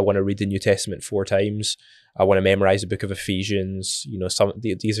specifically, I want to read the New Testament 4 times. I want to memorize the book of Ephesians. You know,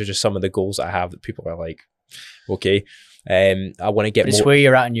 these are just some of the goals I have that people are like, okay. I want to get more. It's where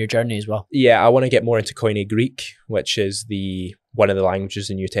you're at in your journey as well. Yeah, I want to get more into Koine Greek, which is one of the languages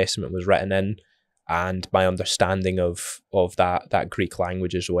the New Testament was written in, and my understanding of that Greek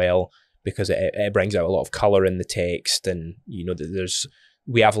language as well, because it brings out a lot of color in the text, and you know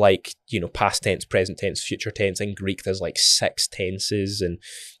we have, like, you know, past tense, present tense, future tense. In Greek, there's like 6 tenses, and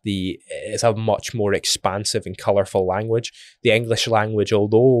it's a much more expansive and colorful language. The English language,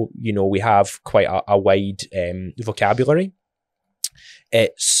 although, you know, we have quite a wide vocabulary,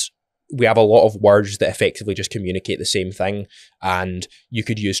 we have a lot of words that effectively just communicate the same thing, and you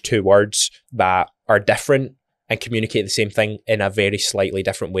could use 2 words that are different and communicate the same thing in a very slightly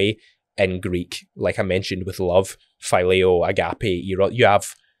different way. In Greek, like I mentioned with love, phileo, agape, you have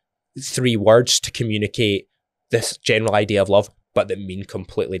 3 words to communicate this general idea of love, but that mean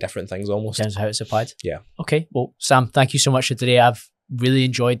completely different things almost. Depends how it's applied. Yeah. Okay. Well, Sam, thank you so much for today. I've really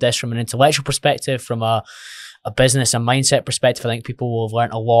enjoyed this from an intellectual perspective, from a business and mindset perspective. I think people will have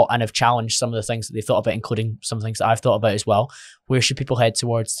learned a lot and have challenged some of the things that they thought about, including some things that I've thought about as well. Where should people head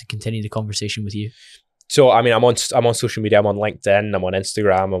towards to continue the conversation with you? So, I mean, I'm on social media. I'm on LinkedIn. I'm on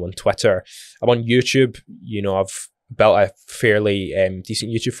Instagram. I'm on Twitter. I'm on YouTube. You know, I've built a fairly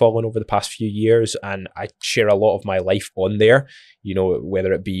decent YouTube following over the past few years, and I share a lot of my life on there. You know,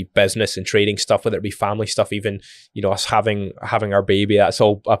 whether it be business and trading stuff, whether it be family stuff, even, you know, us having our baby. That's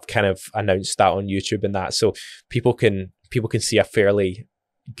all. I've kind of announced that on YouTube and that, so people can see a fairly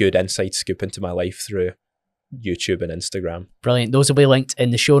good inside scoop into my life through YouTube and Instagram. Brilliant. Those will be linked in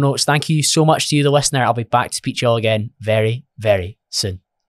the show notes. Thank you so much to you, the listener. I'll be back to speak to you all again very, very soon.